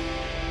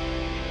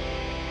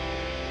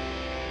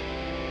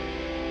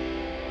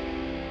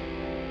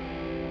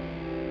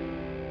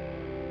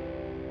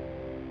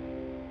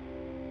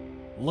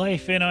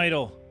 Life in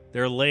Idle,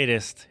 their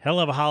latest, hell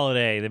of a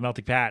holiday, the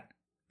Melting Pat.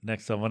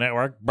 Next Level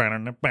Network.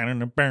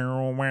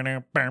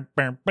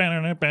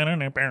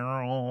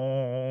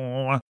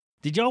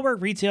 Did y'all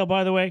work retail,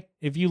 by the way?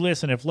 If you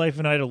listen, if Life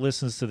in Idle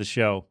listens to the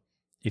show,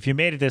 if you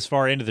made it this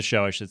far into the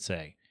show, I should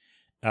say,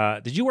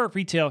 did you work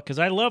retail? Because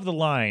I love the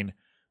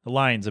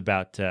lines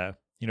about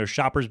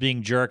shoppers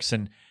being jerks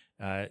and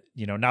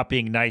not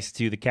being nice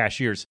to the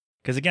cashiers.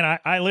 Because again,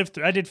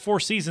 I did 4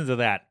 seasons of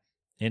that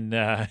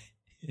in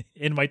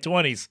in my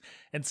 20s,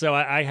 and so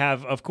I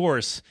have, of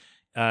course,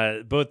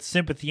 both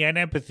sympathy and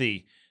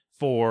empathy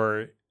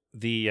for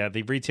the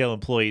retail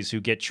employees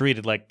who get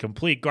treated like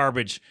complete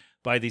garbage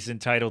by these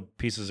entitled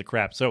pieces of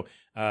crap. So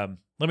let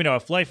me know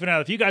if Life in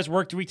Idle, if you guys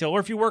worked retail, or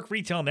if you work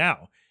retail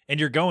now and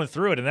you're going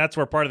through it, and that's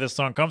where part of this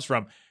song comes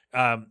from.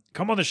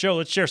 Come on the show.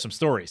 Let's share some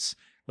stories.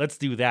 Let's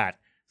do that.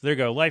 So there you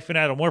go. Life in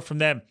Idle. More from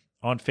them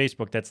on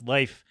Facebook. That's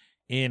Life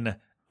in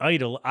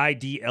Idle,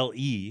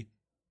 IDLE,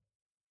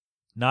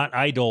 not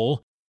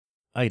Idol,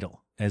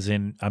 Idle. as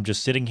in I'm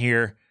just sitting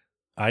here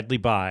idly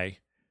by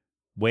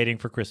waiting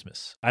for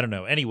Christmas. I don't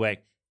know. Anyway,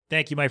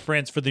 thank you, my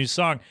friends, for the new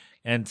song.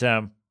 And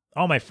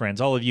all my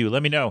friends, all of you,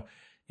 let me know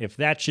if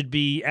that should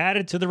be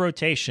added to the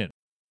rotation,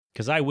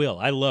 because I will.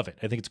 I love it.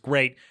 I think it's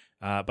great.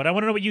 But I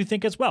want to know what you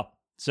think as well.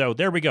 So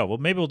there we go. Well,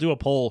 maybe we'll do a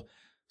poll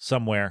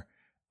somewhere.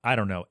 I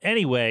don't know.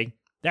 Anyway,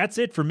 that's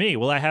it for me.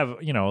 Well, I have,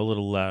 a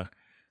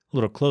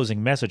little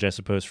closing message, I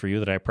suppose, for you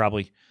that I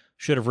probably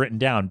should have written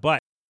down. But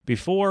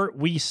before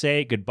we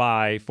say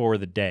goodbye for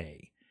the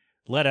day,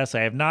 I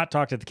have not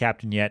talked to the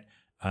captain yet,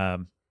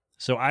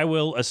 so I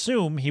will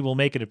assume he will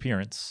make an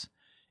appearance,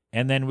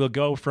 and then we'll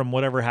go from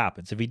whatever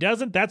happens. If he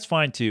doesn't, that's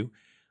fine too.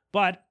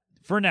 But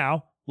for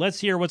now, let's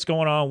hear what's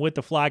going on with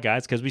the Fly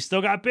Guys, because we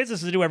still got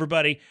business to do,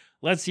 everybody.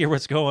 Let's hear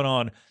what's going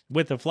on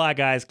with the Fly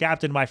Guys.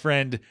 Captain, my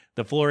friend,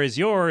 the floor is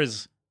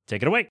yours.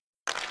 Take it away.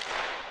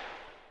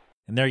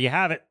 And there you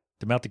have it.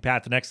 The Melting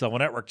Pat, the Next Level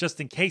Network,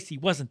 just in case he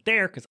wasn't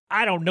there, because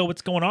I don't know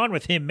what's going on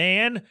with him,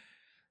 man.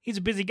 He's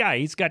a busy guy.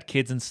 He's got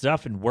kids and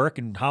stuff and work,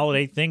 and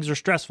holiday things are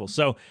stressful.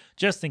 So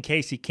just in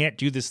case he can't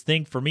do this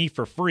thing for me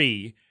for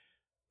free,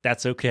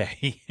 that's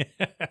okay.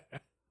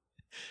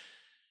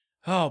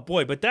 Oh,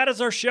 boy, but that is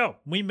our show.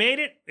 We made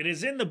it. It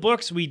is in the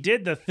books. We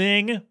did the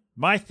thing.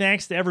 My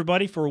thanks to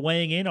everybody for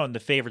weighing in on the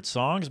favorite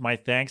songs. My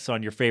thanks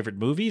on your favorite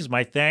movies.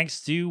 My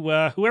thanks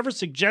to whoever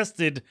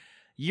suggested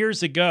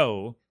years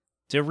ago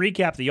to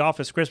recap the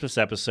Office Christmas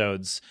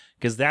episodes,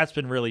 because that's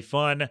been really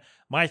fun.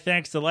 My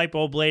thanks to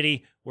Lightbulb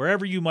Lady,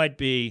 wherever you might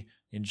be,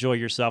 enjoy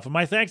yourself. And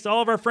my thanks to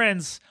all of our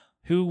friends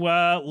who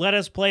let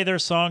us play their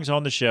songs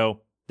on the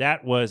show.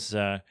 That was,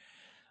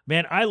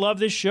 man, I love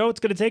this show. It's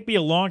going to take me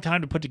a long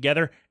time to put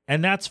together,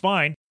 and that's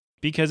fine,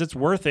 because it's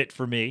worth it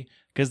for me,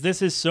 because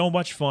this is so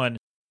much fun.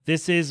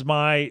 This is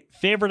my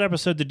favorite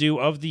episode to do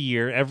of the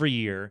year, every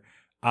year.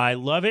 I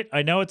love it.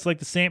 I know it's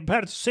like it's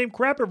the same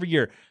crap every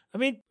year. I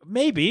mean,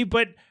 maybe,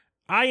 but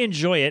I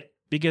enjoy it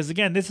because,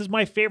 again, this is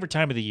my favorite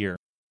time of the year.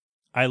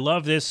 I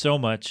love this so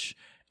much.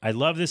 I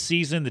love this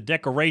season, the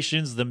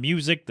decorations, the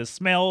music, the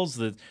smells,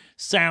 the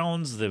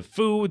sounds, the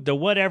food, the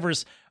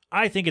whatevers.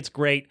 I think it's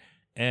great,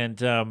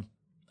 and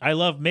I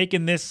love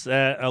making this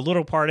a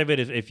little part of it.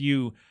 If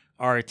you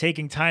are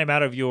taking time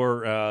out of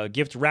your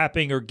gift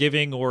wrapping or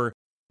giving or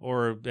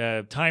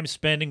time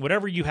spending,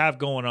 whatever you have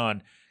going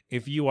on,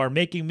 if you are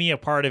making me a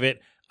part of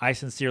it, I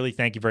sincerely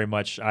thank you very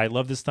much. I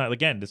love this time.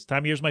 Again, this time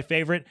of year is my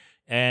favorite,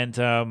 and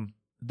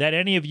that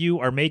any of you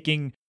are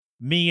making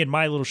me and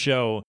my little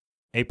show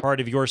a part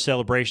of your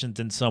celebrations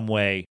in some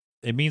way,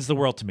 it means the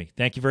world to me.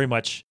 Thank you very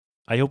much.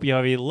 I hope you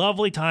have a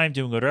lovely time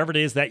doing whatever it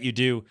is that you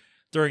do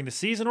during the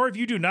season, or if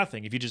you do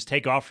nothing, if you just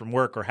take off from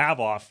work or have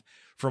off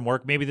from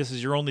work, maybe this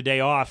is your only day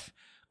off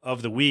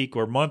of the week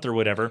or month or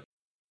whatever.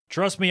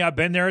 Trust me, I've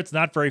been there. It's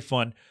not very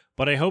fun,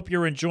 but I hope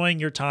you're enjoying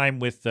your time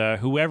with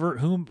whomever,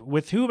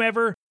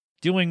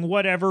 doing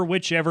whatever,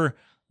 whichever,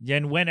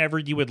 and whenever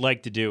you would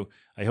like to do.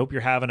 I hope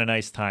you're having a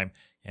nice time.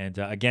 And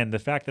again, the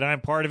fact that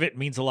I'm part of it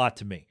means a lot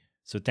to me.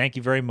 So thank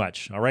you very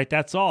much. All right,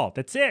 that's all.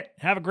 That's it.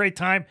 Have a great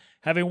time.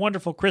 Have a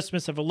wonderful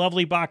Christmas. Have a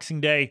lovely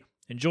Boxing Day.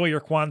 Enjoy your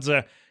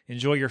Kwanzaa.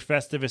 Enjoy your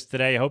Festivus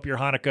today. I hope your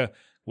Hanukkah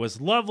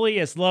was lovely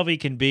as lovely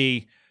can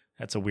be.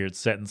 That's a weird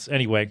sentence.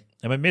 Anyway,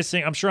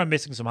 I'm sure I'm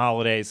missing some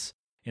holidays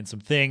and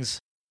some things.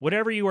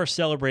 Whatever you are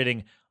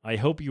celebrating, I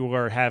hope you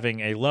are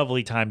having a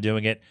lovely time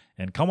doing it.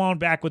 And come on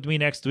back with me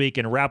next week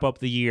and wrap up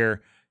the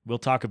year. We'll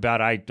talk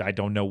about, I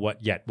don't know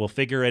what yet. We'll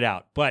figure it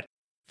out. But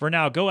for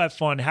now, go have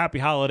fun. Happy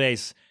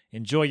holidays.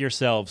 Enjoy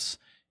yourselves.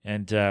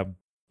 And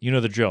you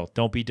know the drill.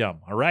 Don't be dumb.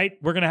 All right?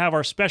 We're going to have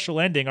our special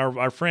ending.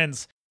 Our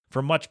friends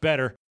from Much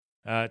Better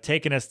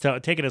taking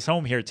us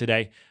home here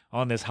today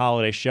on this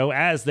holiday show,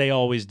 as they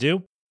always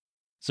do.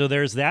 So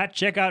there's that.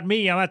 Check out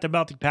me. I'm at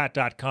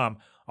themeltingpat.com.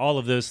 All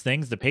of those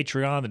things, the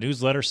Patreon, the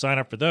newsletter, sign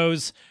up for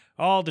those.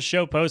 All the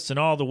show posts and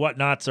all the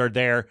whatnots are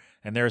there.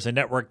 And there's a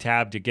network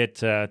tab to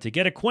get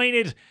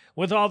acquainted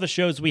with all the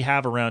shows we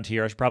have around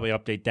here. I should probably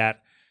update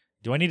that.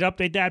 Do I need to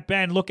update that,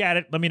 Ben? Look at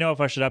it. Let me know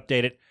if I should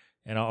update it,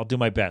 and I'll do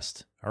my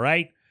best. All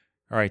right?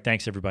 All right,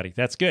 thanks, everybody.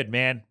 That's good,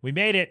 man. We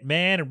made it,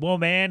 man and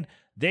woman.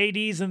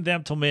 Ladies and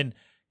gentlemen,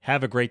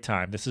 have a great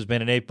time. This has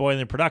been an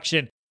 8-Boiling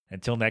production.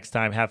 Until next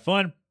time, have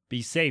fun.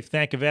 Be safe.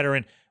 Thank a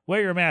veteran.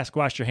 Wear your mask,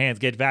 wash your hands,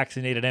 get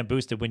vaccinated and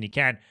boosted when you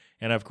can.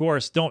 And, of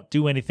course, don't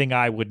do anything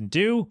I wouldn't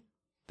do.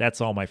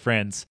 That's all, my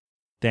friends.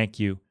 Thank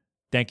you.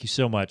 Thank you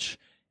so much,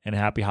 and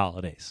happy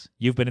holidays.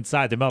 You've been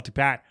inside the Melting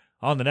Pat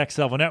on the Next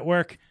Level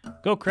Network.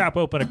 Go crap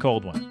open a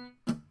cold one.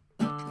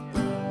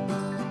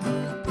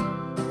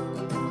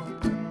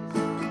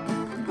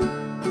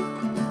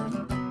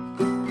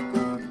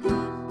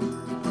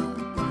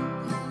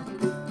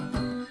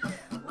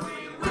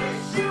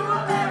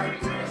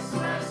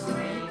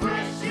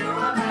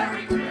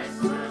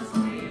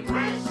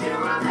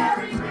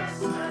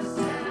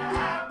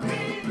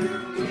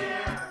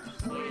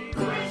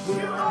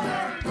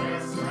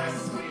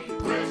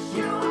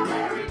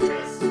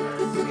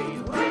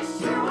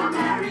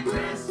 Merry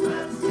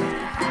Christmas and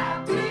a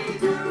Happy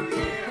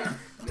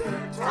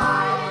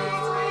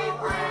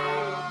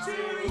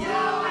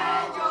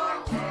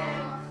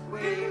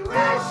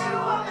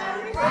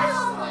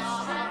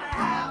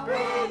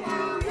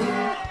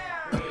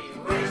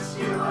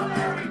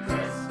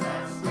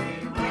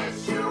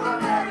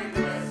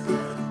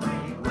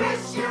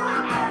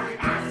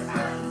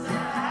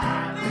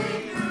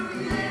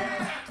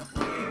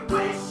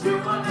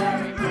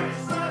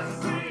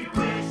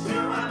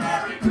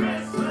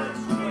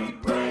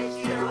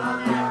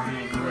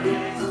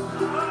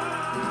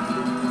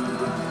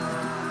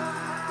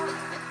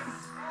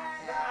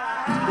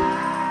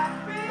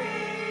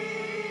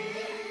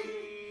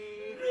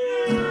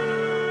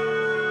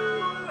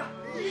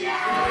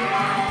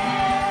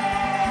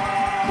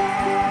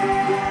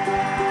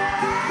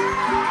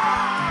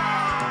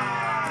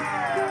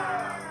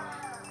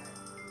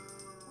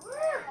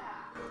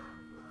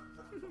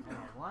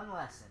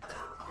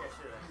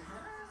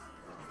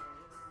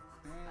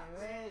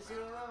wish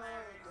you a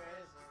Merry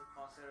Christmas.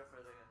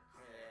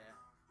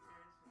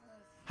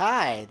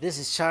 Hi, this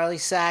is Charlie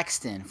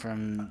Saxton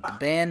from the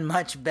band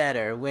Much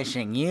Better,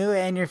 wishing you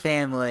and your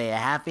family a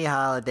happy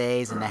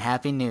holidays and a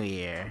happy new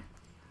year.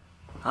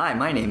 Hi,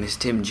 my name is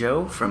Tim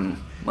Joe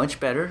from Much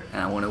Better,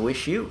 and I want to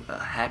wish you a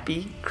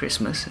happy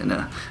Christmas and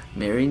a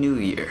Merry New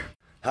Year.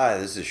 Hi,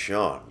 this is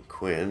Sean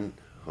Quinn.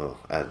 Oh,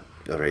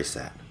 erase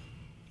that.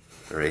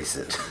 Erase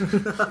it.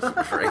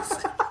 Erase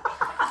it.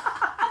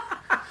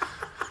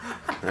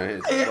 I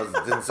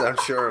didn't sound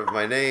sure of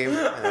my name,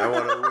 and I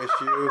want to wish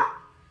you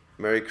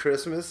Merry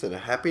Christmas and a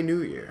Happy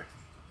New Year.